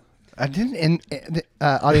 I didn't. And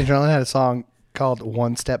Audio Adrenaline had a song called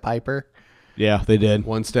 "One Step Hyper." Yeah, they did.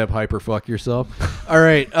 One step hyper fuck yourself. All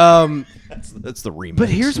right. That's the remix. But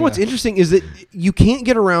here's what's interesting is that you can't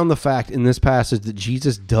get around the fact in this passage that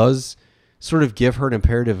Jesus does sort of give her an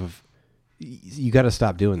imperative of, you got to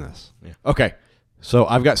stop doing this. Yeah. Okay. So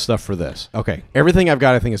I've got stuff for this. Okay. Everything I've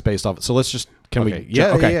got, I think, is based off. So let's just, Okay.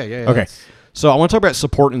 Yeah. Yeah. Okay. So I want to talk about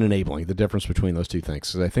support and enabling, the difference between those two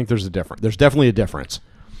things. Because I think there's There's definitely a difference.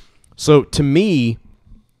 So to me,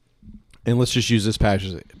 and let's just use this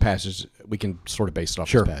passage, we can sort of base it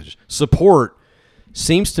off this passage. Support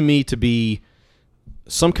seems to me to be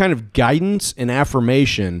some kind of guidance and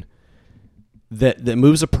affirmation that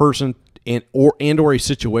moves a person or a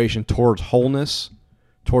situation towards wholeness,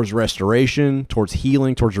 towards restoration, towards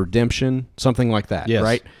healing, towards redemption, something like that. Yes.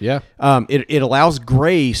 Right? Yeah. It allows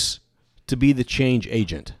grace to be the change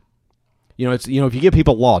agent. If you give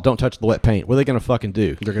people law, don't touch the wet paint. What are they going to fucking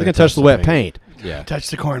do? They're going to touch the wet paint. Yeah. Touch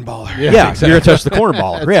the cornballer. Yeah, exactly. You're going to touch the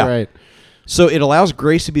cornballer. That's right. So it allows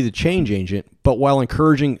grace to be the change agent, but while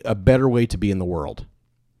encouraging a better way to be in the world.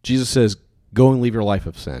 Jesus says, "Go and leave your life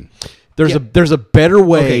of sin." There's a better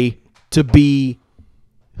way to be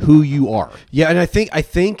who you are. Yeah, and I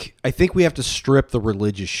think we have to strip the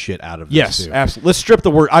religious shit out of this. Yes, too. absolutely. Let's strip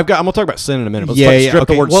the word. I'm gonna talk about sin in a minute. But let's strip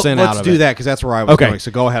the word sin out of it. Let's do that because that's where I was going. So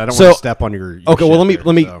go ahead. I don't want to step on your okay. Well, shit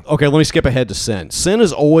let me skip ahead to sin. Sin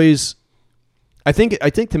is always. I think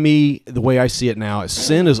to me the way I see it now is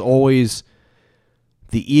sin is always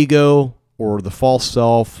the ego or the false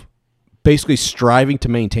self, basically striving to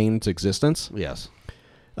maintain its existence. Yes.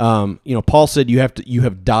 Paul said you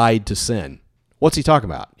have died to sin. What's he talking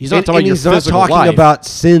about? He's not talking about your physical life. He's not talking about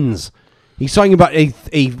sins. He's talking about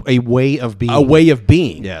a way of being. A way of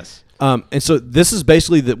being. Yes. And so this is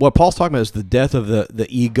basically what Paul's talking about is the death of the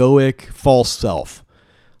egoic false self.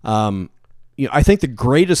 I think the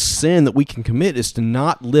greatest sin that we can commit is to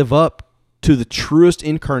not live up to the truest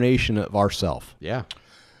incarnation of ourself. Yeah.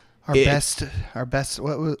 Our best.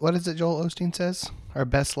 What is it? Joel Osteen says, "Our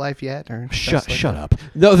best life yet." Or shut up.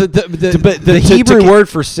 No, the Hebrew word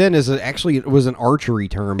for sin is it was an archery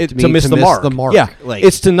term to miss the mark. Yeah, like,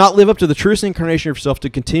 it's to not live up to the truest incarnation of yourself. To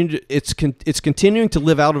continue, it's continuing to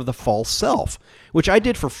live out of the false self, which I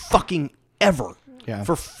did for fucking ever. Yeah.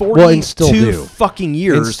 For 42 fucking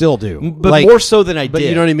years. And still do. But more so than I did. But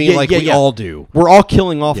you know what I mean? We all do. We're all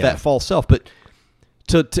killing off that false self. But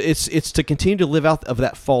it's to continue to live out of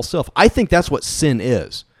that false self. I think that's what sin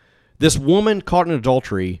is. This woman caught in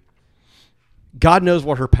adultery, God knows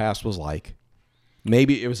what her past was like.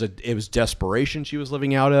 Maybe it was desperation she was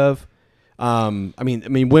living out of. I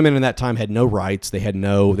mean, women in that time had no rights. They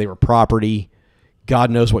were property.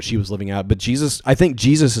 God knows what she was living out. But I think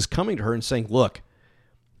Jesus is coming to her and saying, look,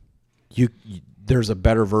 there's a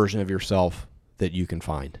better version of yourself that you can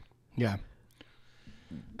find. Yeah.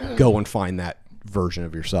 Go and find that version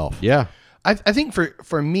of yourself. Yeah. I think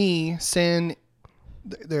for me, sin,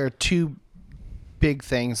 there are two big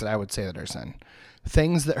things that I would say that are sin.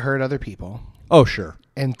 Things that hurt other people. Oh, sure.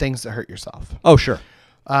 And things that hurt yourself. Oh, sure.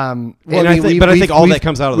 I think all that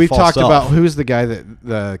comes out of the false talked self. about who's the guy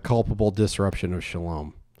the culpable disruption of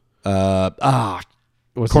shalom.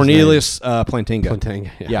 Cornelius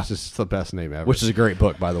Plantinga. Yeah, it's just the best name ever. Which is a great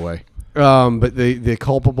book, by the way. But the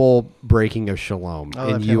culpable breaking of shalom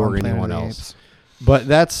in you or anyone else. But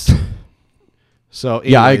that's so.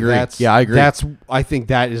 Anyway, I agree. I agree. I think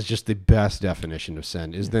that is just the best definition of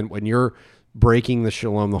sin. Is then when you're breaking the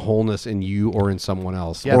shalom, the wholeness in you or in someone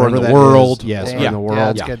else, or in the world. Yes, or in the world. Yeah,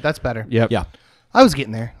 that's good. That's better. Yep. Yeah. I was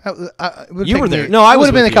getting there. You were there. No, I would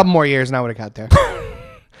have been a couple more years and I would have got there.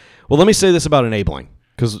 Well, let me say this about enabling,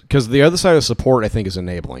 because the other side of support, I think, is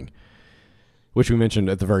enabling, which we mentioned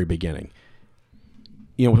at the very beginning.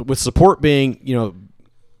 With support being,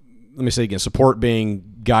 let me say again, support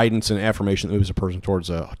being guidance and affirmation that moves a person towards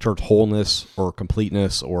wholeness or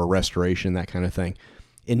completeness or restoration, that kind of thing.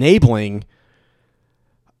 Enabling,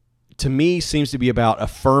 to me, seems to be about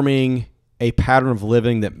affirming a pattern of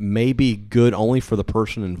living that may be good only for the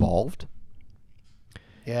person involved.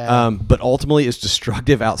 Yeah. But ultimately is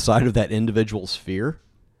destructive outside of that individual sphere.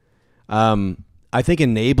 I think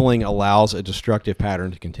enabling allows a destructive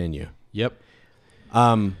pattern to continue. Yep.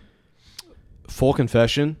 Full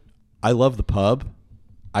confession, I love the pub.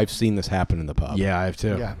 I've seen this happen in the pub. Yeah, I have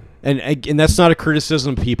too. Yeah. And that's not a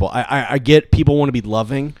criticism of people. I get people want to be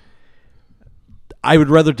loving. I would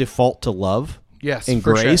rather default to love and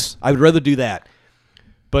for grace. Sure. I would rather do that.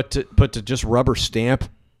 But to just rubber stamp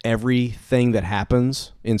everything that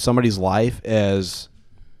happens in somebody's life as,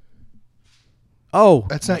 oh,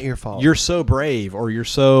 that's not your fault. You're so brave, or you're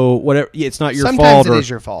so whatever. Yeah, it's not your fault. Sometimes it is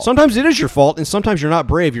your fault. Sometimes it is your fault, and sometimes you're not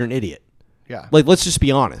brave. You're an idiot. Yeah. Like, let's just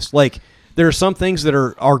be honest. Like, there are some things that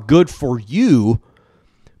are good for you,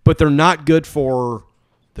 but they're not good for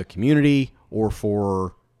the community or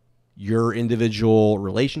for your individual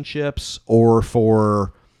relationships or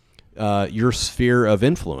for your sphere of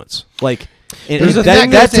influence. Like,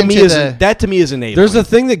 that to me is enabling. There's a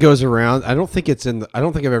thing that goes around. I don't think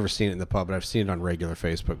I've ever seen it in the pub, but I've seen it on regular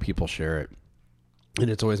Facebook. People share it, and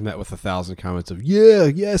it's always met with 1,000 comments of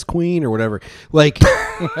yes, queen, or whatever. Like,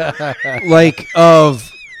 like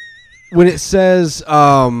of when it says,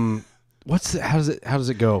 how does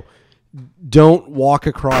it go? Don't walk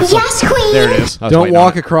across. Yes, queen. There it is. Don't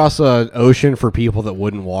walk across an ocean for people that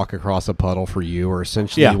wouldn't walk across a puddle for you, or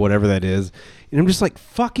essentially whatever that is. And I'm just like,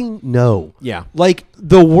 fucking no. Yeah. Like,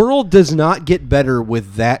 the world does not get better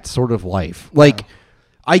with that sort of life. Like,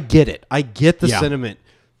 I get it. I get the sentiment.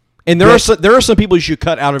 And there are some people you should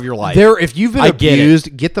cut out of your life. If you've been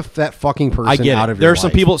abused, get that fucking person out of your life. There are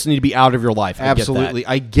some people that need to be out of your life. Absolutely.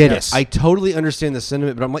 I get it. I totally understand the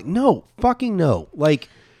sentiment, but I'm like, no, fucking no. Like,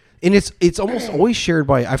 and it's almost always shared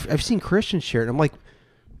by, I've seen Christians share it. I'm like,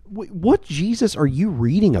 what Jesus are you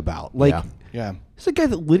reading about? Like, yeah. It's a guy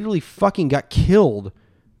that literally fucking got killed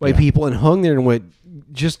by people and hung there and went,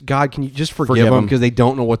 just God, can you just forgive them because they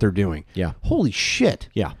don't know what they're doing? Yeah. Holy shit.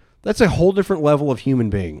 Yeah. That's a whole different level of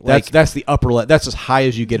human being. That's the upper level. That's as high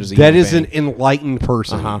as you get as a that human is being. an enlightened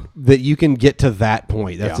person that you can get to that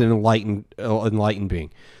point. That's an enlightened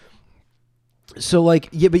being. So like,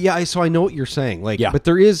 so I know what you're saying. Like, but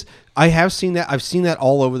there is, I have seen that. I've seen that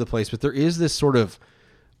all over the place, but there is this sort of,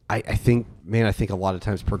 I think a lot of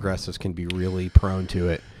times progressives can be really prone to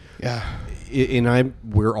it. Yeah. And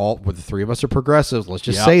the three of us are progressives. Let's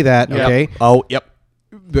just say that. Yep. Okay. Oh, yep.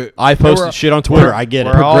 I posted shit on Twitter. I get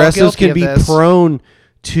it. Progressives can be prone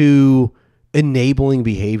to enabling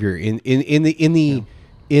behavior in the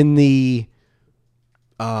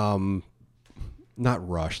not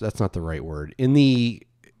rush. That's not the right word. In the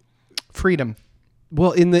freedom.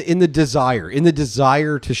 Well, in the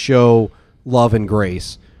desire to show love and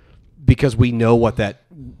grace, because we know what it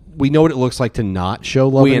looks like to not show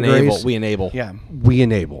love and grace. We enable. Yeah. We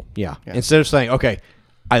enable. Yeah. Instead of saying, okay,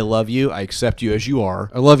 I love you, I accept you as you are.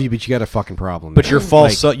 I love you, but you got a fucking problem. But you're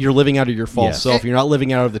false. You're living out of your false self. You're not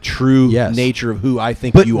living out of the true nature of who I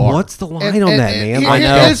think you are. What's the line on that, man? I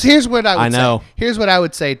know. Here's what I would say. Here's what I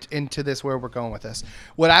would say into this, where we're going with this.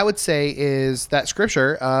 What I would say is that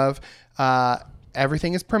scripture of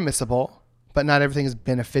everything is permissible, but not everything is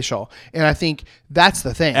beneficial. And I think that's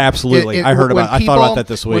the thing. Absolutely. I thought about that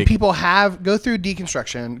this week. When people go through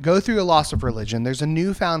deconstruction, go through a loss of religion, there's a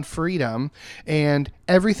newfound freedom, and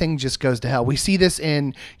everything just goes to hell. We see this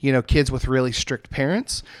in, kids with really strict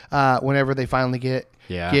parents, whenever they finally go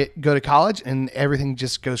to college, and everything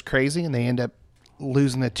just goes crazy, and they end up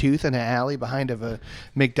losing a tooth in an alley behind of a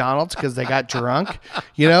McDonald's because they got drunk,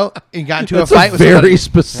 and got into a fight with very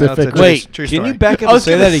specific. Wait, can you back up and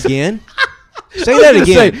say that again? Say that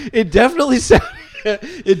again. It definitely sounded.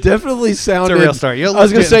 It definitely sounded. It's a real story. I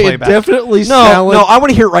was going to say it definitely. No, I want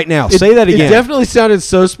to hear it right now. Say that again. It definitely sounded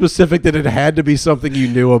so specific that it had to be something you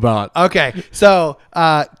knew about. Okay, so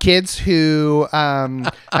kids who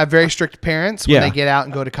have very strict parents, when they get out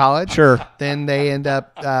and go to college, then they end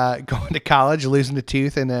up going to college, losing a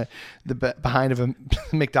tooth in the behind of a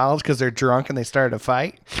McDonald's because they're drunk and they started a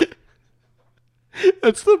fight.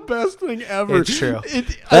 That's the best thing ever. It's true.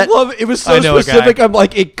 I love it. It was so specific. I'm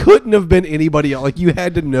like, it couldn't have been anybody else. Like, you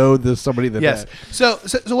had to know somebody that. Yes. So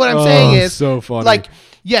what I'm saying is, so funny. Like,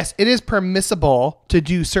 yes, it is permissible to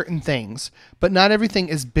do certain things, but not everything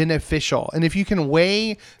is beneficial. And if you can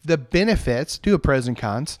weigh the benefits, do a pros and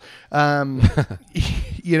cons.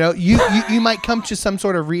 You might come to some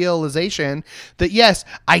sort of realization that yes,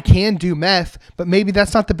 I can do meth, but maybe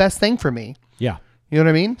that's not the best thing for me. Yeah. You know what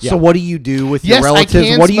I mean? So what do you do with Yes, your I relatives?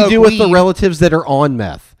 can What do you smoke do with the weed. relatives that are on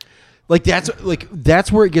meth?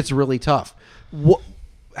 That's where it gets really tough.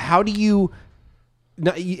 How do you?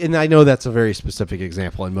 And I know that's a very specific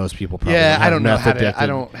example, and most people probably Yeah, don't I have don't know meth how to. addicted. I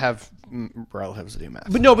don't have relatives that do meth.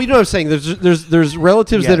 But no, but you know what I'm saying. There's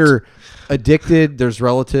relatives that Yet. are addicted. There's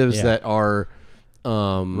relatives Yeah. that are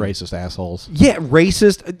Racist assholes. Yeah,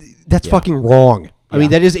 racist. That's fucking wrong. I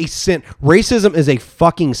mean, that is a sin. Racism is a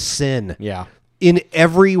fucking sin. Yeah. In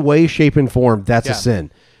every way, shape, and form, that's a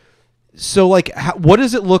sin. So, like, what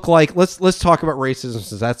does it look like? Let's talk about racism,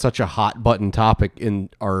 since that's such a hot button topic in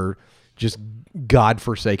our just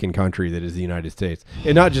godforsaken country that is the United States,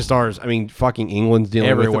 and not just ours. I mean, fucking England's dealing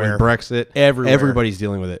Everywhere. with it with Brexit. Everywhere. Everybody's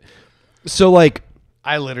dealing with it. So, like,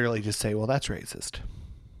 I literally just say, well, that's racist.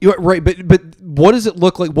 you're right, but what does it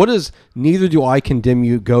look like? What does neither do I condemn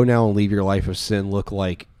you, go now and leave your life of sin look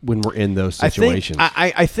like when we're in those situations?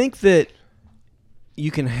 I think that you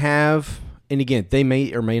can have, and again, they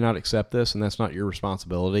may or may not accept this, and that's not your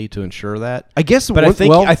responsibility to ensure that. I guess, but I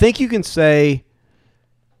think you can say,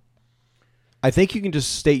 I think you can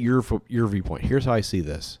just state your viewpoint. Here's how I see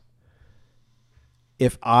this.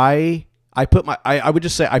 If I would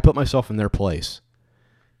just say I put myself in their place.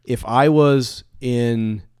 If I was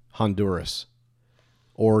in Honduras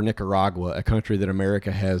or Nicaragua, a country that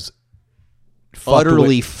America has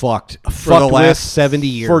utterly fucked for the last 70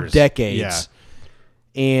 years. For decades.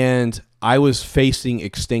 And I was facing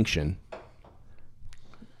extinction,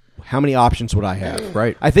 how many options would I have?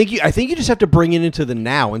 Right. I think you just have to bring it into the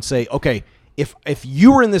now and say, okay, if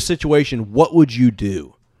you were in this situation, what would you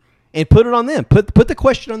do? And put it on them. Put the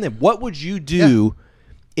question on them. What would you do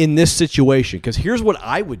in this situation? Because here's what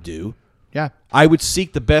I would do. Yeah. I would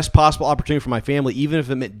seek the best possible opportunity for my family, even if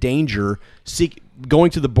it meant danger,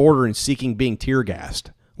 going to the border and seeking being tear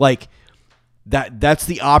gassed. Like that's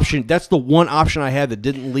the option. That's the one option I had that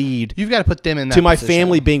didn't lead. You've got to put them in that to my position.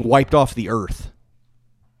 family being wiped off the earth.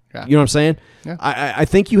 Yeah. You know what I'm saying? Yeah. I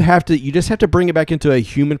think you just have to bring it back into a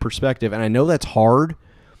human perspective, and I know that's hard.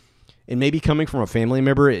 And maybe coming from a family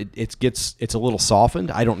member, it's a little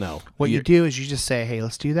softened. I don't know. What you do is you just say, "Hey,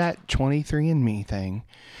 let's do that 23andMe thing,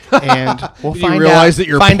 and we'll You find realize out, that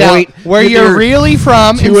your find point- out where that you're you're really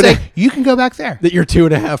from, and 2.5 say you can go back there. That you're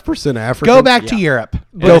 2.5% African. Go back to Europe.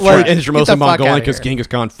 But Like, and you're get mostly the fuck Mongolian outta because here. Genghis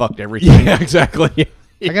Khan fucked everything. Yeah, exactly.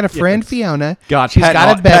 I got a friend, Fiona. God, she's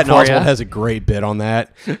got a bed Patton for Oswalt you. has a great bit on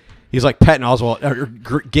that. He's like, Patton Oswalt,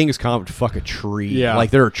 or Genghis Khan would fuck a tree. Yeah. Like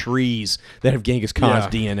there are trees that have Genghis Khan's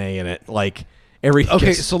DNA in it. Like everything.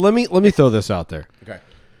 Okay, so let me throw this out there. Okay.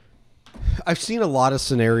 I've seen a lot of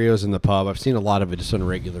scenarios in the pub. I've seen a lot of it just on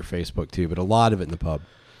regular Facebook too, but a lot of it in the pub.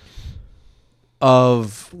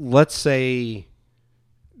 Of, let's say,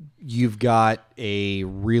 you've got a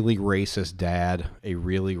really racist dad, a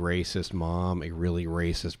really racist mom, a really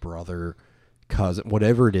racist brother, cousin,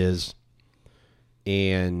 whatever it is,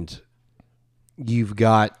 and you've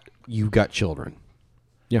got children.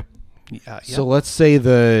 Yeah. So let's say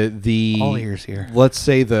the All ears here. Let's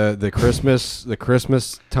say the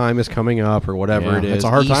Christmas time is coming up, or whatever Yeah, it is. it's a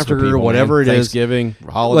hard time for Easter, people, whatever man. it is. Thanksgiving,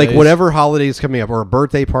 holidays. like whatever holiday is coming up, or a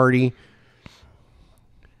birthday party.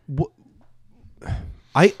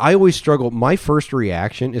 I always struggle. My first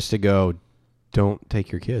reaction is to go, "Don't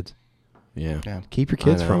take your kids. Yeah. Keep your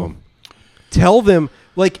kids I from know. them. Tell them."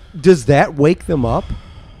 Like, does that wake them up?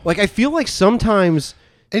 Like, I feel like sometimes.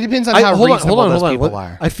 It depends on how reasonable those people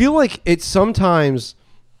are. I feel like it's sometimes,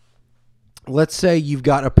 let's say you've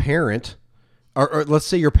got a parent, or let's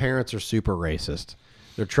say your parents are super racist.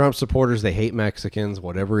 They're Trump supporters. They hate Mexicans,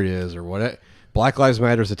 whatever it is, or what. Black Lives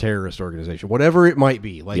Matter is a terrorist organization, whatever it might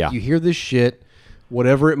be. Like, you hear this shit,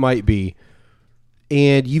 whatever it might be,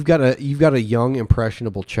 and you've got a young,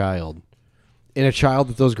 impressionable child, and a child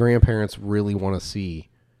that those grandparents really want to see.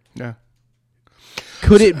 Yeah.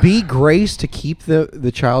 Could it be grace to keep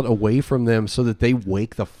the child away from them so that they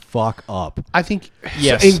wake the fuck up? I think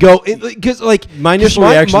yes. And go, because like my initial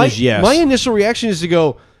reaction is yes. My initial reaction is to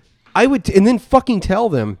go, I would, and then fucking tell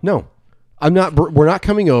them, no, I'm not. We're not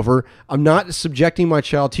coming over. I'm not subjecting my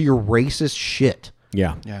child to your racist shit.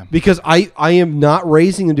 Yeah. Yeah. Because I am not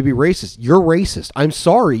raising them to be racist. You're racist. I'm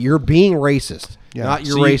sorry. You're being racist. Yeah. Not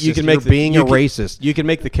you're So racist. You can You're make being a racist. You can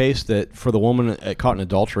make the case that for the woman caught in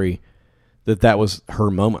adultery, that was her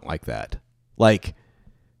moment like that. Like,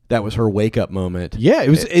 that was her wake up moment. Yeah, it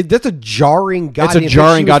was. That's a jarring. That's Goddamn a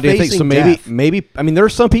jarring thing. She was goddamn thing. facing So death. maybe. I mean, there are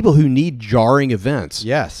some people who need jarring events.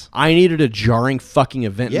 Yes. I needed a jarring fucking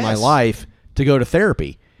event in my Yes. life to go to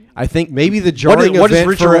therapy. I think maybe the jarring What does event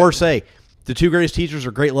Richard for- Rohr say? The two greatest teachers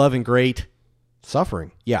are great love and great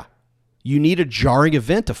suffering. Yeah. You need a jarring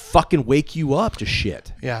event to fucking wake you up to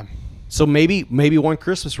shit. Yeah. So maybe one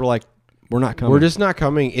Christmas we're like, we're not coming. We're just not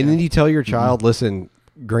coming. And then you tell your child, listen,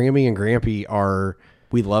 Grammy and Grampy are...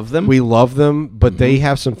 We love them. We love them, but they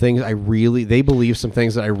have some things they believe some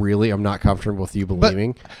things that I really am not comfortable with you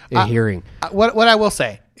believing and hearing. What I will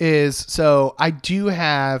say is, so I do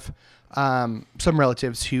have some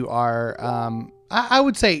relatives who are, I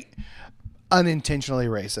would say, unintentionally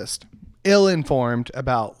racist, ill-informed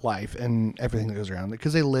about life and everything that goes around it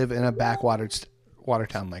because they live in a backwater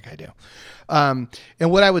town like I do.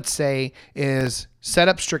 And what I would say is set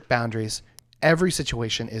up strict boundaries. Every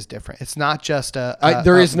situation is different. It's not just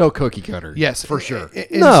there is no cookie cutter. Yes, for sure.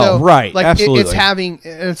 Right. Like absolutely.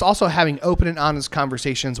 It's also having open and honest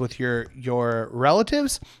conversations with your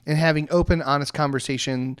relatives and having open, honest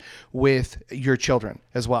conversation with your children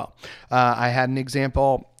as well. I had an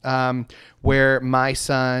example where my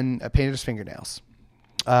son painted his fingernails,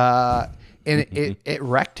 and it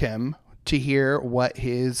wrecked him to hear what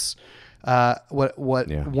his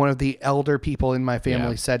one of the elder people in my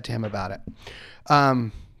family said to him about it,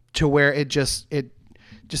 to where it just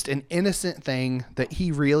an innocent thing that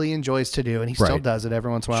he really enjoys to do, and he still does it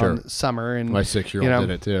every once in a while in the summer. And my 6-year-old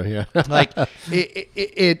did it too. Yeah, like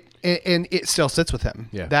it still sits with him.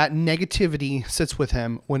 Yeah, that negativity sits with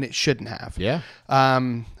him when it shouldn't have. Yeah.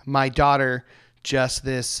 My daughter just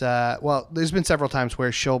this. Well, there's been several times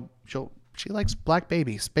where she likes black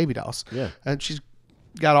baby dolls. Yeah, and she's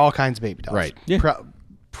got all kinds of baby dolls. Right. Yeah.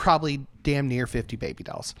 Probably damn near 50 baby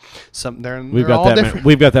dolls. We've got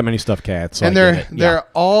that many stuffed cats. So and they're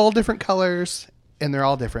all different colors and they're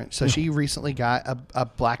all different. So she recently got a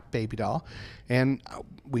black baby doll, and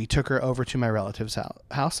we took her over to my relative's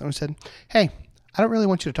house and we said, "Hey, I don't really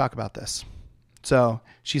want you to talk about this. So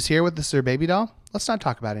she's here with her baby doll. Let's not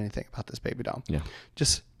talk about anything about this baby doll. Yeah.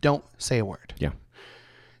 Just don't say a word." Yeah.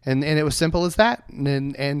 And it was simple as that.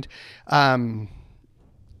 And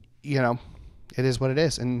you know, it is what it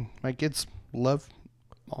is. And my kids love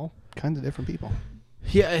all kinds of different people.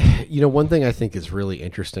 Yeah. You know, one thing I think is really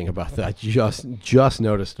interesting about that, I just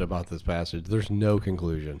noticed about this passage, there's no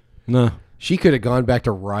conclusion. No. She could have gone back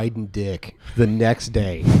to riding dick the next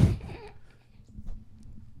day.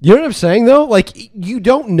 You know what I'm saying, though? Like, you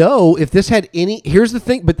don't know if this had any... Here's the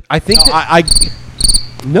thing, but I think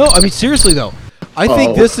No, I mean, seriously, though. I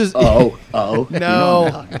think this is... No. Oh,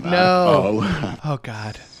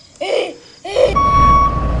 God.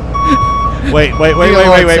 Wait.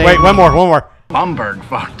 One more. Bumberg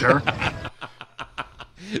fucked her.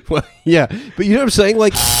 Well, yeah, but you know what I'm saying?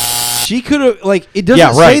 Like, she could have, like, it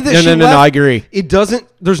doesn't say that she left. No, I agree. It doesn't,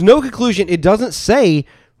 there's no conclusion. It doesn't say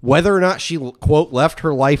whether or not she, quote, left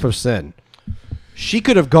her life of sin. She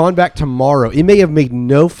could have gone back tomorrow. It may have made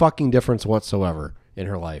no fucking difference whatsoever in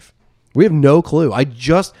her life. We have no clue. I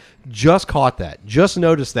just caught that. Just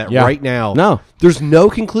noticed that right now. No. There's no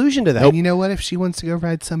conclusion to that. And you know what? If she wants to go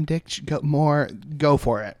ride some dick, go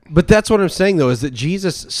for it. But that's what I'm saying, though, is that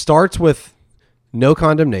Jesus starts with no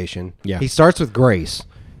condemnation. Yeah. He starts with grace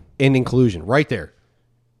and inclusion right there.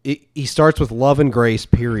 He starts with love and grace,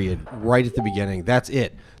 period, right at the beginning. That's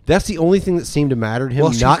it. That's the only thing that seemed to matter to him.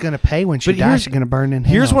 Well, she's going to pay when she dies. She's going to burn in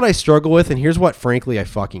hell. Here's what I struggle with, and here's what, frankly, I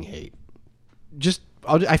fucking hate.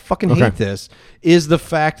 I fucking hate this, is the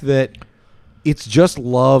fact that it's just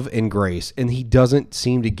love and grace, and he doesn't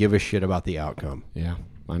seem to give a shit about the outcome. Yeah,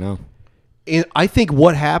 I know. And I think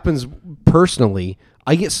what happens personally,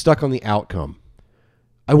 I get stuck on the outcome.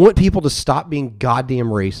 I want people to stop being goddamn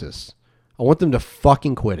racist. I want them to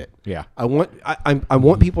fucking quit it. Yeah. I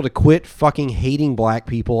want people to quit fucking hating black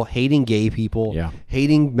people, hating gay people,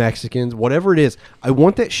 hating Mexicans, whatever it is. I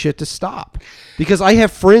want that shit to stop. Because I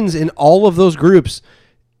have friends in all of those groups,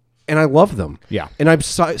 and I love them. Yeah. And I'm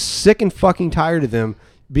sick and fucking tired of them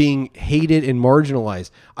being hated and marginalized.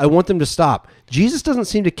 I want them to stop. Jesus doesn't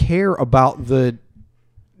seem to care about the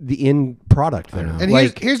end product there. And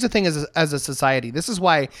here's the thing, as a society, this is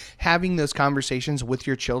why having those conversations with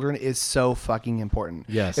your children is so fucking important.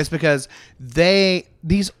 Yes. It's because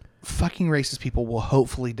these fucking racist people will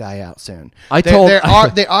hopefully die out soon.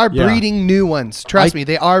 They are breeding new ones. Trust me,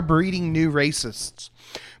 they are breeding new racists.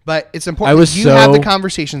 But it's important that you have the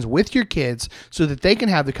conversations with your kids so that they can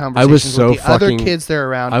have the conversations with the other kids they're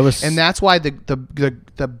around. And that's why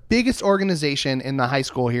the biggest organization in the high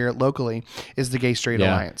school here locally is the Gay Straight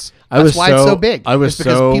Alliance. That's why it's so big. It's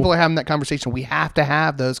because people are having that conversation. We have to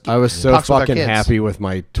have those. I was so fucking happy with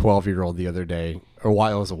my 12-year-old the other day. It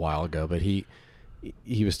was a while ago, but he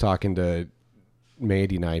was talking to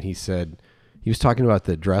Mandy and I, and he was talking about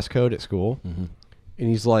the dress code at school. Mm-hmm. And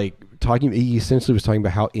he's like he essentially was talking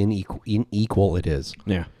about how unequal it is.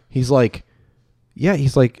 Yeah. He's like,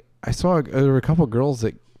 I saw there were a couple of girls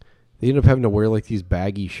that they ended up having to wear like these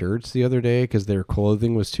baggy shirts the other day because their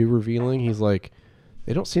clothing was too revealing. He's like,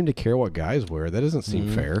 they don't seem to care what guys wear. That doesn't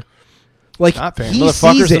seem fair. Like, Not fair. he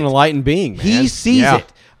Motherfucker's sees an it. enlightened being, man. He sees Yeah.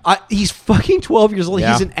 it. He's fucking 12 years old.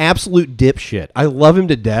 Yeah. He's an absolute dipshit. I love him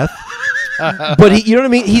to death. But you know what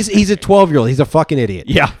I mean? He's a 12-year-old. He's a fucking idiot.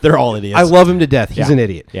 Yeah, they're all idiots. I love him to death. He's Yeah. an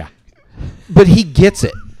idiot. Yeah. But he gets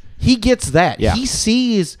it. He gets that. Yeah. He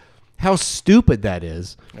sees how stupid that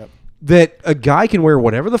is. That a guy can wear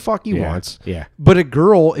whatever the fuck he wants. Yeah. But a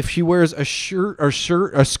girl, if she wears a skirt or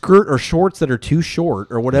shorts that are too short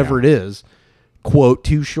or whatever it is, quote,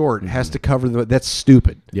 too short, has to cover them. That's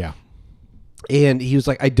stupid. Yeah. And he was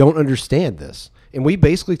like, I don't understand this. And we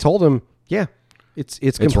basically told him, yeah, it's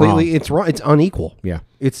completely wrong. it's wrong. It's unequal. Yeah.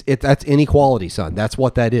 That's inequality, son. That's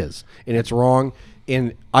what that is. And it's wrong.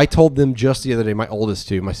 And I told them just the other day, my oldest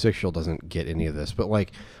two, my 6-year-old doesn't get any of this, but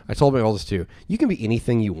like I told my oldest two, you can be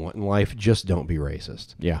anything you want in life, just don't be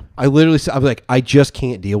racist. Yeah. I literally said, I'm like, I just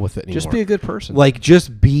can't deal with it anymore. Just be a good person. Like,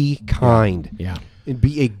 just be kind. Yeah. And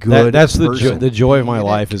be a good That's person. the joy of my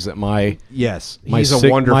life is that my Yes, my he's a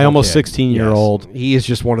six- wonderful my almost kid. 16-year-old. Yes. He is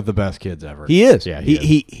just one of the best kids ever. He is. Yeah,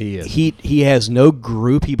 he is. He has no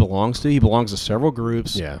group he belongs to. He belongs to several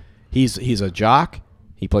groups. Yeah. He's a jock.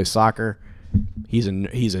 He plays soccer. He's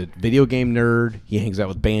a video game nerd. He hangs out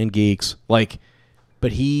with band geeks. Like,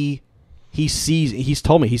 but he sees. He's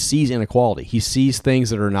told me he sees inequality. He sees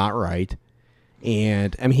things that are not right.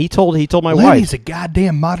 And I mean, he told my wife. He's a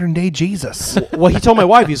goddamn modern day Jesus. Well, he told my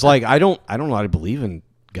wife, he's like, I don't know how to believe in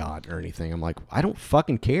God or anything. I'm like, I don't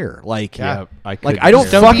fucking care. Like, Yeah, I I couldn't don't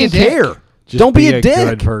care. fucking Don't be a dick. care. Just Don't be be a a dick.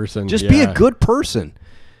 good person. Just be Yeah. a good person.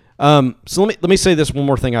 So let me say this one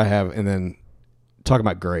more thing I have, and then talk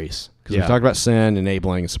about grace, because we Yeah. talked about sin,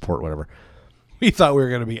 enabling, and support, whatever. We thought we were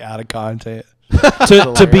going to be out of content.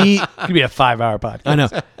 to be It could be a 5-hour podcast. I know.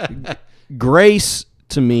 Grace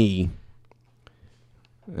to me,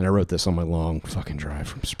 and I wrote this on my long fucking drive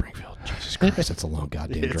from Springfield. Jesus Christ, that's a long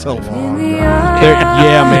goddamn It's drive. a long drive.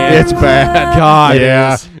 Yeah, man. It's bad. God,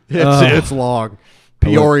 yeah. it is. It's long.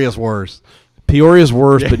 Peoria's worse. Peoria's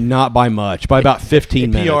worse, but not by much. By about 15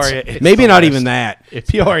 minutes. Peoria, it's Maybe the not worst. even that.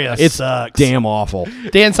 Peoria It's sucks. damn awful.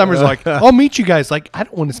 Dan Summers like, I'll meet you guys. Like, I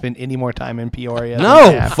don't want to spend any more time in Peoria. than No,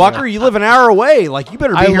 I have to. fucker, you live an hour away. Like, you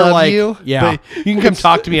better be I here love like you. yeah. but you can come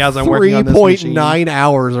talk to me as I'm working on this machine. 3.9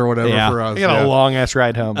 hours or whatever Yeah. for us. I got a long ass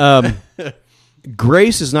ride home.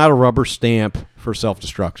 Grace is not a rubber stamp for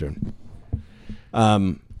self-destruction.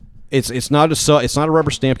 It's not a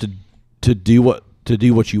rubber stamp to do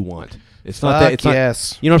what you want. It's not that. It's not,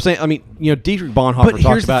 yes. You know what I'm saying? I mean, Dietrich Bonhoeffer But talks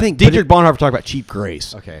here's the about thing, Dietrich Bonhoeffer talked about cheap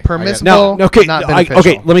grace. Okay. Permissible, Okay, not beneficial.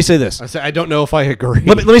 okay. Let me say this. I don't know if I agree.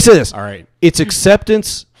 Let me say this. All right. It's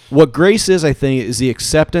acceptance. What grace is, I think, is the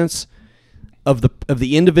acceptance of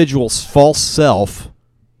the individual's false self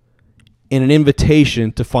and an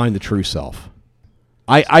invitation to find the true self.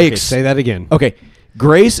 Say that again. Okay.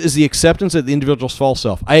 Grace is the acceptance of the individual's false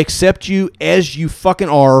self. I accept you as you fucking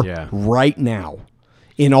are right now,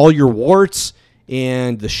 in all your warts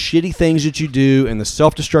and the shitty things that you do and the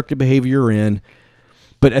self-destructive behavior you're in.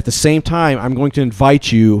 But at the same time, I'm going to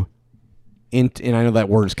invite you and I know that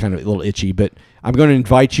word is kind of a little itchy, but I'm going to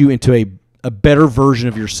invite you into a better version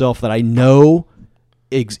of yourself that I know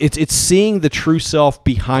it's seeing the true self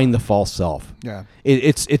behind the false self. Yeah.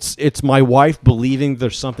 It's my wife believing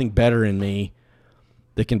there's something better in me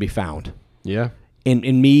that can be found. Yeah. And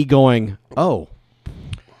me going, oh,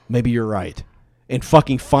 maybe you're right. And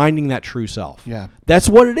fucking finding that true self. Yeah. That's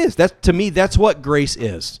what it is. To me, that's what grace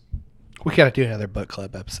is. We got to do another book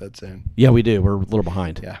club episode soon. Yeah, we do. We're a little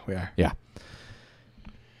behind. Yeah, we are. Yeah.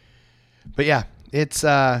 But yeah, it's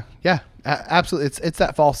absolutely. It's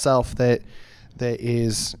that false self that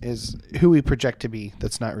is who we project to be.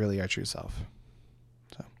 That's not really our true self.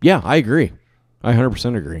 So. Yeah, I agree. I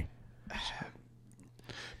 100% agree.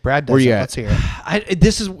 Brad does. Where you it. at? Let's hear it.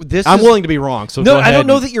 This I'm willing to be wrong. So no, go I ahead don't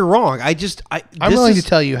know and- that you're wrong. I'm willing to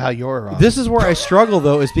tell you how you're wrong. This is where I struggle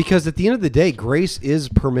though, is because at the end of the day, grace is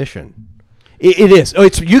permission. It is. Oh,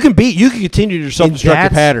 you can continue your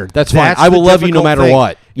self-destructive pattern. That's fine. I will love you no matter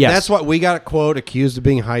what. Yes. That's what we got a quote accused of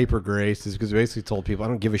being hyper grace is because we basically told people, I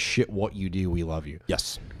don't give a shit what you do. We love you.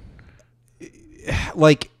 Yes.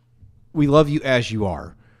 Like, we love you as you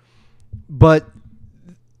are. But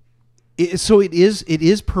it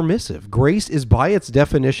is permissive. Grace is by its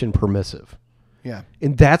definition permissive. Yeah.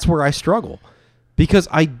 And that's where I struggle. Because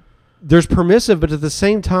there's permissive, but at the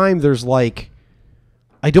same time there's like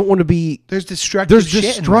I don't want to be There's destructive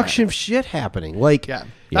shit happening. Like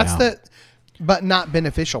that's the but not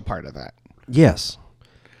beneficial part of that. Yes.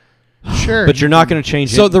 Sure. But you're not going to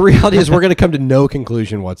change it. So the reality is we're going to come to no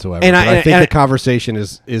conclusion whatsoever. And But I think and the conversation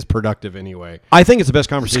is productive anyway. I think it's the best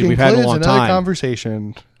conversation we've had in a long another time.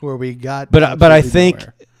 Conversation where we got. But I think,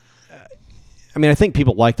 nowhere. I mean, I think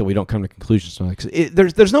people like that we don't come to conclusions.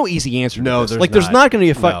 There's no easy answer. No, to this. there's there's not going to be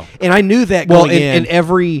a fight. No. And I knew that. Well, going in.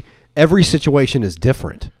 and every situation is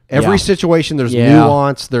different. Every Yeah. situation, there's Yeah.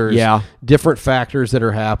 nuance. There's Yeah. different factors that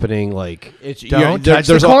are happening. Like Don't touch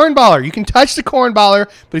the cornballer. You can touch the cornballer,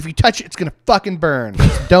 but if you touch it, it's gonna fucking burn.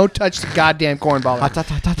 Don't touch the goddamn cornballer.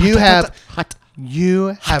 You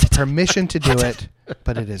have permission to do it,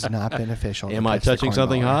 but it is not beneficial. Am to I touch the touching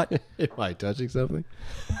something cornballer. hot? Am I touching something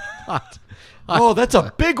hot? Oh, that's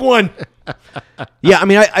a big one. Yeah, I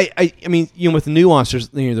mean, I mean, with nuance,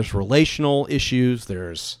 there's relational issues.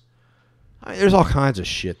 There's all kinds of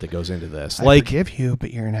shit that goes into this. I forgive you,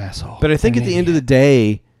 but you're an asshole. But I think You're at an the end of the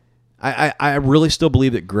day, I really still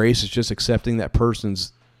believe that grace is just accepting that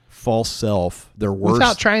person's false self, their worst,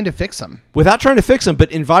 without trying to fix them.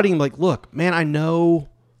 But inviting them, like, look, man, I know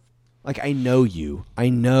you. I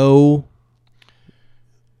know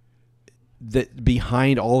that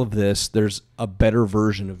behind all of this, there's a better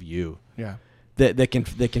version of you. Yeah. That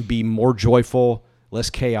can be more joyful, less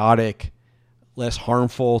chaotic, less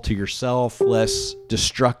harmful to yourself, less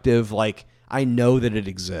destructive. Like, I know that it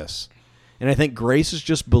exists. And I think grace is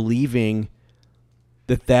just believing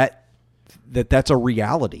that's a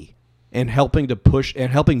reality, and helping to push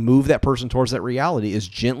and helping move that person towards that reality as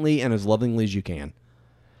gently and as lovingly as you can.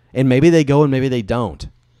 And maybe they go and maybe they don't.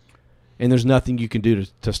 And there's nothing you can do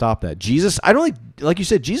to stop that. Jesus, I don't like you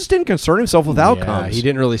said, Jesus didn't concern himself with outcomes. He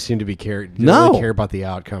didn't really seem to be really care about the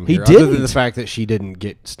outcome. He here, didn't. other than the fact that she didn't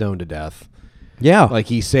get stoned to death. Yeah, like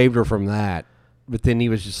he saved her from that, but then he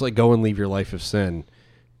was just like, "Go and leave your life of sin."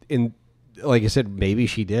 And like I said, maybe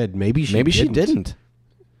she did. Maybe she didn't.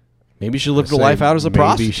 Maybe she lived a life out as a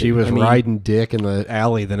prostitute. Maybe she was riding dick in the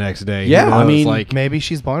alley the next day. Yeah, Who knows? I mean, like maybe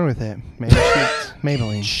she's born with it. Maybe she's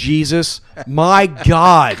Maybelline. Jesus, my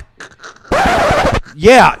God.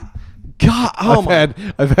 Yeah. God,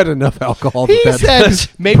 I've had enough alcohol. He that's said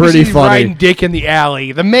maybe pretty she's funny. riding dick in the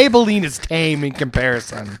alley. The Maybelline is tame in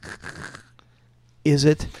comparison. Is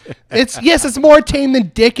it? It's more tame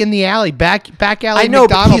than dick in the alley. Back alley. I know,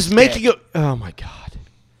 McDonald's but he's dick. making it. Oh my God.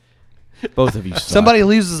 Both of you suck. Somebody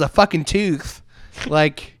loses a fucking tooth.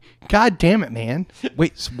 Like, God damn it, man.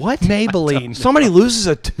 Wait, what? Maybelline. Somebody loses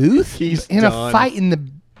a tooth? He's in done. a fight in the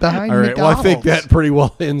behind All right, McDonald's. well, I think that pretty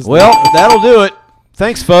well ends. Well, that'll do it.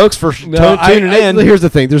 Thanks, folks, for tuning in. Here's the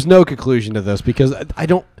thing: there's no conclusion to this because I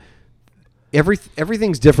don't.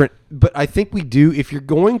 Everything's different, but I think we do. If you're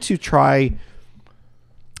going to try,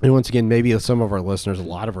 and once again, maybe some of our listeners, a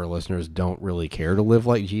lot of our listeners, don't really care to live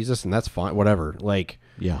like Jesus, and that's fine. Whatever. Like,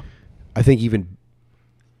 yeah, I think even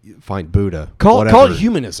find Buddha. Call it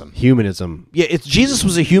humanism. Humanism. Yeah, it's Jesus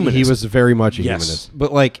was a humanist. He was very much a Yes. humanist,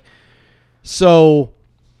 but like, so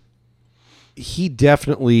he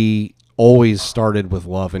definitely always started with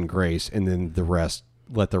love and grace, and then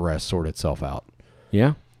let the rest sort itself out.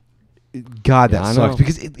 Yeah. God, that I sucks know.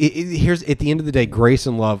 because here's at the end of the day, grace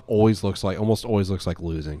and love almost always looks like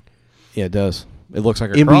losing. Yeah, it does. It looks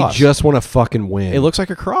like a And cross. we just want to fucking win. It looks like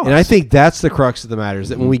a cross. And I think that's the crux of the matter is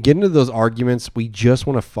that when we get into those arguments, we just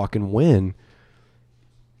want to fucking win.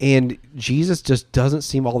 And Jesus just doesn't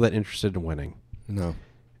seem all that interested in winning. No.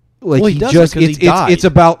 Like Well, he doesn't 'cause he died. it's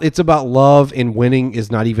about love, and winning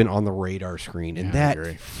is not even on the radar screen, and Yeah, I that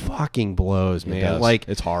agree. fucking blows, man. does. Like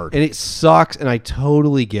It's hard. and it sucks, and I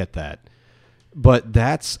totally get that. But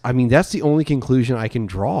that's the only conclusion I can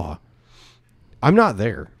draw. I'm not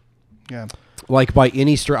there. Yeah. Like by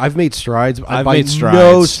any I've made strides. I've by made strides.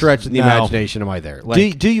 no stretch of the No. imagination am I there.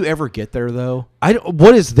 Like, do you ever get there though?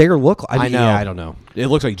 what does there look like? I know. Yeah, I don't know. It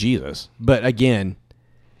looks like Jesus, but again,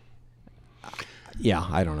 yeah,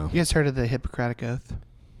 I don't know. You guys heard of the Hippocratic Oath?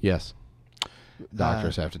 Yes.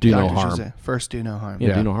 Doctors have to do no Doctors harm. use it. First, do no harm.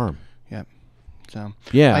 Yeah, do no harm. Yep. So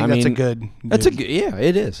Yeah, I think that's mean, a good. That's a good. Yeah,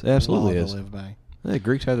 it is. It absolutely law is. to live by. The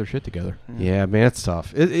Greeks had their shit together. Yeah, man, it's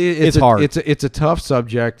tough. It's hard. It's a tough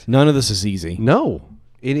subject. None of this is easy. No,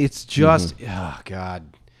 it's just oh god.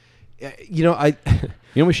 You know You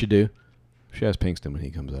know what we should do? We should ask Pinkston when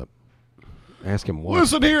he comes up. ask him what.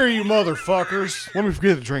 Listen here, you motherfuckers. Let me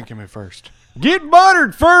get a drink in me first. Get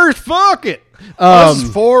buttered first. Fuck it. This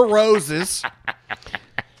is 4 Roses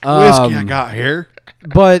whiskey I got here.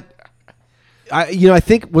 But I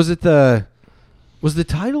think was the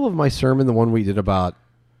title of my sermon the one we did about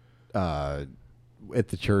at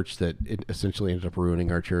the church that it essentially ended up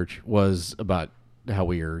ruining our church was about how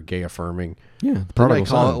we are gay affirming. Yeah, the Didn't I prodigal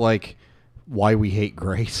call son. it like why we hate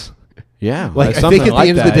grace? Yeah, like I something think at like the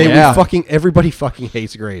end that, of the day, yeah. everybody fucking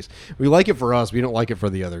hates Grace. We like it for us. We don't like it for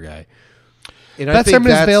the other guy. And That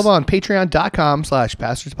sermon is available on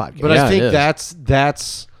patreon.com/pastorspodcast. But I think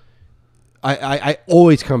that's I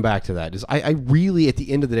always come back to that. Is I really, at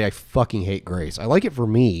the end of the day, I fucking hate Grace. I like it for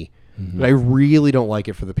me, but I really don't like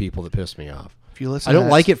it for the people that piss me off. If you listen, I don't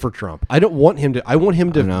like it for Trump. I don't want him to. I want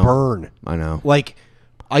him to burn. I know. Like,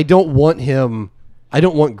 I don't want him. I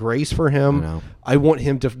don't want grace for him. I want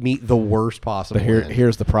him to meet the worst possible. But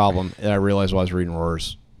here's the problem that I realized while I was reading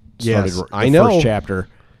Roars. Yes, the I know. First chapter,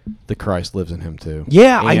 the Christ lives in him too.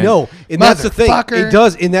 Yeah, I know, and that's the thing. It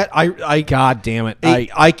does. In that, I God damn it,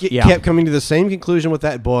 I kept coming to the same conclusion with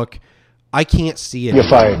that book. I can't see it. You're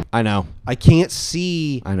fired. I know. I can't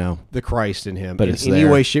see. I know the Christ in him, but in it's any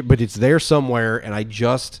there. way, shape. But it's there somewhere, and I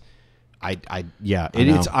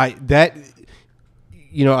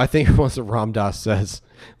think once that Ram Dass says,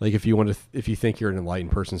 like, if you think you're an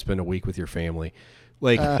enlightened person, spend a week with your family.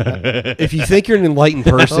 Like, if you think you're an enlightened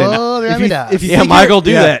person, if you think Michael,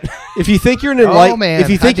 do that. If you think you're an enlightened, if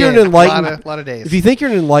you think you're an enlightened, lot of days. if you think you're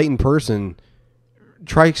an enlightened person,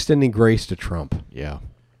 try extending grace to Trump. Yeah.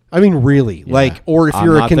 I mean, really, Yeah. or if I'm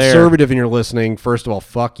you're a not there. conservative and you're listening, first of all,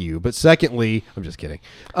 fuck you. But secondly, I'm just kidding.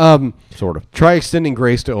 Sort of. Try extending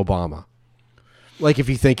grace to Obama. Like, if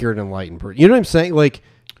you think you're an enlightened person, you know what I'm saying? Like,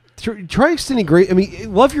 try extending grace. I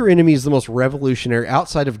mean, love your enemy is the most revolutionary,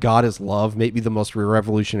 outside of God is love, maybe the most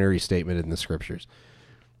revolutionary statement in the scriptures.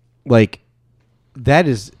 Like, that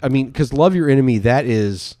is, I mean, because love your enemy, that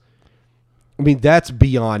is, I mean, that's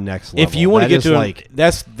beyond next level. If you want to That get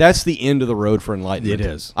is to that's the end of the road for enlightenment. It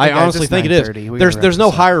is. I Hey, guys, honestly it's think it is. 9:30. There's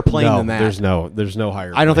no higher plane than that. There's no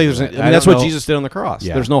higher. I don't think there's. plane I than that. mean, that's don't what know. Jesus did on the cross.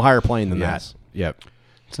 Yeah. There's no higher plane than Yes. that. Yep.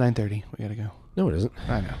 It's 9:30. We gotta go. No, it isn't.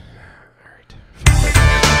 I know.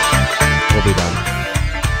 We'll be done.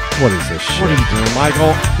 What is this shit? What are you doing,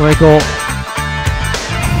 Michael? Michael?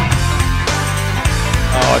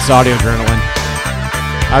 Oh, it's audio adrenaline.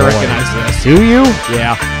 I recognize this. Do you?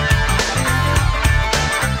 Yeah.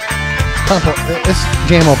 This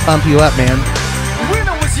jam will pump you up, man. When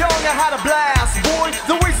I was young, I had a blast, boy.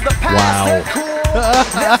 The ways of the past, Wow. they're cool,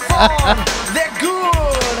 they're fun, they're good.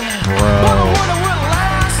 Bro. But what will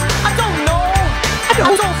last? I don't know.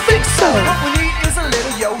 I don't think so. What we need is a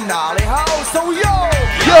little yo gnarly ho. So yo,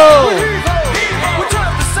 we turn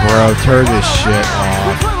up the sound. Bro, turn this shit We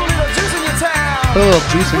off. put a little juice in your town. Put a little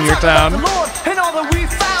juice in your We talk about town. the Lord and all that we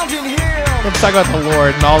found in Him. Let's talk about the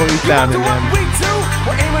Lord and all that we found in What Him. we do,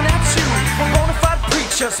 we're aiming at you. We're bona fide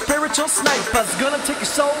preachers, spiritual snipers, gonna take your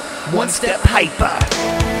soul one step hyper.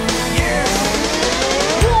 Yeah.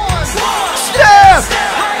 One step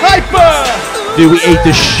hyper. Dude, we ate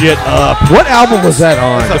this shit up. What album was that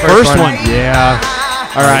on? The first one. Yeah.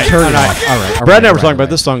 All right. Turn All it right. off. All right. Brad and I were talking about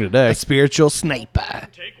this song today. A spiritual sniper.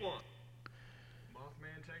 Take one.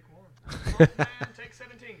 Mothman, take one. Mothman, take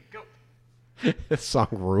 17. Go. This song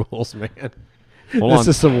rules, man. Hold this on.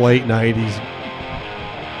 is some late 90s.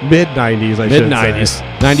 Mid 90s, I should Mid 90s.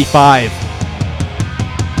 say. 95.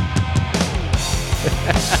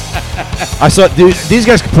 I saw, dude, these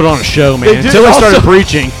guys could put on a show, man. They did. Until they started Also,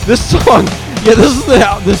 preaching. This song, yeah,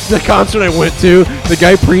 this is the concert I went to. The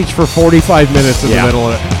guy preached for 45 minutes in the middle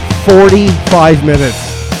of it. 45 minutes.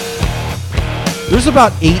 There's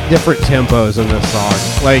about 8 different tempos in this song.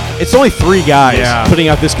 Like, It's only 3 guys Yeah. putting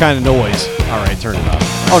out this kind of noise. all right, turn it off.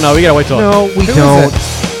 Oh, no, we got to wait till. No, we Who is don't.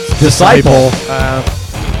 Disciple.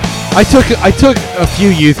 I took a few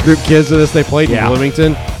youth group kids to this. They played in Yeah.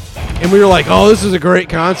 Bloomington, and we were like, "Oh, this is a great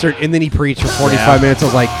concert." And then he preached for 45 minutes. I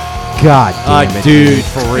was like, "God damn it, dude,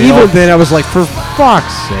 for real. Even then, I was like, "For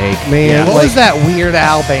fuck's sake, man!" What like, was that Weird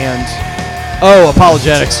Al band? Oh,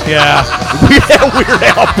 Apologetics. Yeah. Weird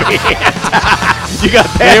Al band. You got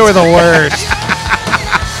that. They were the worst.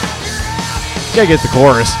 You got to get the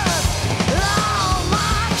chorus.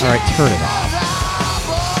 All right, turn it off.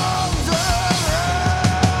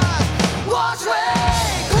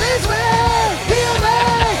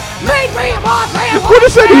 What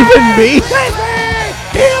does that even mean?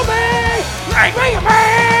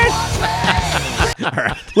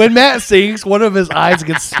 When Matt sings, one of his eyes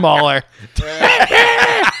gets smaller.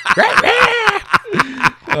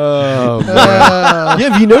 Oh, man. Yeah,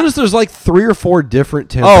 have you noticed there's like 3 or 4 different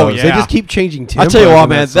tempos? Oh, yeah. They just keep changing tempos. I'll tell you what, in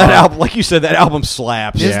man. song. That album, like you said, that album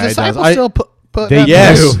slaps. Is Yeah, it does. Disciple I- still put They up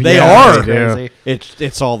Yes, do. they Yeah, are. they do.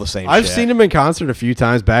 It's all the same I've shit. seen them in concert a few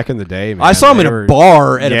times back in the day, man. I saw them They in a were-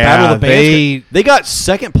 bar at a Yeah, Battle of the Bands. they- They got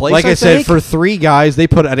second place, Like I said, think. for 3 guys, they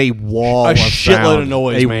put out a wall A of shitload sound. of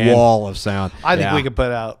noise, a man. wall of sound. I think Yeah. we could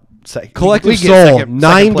put out Collective we get Soul, second 9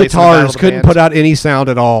 place in the Battle guitars of the couldn't Bands. put out any sound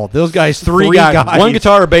at all. Those guys, three guys, one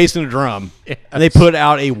guitar, a bass, and a drum, and they put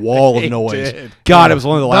out a wall of They noise. did. God, it was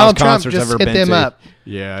one of the Donald loudest Trump concerts just I've ever hit been them to. up.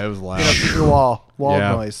 Yeah, it was loud. Get up to your wall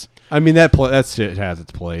Yeah. noise. I mean that shit has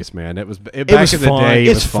its place, man. It was back It was in fun. the day.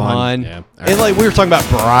 It's it was fun. fun. And like we were talking about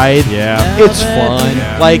Bride. Yeah. It's fun.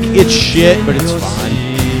 Yeah. Like it's shit, but it's fun.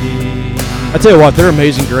 I tell you what, their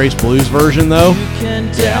Amazing Grace blues version though.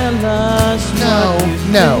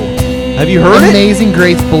 No. Have you heard it? Amazing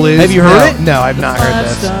Grace Blues. Have you heard it? No, I've not heard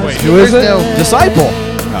this. Wait, who is it? Disciple.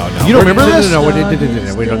 Oh no. You don't remember this? No, we don't need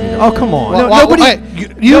to. Oh come on. Well, nobody-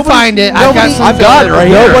 you find it. I've got I've got it right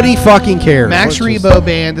here. Nobody fucking cares. Max Rebo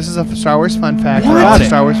Band. This is a Star Wars fun fact. What? For all the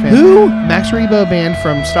Star Wars fans. Who? Max Rebo Band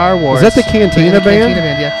from Star Wars. Is that the Cantina Band? Cantina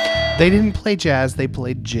Band, yeah. They didn't play jazz. They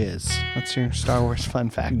played jizz. That's your Star Wars fun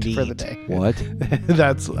fact for the day. What?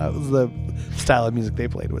 that was the style of music they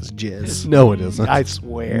played was jizz. No, it isn't. I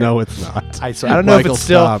swear. No, it's not. I swear. I don't know if Michael, it's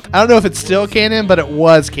still. stop. I don't know if it's still canon, but it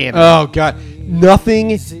was canon. Oh god,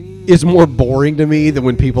 nothing is more boring to me than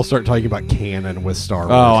when people start talking about canon with Star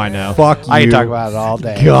Wars. Oh, I know. Fuck you. I can talk about it all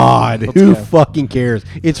day. God, Let's who go. fucking cares?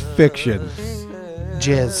 It's fiction.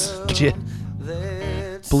 Jizz.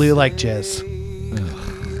 Blue like jizz.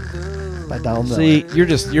 By Donald Miller. See, you're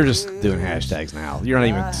just doing hashtags now. You're not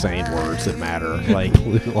even saying words that matter. Like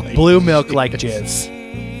blue milk like jizz.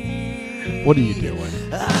 What are you doing?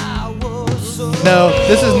 No,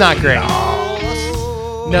 this is not great.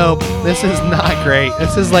 No, this is not great.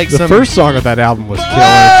 This is like The first song of that album was killer too.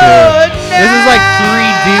 This is like 3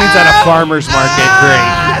 dudes at a farmer's market. Great.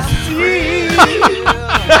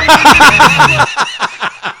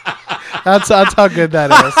 That's how good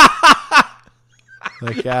that is.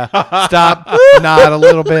 Like, stop, nod a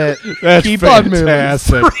little bit. That's Keep on moving.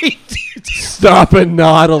 fantastic. Stop and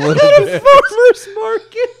nod a little bit. farmer's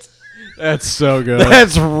market. That's so good.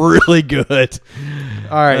 That's really good.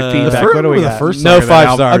 All right, feedback. What What do we got? First No song of that 5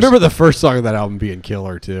 album- stars. I remember the first song of that album being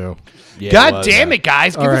killer too. Yeah, God damn it,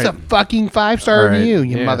 guys! Give All us a right. fucking 5-star All right. review,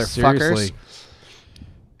 you Yeah, motherfuckers. seriously.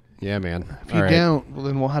 Yeah, man. If you don't, well,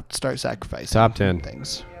 then we'll have to start sacrificing. Top 10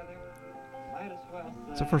 things.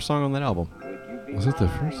 It's the first song on that album. Was it the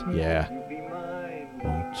first song? Yeah.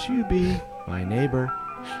 Won't you be my neighbor?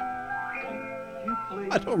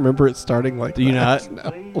 I don't remember it starting like Do you that.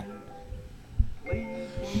 not? No.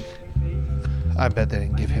 I bet they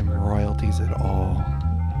didn't give him royalties at all.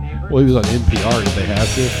 Well, he was on NPR. Did they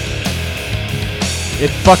have to? It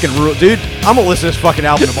fucking ruled. Dude, I'm going to listen to this fucking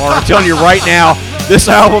album tomorrow. I'm telling you right now, this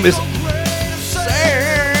album is...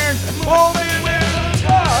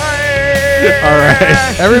 All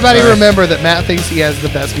right. Everybody remember that Matt thinks he has the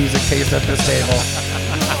best music taste at this table.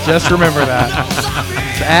 Just remember that.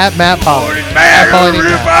 It's at Matt Pollard. Matt Pollard.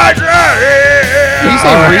 Did you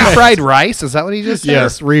say refried rice? Is that what he just said?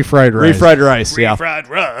 Yes, refried rice. Refried rice, yeah. Refried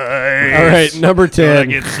rice. All right, number 10. Gonna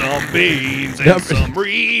get some beans and some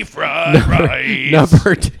refried rice.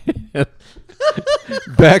 Number 10.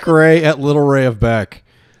 Beck Ray at Little Ray of Beck.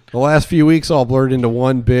 The last few weeks all blurred into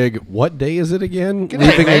one big, what day is it again?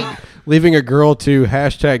 Leaving a girl to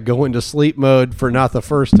hashtag go into sleep mode for not the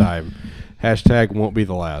first time. Hashtag won't be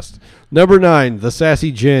the last. Number 9, the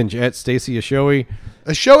Sassy Ginge at Stacey Ashoe.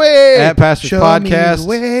 Ashoe! At Pastor's Show Podcast. me the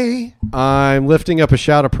way. I'm lifting up a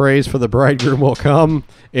shout of praise for the bridegroom will come.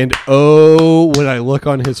 And oh, when I look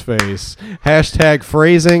on his face. Hashtag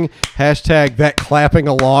phrasing. Hashtag that clapping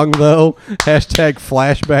along though. Hashtag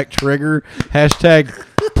flashback trigger. Hashtag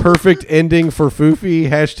perfect ending for Foofy.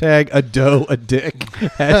 Hashtag a doe, a dick.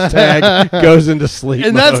 Hashtag goes into sleep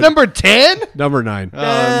And mode. that's number 10? Number 9. Number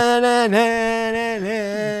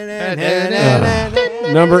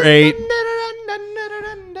Number 8.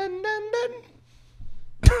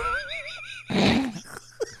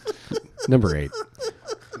 Number 8.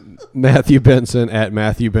 Matthew Benson at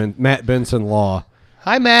Matt Benson Law.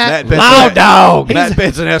 Hi, Matt. Loud dog. He's- Matt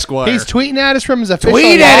Benson Esquire. He's tweeting at us from his official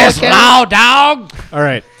Tweet at law us, account. loud dog. All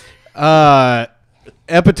right.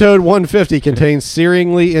 Episode 150 contains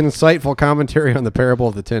searingly insightful commentary on the parable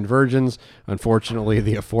of the 10 virgins. Unfortunately,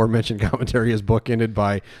 the aforementioned commentary is bookended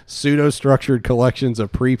by pseudo-structured collections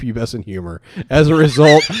of prepubescent humor. As a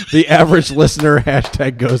result, the average listener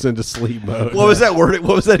hashtag goes into sleep mode. What was that word?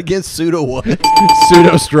 What was that again? Pseudo what?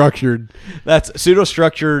 Pseudo-structured That's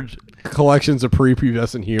pseudo-structured. collections of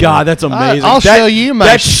prepubescent humor. God, that's amazing. I'll show you my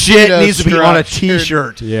That shit needs to be on a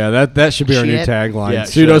pseudo-structured- T-shirt. Yeah, that should be our new Shit. tagline. Yeah, it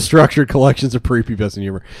Pseudo-structured collections of prepubescent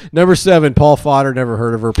humor. Number 7, Paul Fodder. Never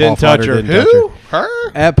heard of her. Didn't Paul touch Fodder her. didn't touch Who? Her?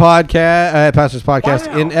 At Pastor's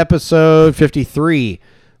Podcast in episode 53,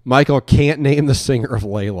 Michael can't name the singer of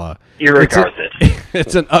Layla. Irregardless.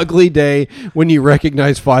 It's an ugly day when you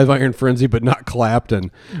recognize Five Iron Frenzy but not Clapton.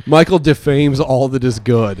 Michael defames all that is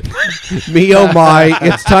good. Me oh my,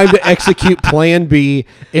 it's time to execute Plan B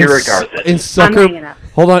and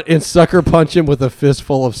sucker punch him with a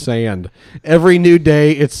fistful of sand. Every new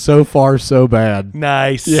day, it's so far so bad.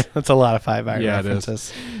 Nice. Yeah. That's a lot of Five Iron Yeah, it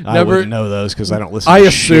references. is. I wouldn't know those because I don't listen. I to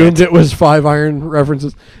assumed shit. it was Five Iron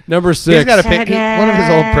references. Number 6. He's got a one of his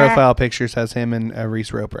old profile pictures has him and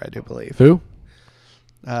Reese Roper, I do believe. Who?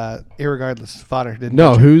 Irregardless, fodder didn't.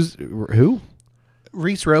 No, touch her. who?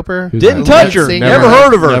 Reese Roper Didn't touch her. Never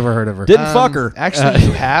heard of her. Never heard of her. Didn't fuck her. Actually,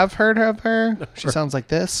 you have heard of her. She sounds like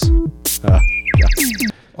this,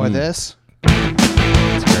 or this.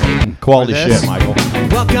 Quality Or this. shit, Michael.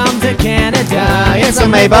 Welcome to Canada. It's a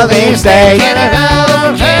Maple Leaf State.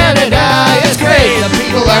 Canada is great. The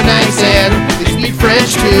people are nice and they speak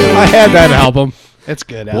French too. I had that album. It's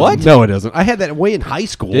good. What? No, it isn't. I had that way in high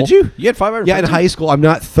school. Did you? You had 5 Iron Yeah, in Frenzy? high school. I'm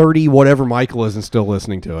not 30, whatever Michael is, and still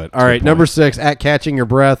listening to it. All right, number 6, at Catching Your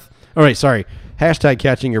Breath. All right, sorry. Hashtag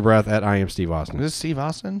Catching Your Breath at I am Steve Austin. Is this Steve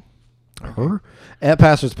Austin? Her? At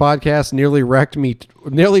Pastors Podcast, nearly wrecked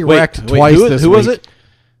twice who, this who week. was it?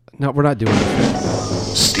 No, we're not doing it.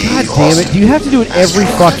 God damn it. Do you have to do it every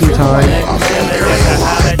fucking time?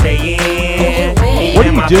 What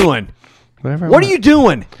are you doing? Whatever. What are you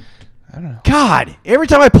doing? I don't know. God, every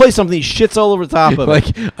time I play something, he shits all over the top of Like,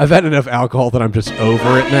 it. I've had enough alcohol that I'm just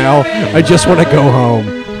over it now. I just want to go home.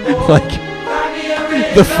 Like,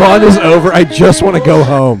 the fun is over. I just want to go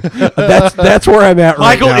home. That's where I'm at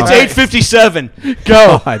right Michael, now. it's 8:57.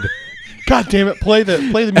 Go. God damn it! Play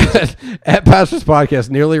the music. At Pastors Podcast,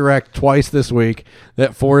 nearly wrecked twice this week.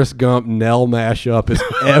 That Forrest Gump Nell mashup is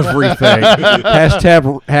everything.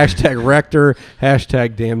 hashtag Rector.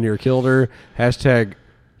 Hashtag damn near killed her. Hashtag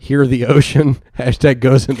hear the ocean. Hashtag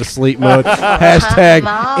goes into sleep mode. Hashtag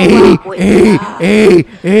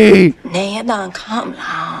Nè đàn không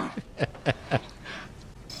lòng.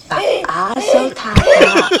 Bà số thà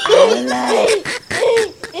ở đây.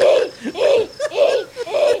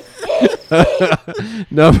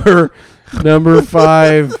 Number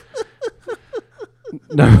 5.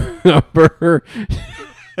 Number.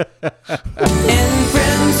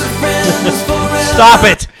 Stop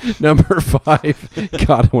it. Number 5.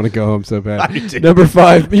 God, I want to go home so bad. I do too. Number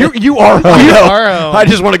 5. You are home. I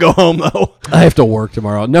just want to go home though. I have to work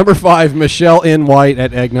tomorrow. Number 5, Michelle N. White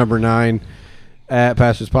at egg number 9 at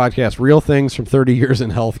Pastors Podcast. Real things from 30 years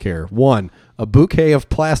in healthcare. 1, a bouquet of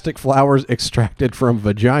plastic flowers extracted from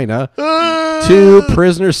vagina. 2,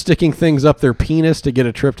 prisoners sticking things up their penis to get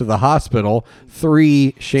a trip to the hospital.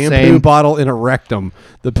 3, shampoo Same. bottle in a rectum.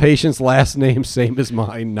 The patient's last name same as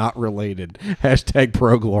mine, not related. Hashtag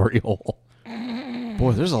pro glory hole.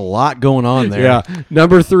 Boy, there's a lot going on there. Yeah.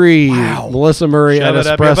 Number 3, Melissa Murray Shove at it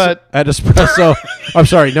up your butt. Espresso. I'm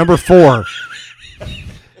sorry, number 4.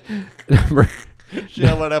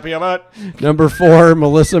 Shove it up your butt. Number 4,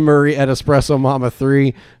 Melissa Murray at Espresso Mama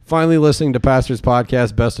 3. Finally listening to Pastor's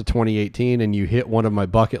Podcast Best of 2018, and you hit one of my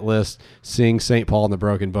bucket lists, seeing St. Paul and the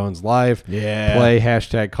Broken Bones live. Yeah. Play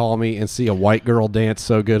hashtag call me and see a white girl dance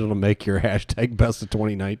so good it'll make your hashtag Best of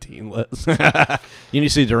 2019 list. You need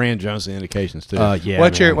to see Duran Jones and Indications too. Yeah.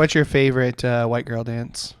 What's man. your favorite white girl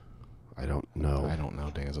dance? I don't know. I don't know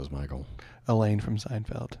dances, Michael. Elaine from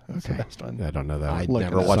Seinfeld. That's the best one. I don't know that. I one.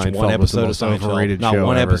 never Look, watched Seinfeld one was the episode of most Seinfeld. overrated Not show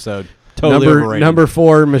one ever. episode. Totally overrated. Number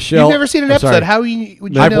 4, Michelle. You've never seen an I'm episode. sorry. How would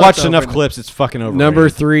you I've know watched it's enough over? clips. It's fucking overrated. Number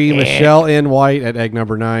 3, Michelle N. White at egg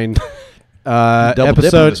number 9. dipping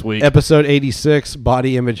this week. Episode 86,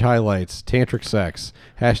 body image highlights, tantric sex,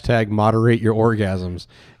 hashtag moderate your orgasms.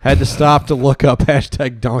 Had to stop to look up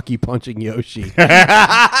hashtag donkey punching Yoshi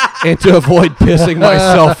and to avoid pissing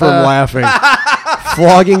myself from laughing.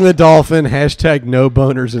 Flogging the dolphin, hashtag no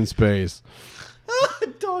boners in space.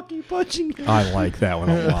 Donkey punching. I like that one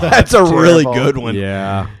a lot. That's a really good one.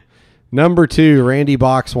 Yeah. Number 2, Randy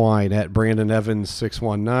Boxwine at Brandon Evans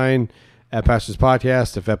 619 at Pastors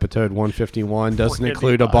Podcast. If episode 151 doesn't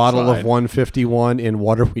include a bottle of 151 in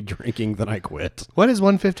What Are We Drinking, then I quit. What is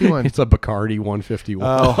 151? It's a Bacardi 151.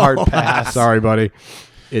 Oh, hard pass. Sorry, buddy.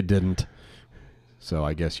 It didn't. So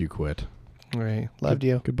I guess you quit. All right. Loved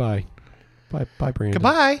you. Goodbye. Bye, Brandon.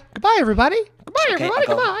 Goodbye. Goodbye, everybody. Goodbye, everybody.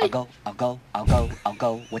 Goodbye. I'll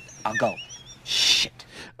go. Shit.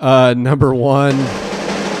 Number 1.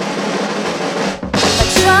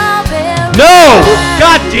 No!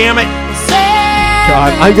 God damn it!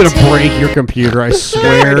 God, I'm going to break your computer. I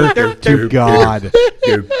swear to God.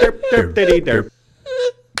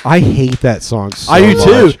 I hate that song so I do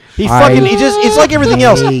too. much. It's like everything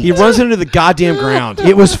else. He runs into the goddamn ground.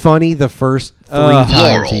 It was funny the first 3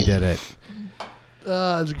 times he did it.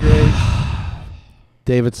 Oh, that's great.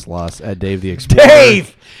 David Sloss at Dave the Explorer.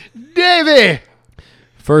 Davey!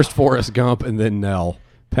 First Forrest Gump and then Nell.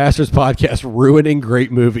 Pastor's Podcast ruining great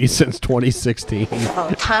movies since 2016.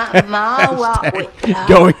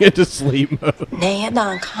 Going into sleep mode.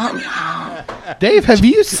 Dave, have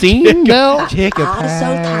you seen Nell? Take a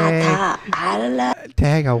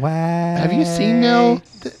Tag away. Have you seen Nell?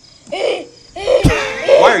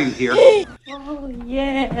 Why are you here? Oh,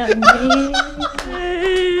 yeah,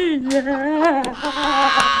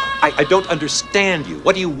 I don't understand you.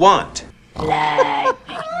 What do you want?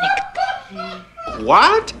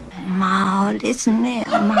 What? Ma, listen now,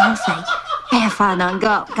 Ma say, if I done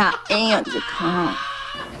got ants to come.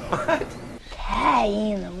 What?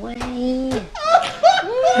 Hey, in the way.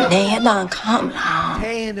 They done come home.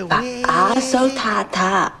 Hey, in the way. I so tired,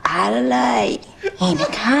 out of late. In the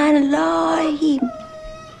kind of Lord, he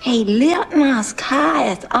lit my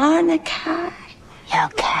skies on the car. You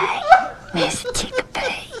okay, Miss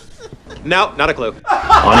Chickapee? No, not a clue.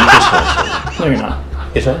 On Christmas. No, you're not.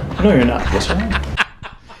 Yes, sir. No, you're not. Yes, sir.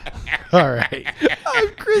 All right. I'm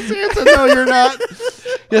Chris Hansen. No, you're not.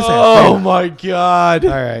 Yes, Oh my God!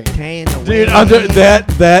 All right. Dude,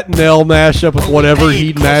 that Nell mashup with whatever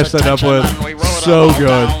he'd mash that up with, so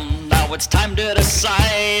good. Now it's time to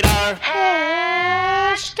decide our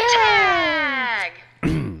hashtag.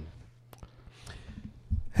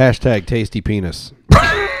 Hashtag tasty penis.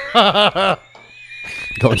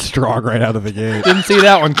 Going strong right out of the gate. Didn't see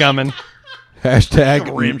that one coming.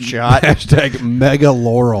 Hashtag rim shot. Hashtag mega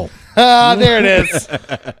Laurel. Ah, there it is.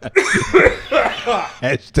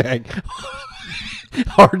 Hashtag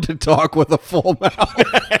hard to talk with a full mouth.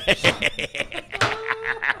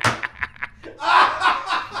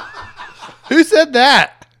 Who said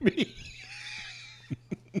that? Me.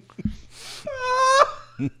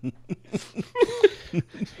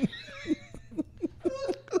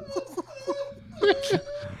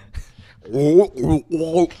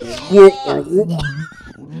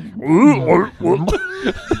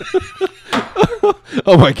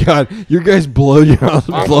 Oh my God! Your guys'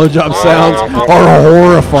 blowjob sounds are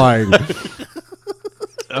horrifying.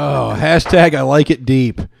 Oh, hashtag I like it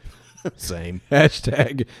deep. Same.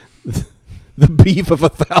 Hashtag the beef of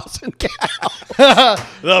 1,000 cows.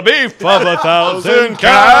 The beef of 1,000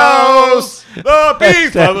 cows. The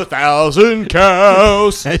beef of 1,000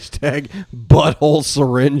 cows. Hashtag butthole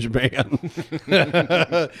syringe man.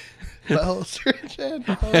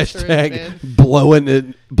 Hashtag blowing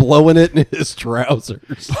it in his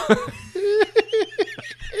trousers.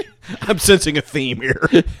 I'm sensing a theme here.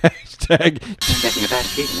 Hashtag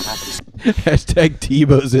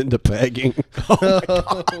Tebow's into pegging. Oh my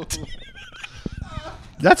God.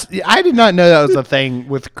 I did not know that was a thing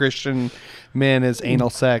with Christian men is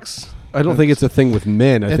anal sex. I don't think it's a thing with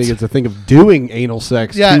men. I think it's a thing of doing anal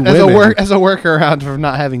sex. Yeah, to as women. a workaround for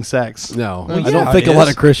not having sex. No, Well, I don't think a lot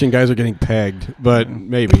of Christian guys are getting pegged, but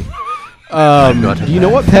maybe. Do you know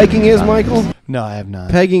what pegging is, Michael? No, I have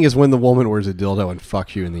not. Pegging is when the woman wears a dildo and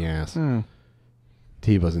fucks you in the ass.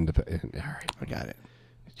 Tebow's into pegging. All right, I got it.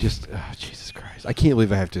 Just Jesus Christ! I can't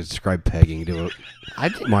believe I have to describe pegging to it.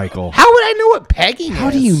 Michael. How would I know what pegging is? How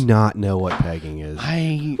do you not know what pegging is?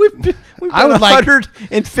 I would like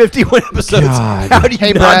 151 episodes. God. How do you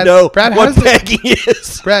Hey, not know Brad, what pegging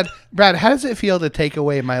is? Brad, how does it feel to take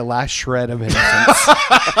away my last shred of innocence?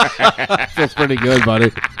 Feels pretty good,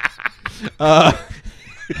 buddy.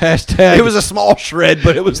 Hashtag. It was a small shred,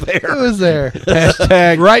 but it was there. It was there.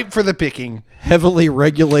 Hashtag ripe for the picking. Heavily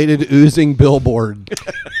regulated oozing billboard.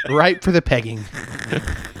 Ripe for the pegging.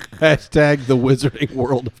 Hashtag the wizarding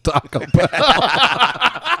world of Taco Bell.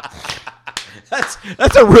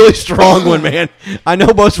 That's a really strong one, man. I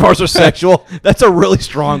know most of ours are sexual. That's a really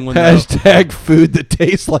strong one, though. Hashtag food that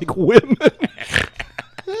tastes like women.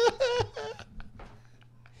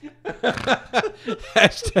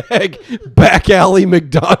 Hashtag back alley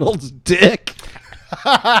McDonald's dick.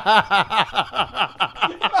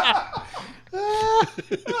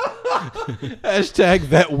 Hashtag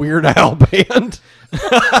that Weird Al band.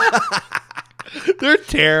 They're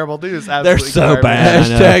terrible. They're They're so garbage. bad.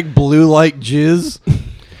 Hashtag blue like jizz.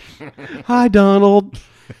 Hi, Donald.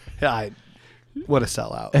 What a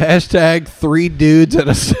sellout. Hashtag 3 dudes at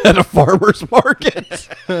a farmer's market.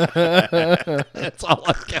 That's all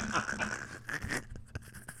I got.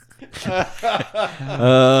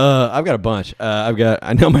 I've got a bunch.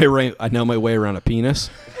 I know my way around a penis.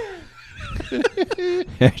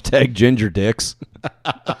 Hashtag ginger dicks.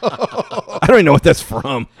 I don't even know what that's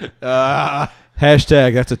from.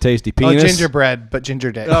 Hashtag that's a tasty penis. Oh, gingerbread, but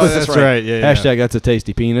ginger day. Oh, that's right. Yeah. Hashtag that's a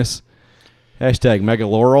tasty penis. Hashtag mega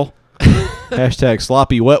laurel. Hashtag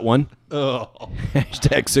sloppy wet one. Oh.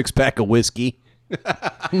 Hashtag 6-pack of whiskey.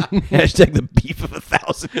 Hashtag the beef of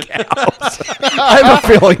 1,000 cows. I have a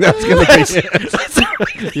feeling that's going to be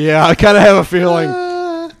it. Yeah, I kind of have a feeling.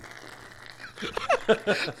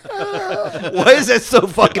 Why is that so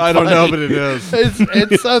fucking I don't funny? know, but it is.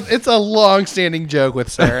 It's a long-standing joke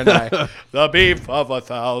with Sarah and I. The beef of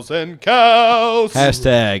 1,000 cows.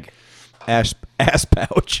 Hashtag ass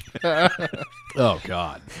pouch. Oh,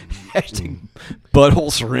 God. Hashtag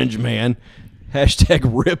butthole syringe man. Hashtag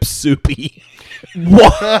rip soupy.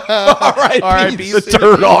 What? R.I.P. The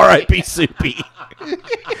turd R.I.P. soupy.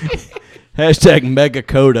 Hashtag mega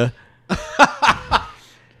coda.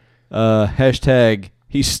 Hashtag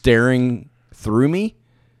he's staring through me.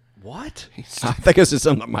 What? I think it's just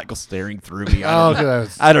something like Michael staring through me. Oh,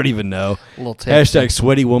 I don't even know. A little tipsy. Hashtag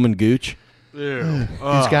sweaty woman gooch. Ew. He's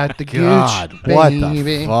got the God. gooch, What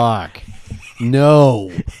baby. the fuck?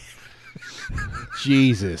 No.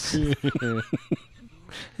 Jesus.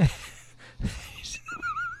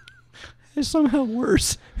 It's somehow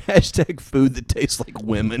worse. Hashtag food that tastes like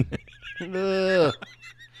women.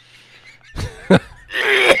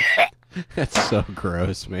 That's so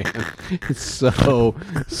gross, man. It's so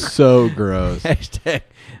gross. Hashtag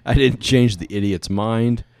I didn't change the idiot's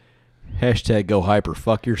mind. Hashtag go hyper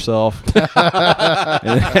fuck yourself.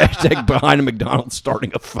 And hashtag behind a McDonald's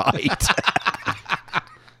starting a fight.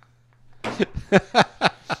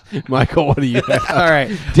 Michael, what do you have? All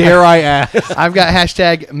right. Dare I ask? I've got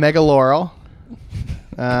hashtag mega laurel.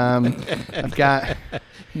 I've got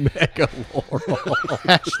Mega Laurel.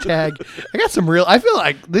 hashtag. I got some real. I feel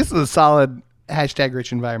like this is a solid hashtag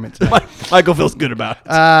rich environment tonight. Michael feels good about it.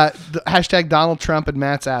 The hashtag Donald Trump and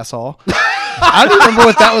Matt's asshole. I don't remember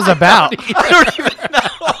what that was about. I don't even know.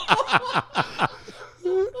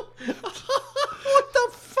 What the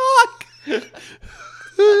fuck?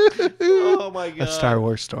 Oh my god. A Star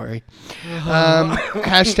Wars story.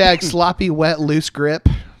 Hashtag sloppy wet loose grip.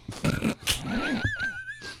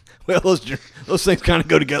 Well, those things kind of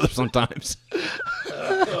go together sometimes.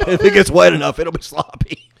 If it gets wet enough, it'll be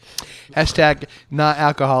sloppy. Hashtag not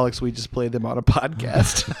alcoholics. We just played them on a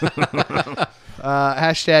podcast.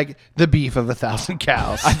 Hashtag the beef of 1,000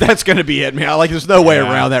 cows. That's going to be it, man. Like, there's no way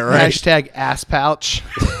around that, right? Hashtag ass pouch.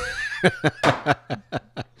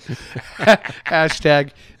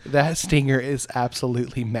 Hashtag that stinger is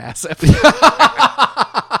absolutely massive.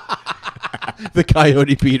 The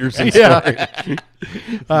Coyote Peterson story.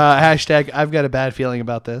 Hashtag I've got a bad feeling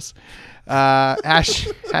about this.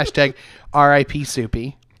 Hashtag R.I.P.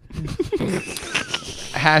 Soupy.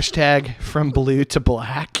 Hashtag from blue to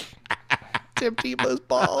black. Tim Tebow's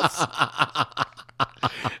balls.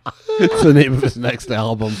 It's the name of his next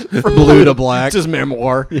album. From Blue to Black. It's his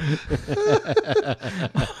memoir.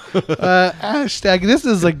 Hashtag this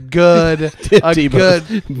is a good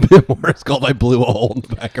Tebow's memoir. It's called I Blew a Hole in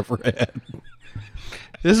the Back of Her Head.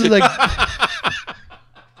 This is like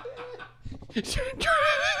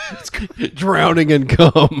Drowning in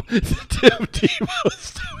cum. The Tim Tebow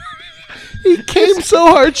story. he came so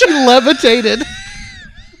hard she levitated.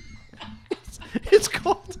 It's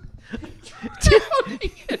called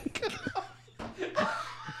Drowning in cum.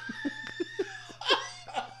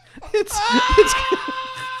 It's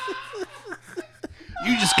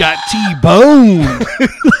You just got T-boned.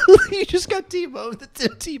 you just got T-boned. The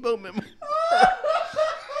Tim Tebow memoir.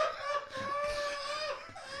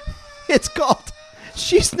 It's called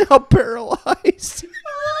She's Now Paralyzed.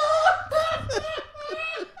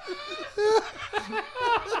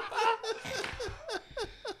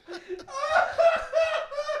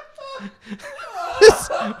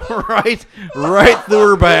 right through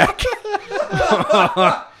her back.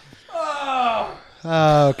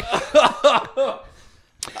 Okay.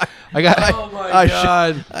 I got. Oh my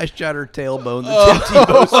god! I shot her tailbone. The Tim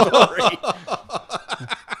Tebow story.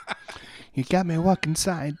 You got me walking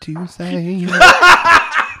side to side.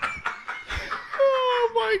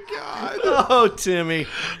 Oh my god! Oh, Timmy.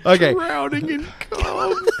 Okay. Drowning in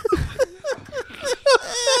cum.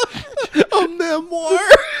 A memoir.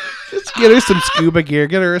 Just get her some scuba gear.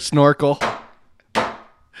 Get her a snorkel.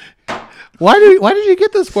 Why did you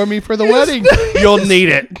get this for me for the wedding? You'll need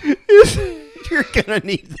it. You're gonna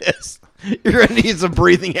need this. You're gonna need some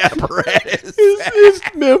breathing apparatus. His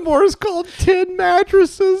memoir is called 10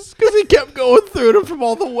 Mattresses because he kept going through them from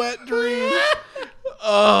all the wet dreams.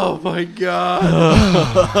 Oh my god.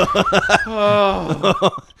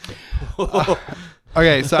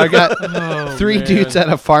 Okay, so I got three dudes at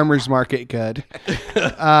a farmer's market good.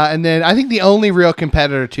 And then I think the only real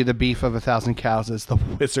competitor to the beef of 1,000 cows is the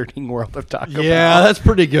Wizarding World of Taco Bell. Yeah, that's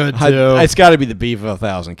pretty good, too. It's got to be the beef of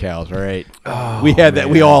 1,000 cows, right? Oh, we had that.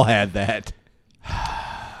 We all had that.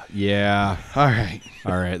 Yeah. All right.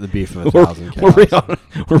 All right, the beef of 1,000 cows.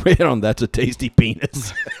 We're right on That's a Tasty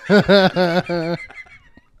Penis.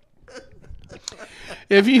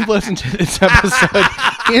 If you've listened to this episode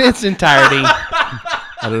in its entirety,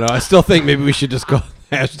 I don't know. I still think maybe we should just go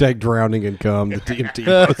 #drowning and cum, the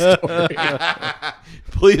TMT story.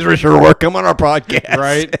 Please, Richard Rohr, come on our podcast.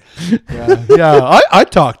 Right? Yeah, I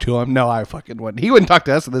talked to him. No, I fucking wouldn't. He wouldn't talk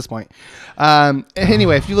to us at this point.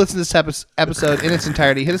 Anyway, if you listen to this episode in its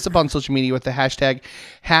entirety, hit us up on social media with the hashtag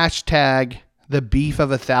the beef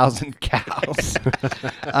of 1,000 cows. If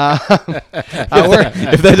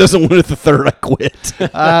that doesn't win at the third, I quit.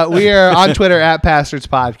 We are on Twitter at Pastards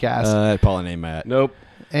Podcast. Probably name Matt. Nope.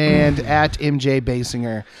 And at MJ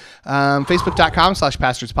Basinger.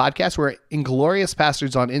 Facebook.com/Pastards Podcast. We're Inglorious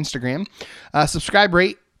Pastards on Instagram. Subscribe,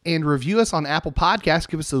 rate, and review us on Apple Podcasts.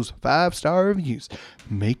 Give us those 5-star reviews.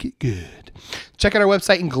 Make it good. Check out our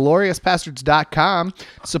website, ingloriouspastards.com.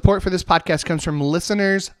 Support for this podcast comes from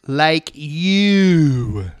listeners like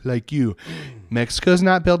you. Like you. Mexico's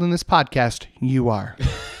not building this podcast. You are.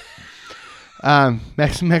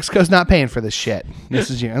 Mexico's not paying for this shit. This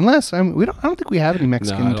is you. Unless, I don't think we have any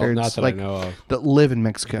Mexican turds not that like, I know of. that live in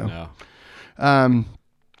Mexico. No.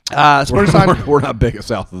 Support us on, we're not big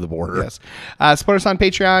south of the border. Yes. Support us on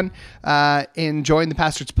Patreon and join the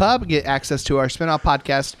Pastards Pub. Get access to our spinoff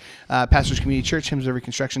podcast, Pastards Community Church, Hymns of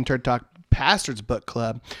Reconstruction, Turd Talk, Pastards Book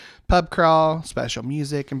Club, Pub Crawl, special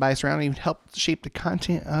music, and buy us around and even help shape the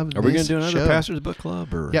content of this show. Are we going to do another Pastards Book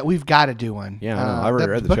Club? Or? Yeah, we've got to do one. Yeah, I know. I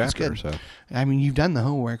already read the chapter. So. I mean, you've done the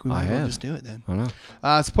homework. We might as well just do it then. I know.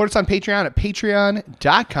 Support us on Patreon at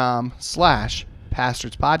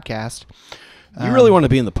patreon.com/Pastards Podcast. You really want to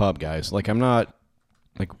be in the pub, guys. Like, I'm not,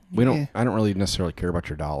 like, I don't really necessarily care about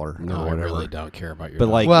your dollar. No, or I whatever. really don't care about your but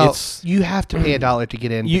dollar. like, well, it's, you have to pay $1 to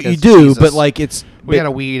get in. You do, Jesus, but like, we got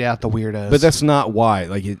to weed out the weirdos. But that's not why.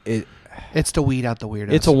 Like, it's to weed out the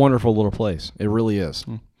weirdos. It's a wonderful little place. It really is.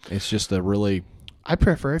 It's just a really. I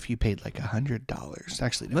prefer if you paid like $100.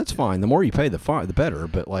 Actually, that's fine. The more you pay, the better.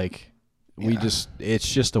 But like, it's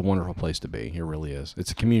just a wonderful place to be. It really is.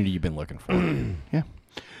 It's a community you've been looking for. Yeah.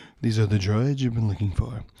 These are the droids you've been looking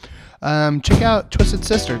for. Check out Twisted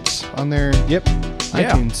Sisters on their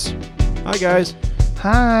iTunes. Hi, guys.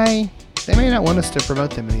 Hi. They may not want us to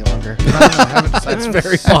promote them any longer. I don't know, I haven't decided. That's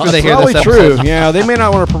very After they hear probably this true. episode. Yeah, they may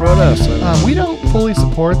not want to promote us. So. We don't fully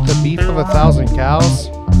support the beef of 1,000 cows.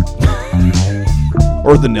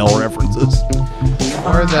 Or the Nell references.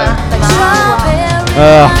 Or the...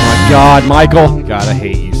 Oh, my God, Michael. God, I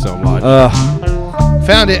hate you so much.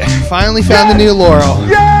 Found it. Finally found the new Laurel.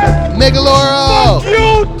 Yeah! Mega Laurel!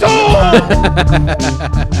 You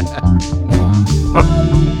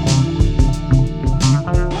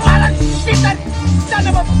son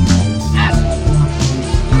of a ass!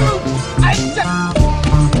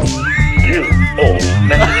 You old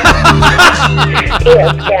man.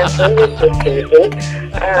 Yes, Catherine, this is Susan.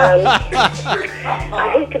 I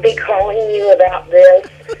hate to be calling you about this,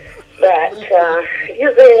 but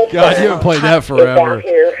you're going to God, you haven't played that forever. out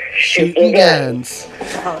here shooting guns.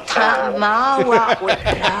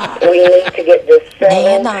 We need to get this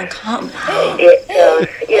settled.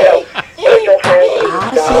 Rachel has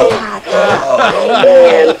these dogs,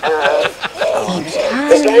 and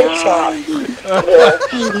the gun shop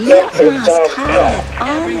will get this dog cut.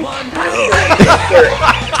 I'm sure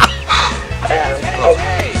it's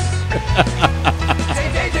okay.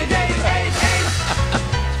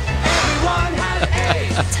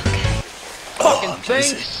 Fucking thing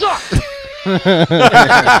sucks!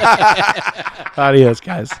 Adios,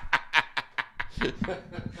 guys.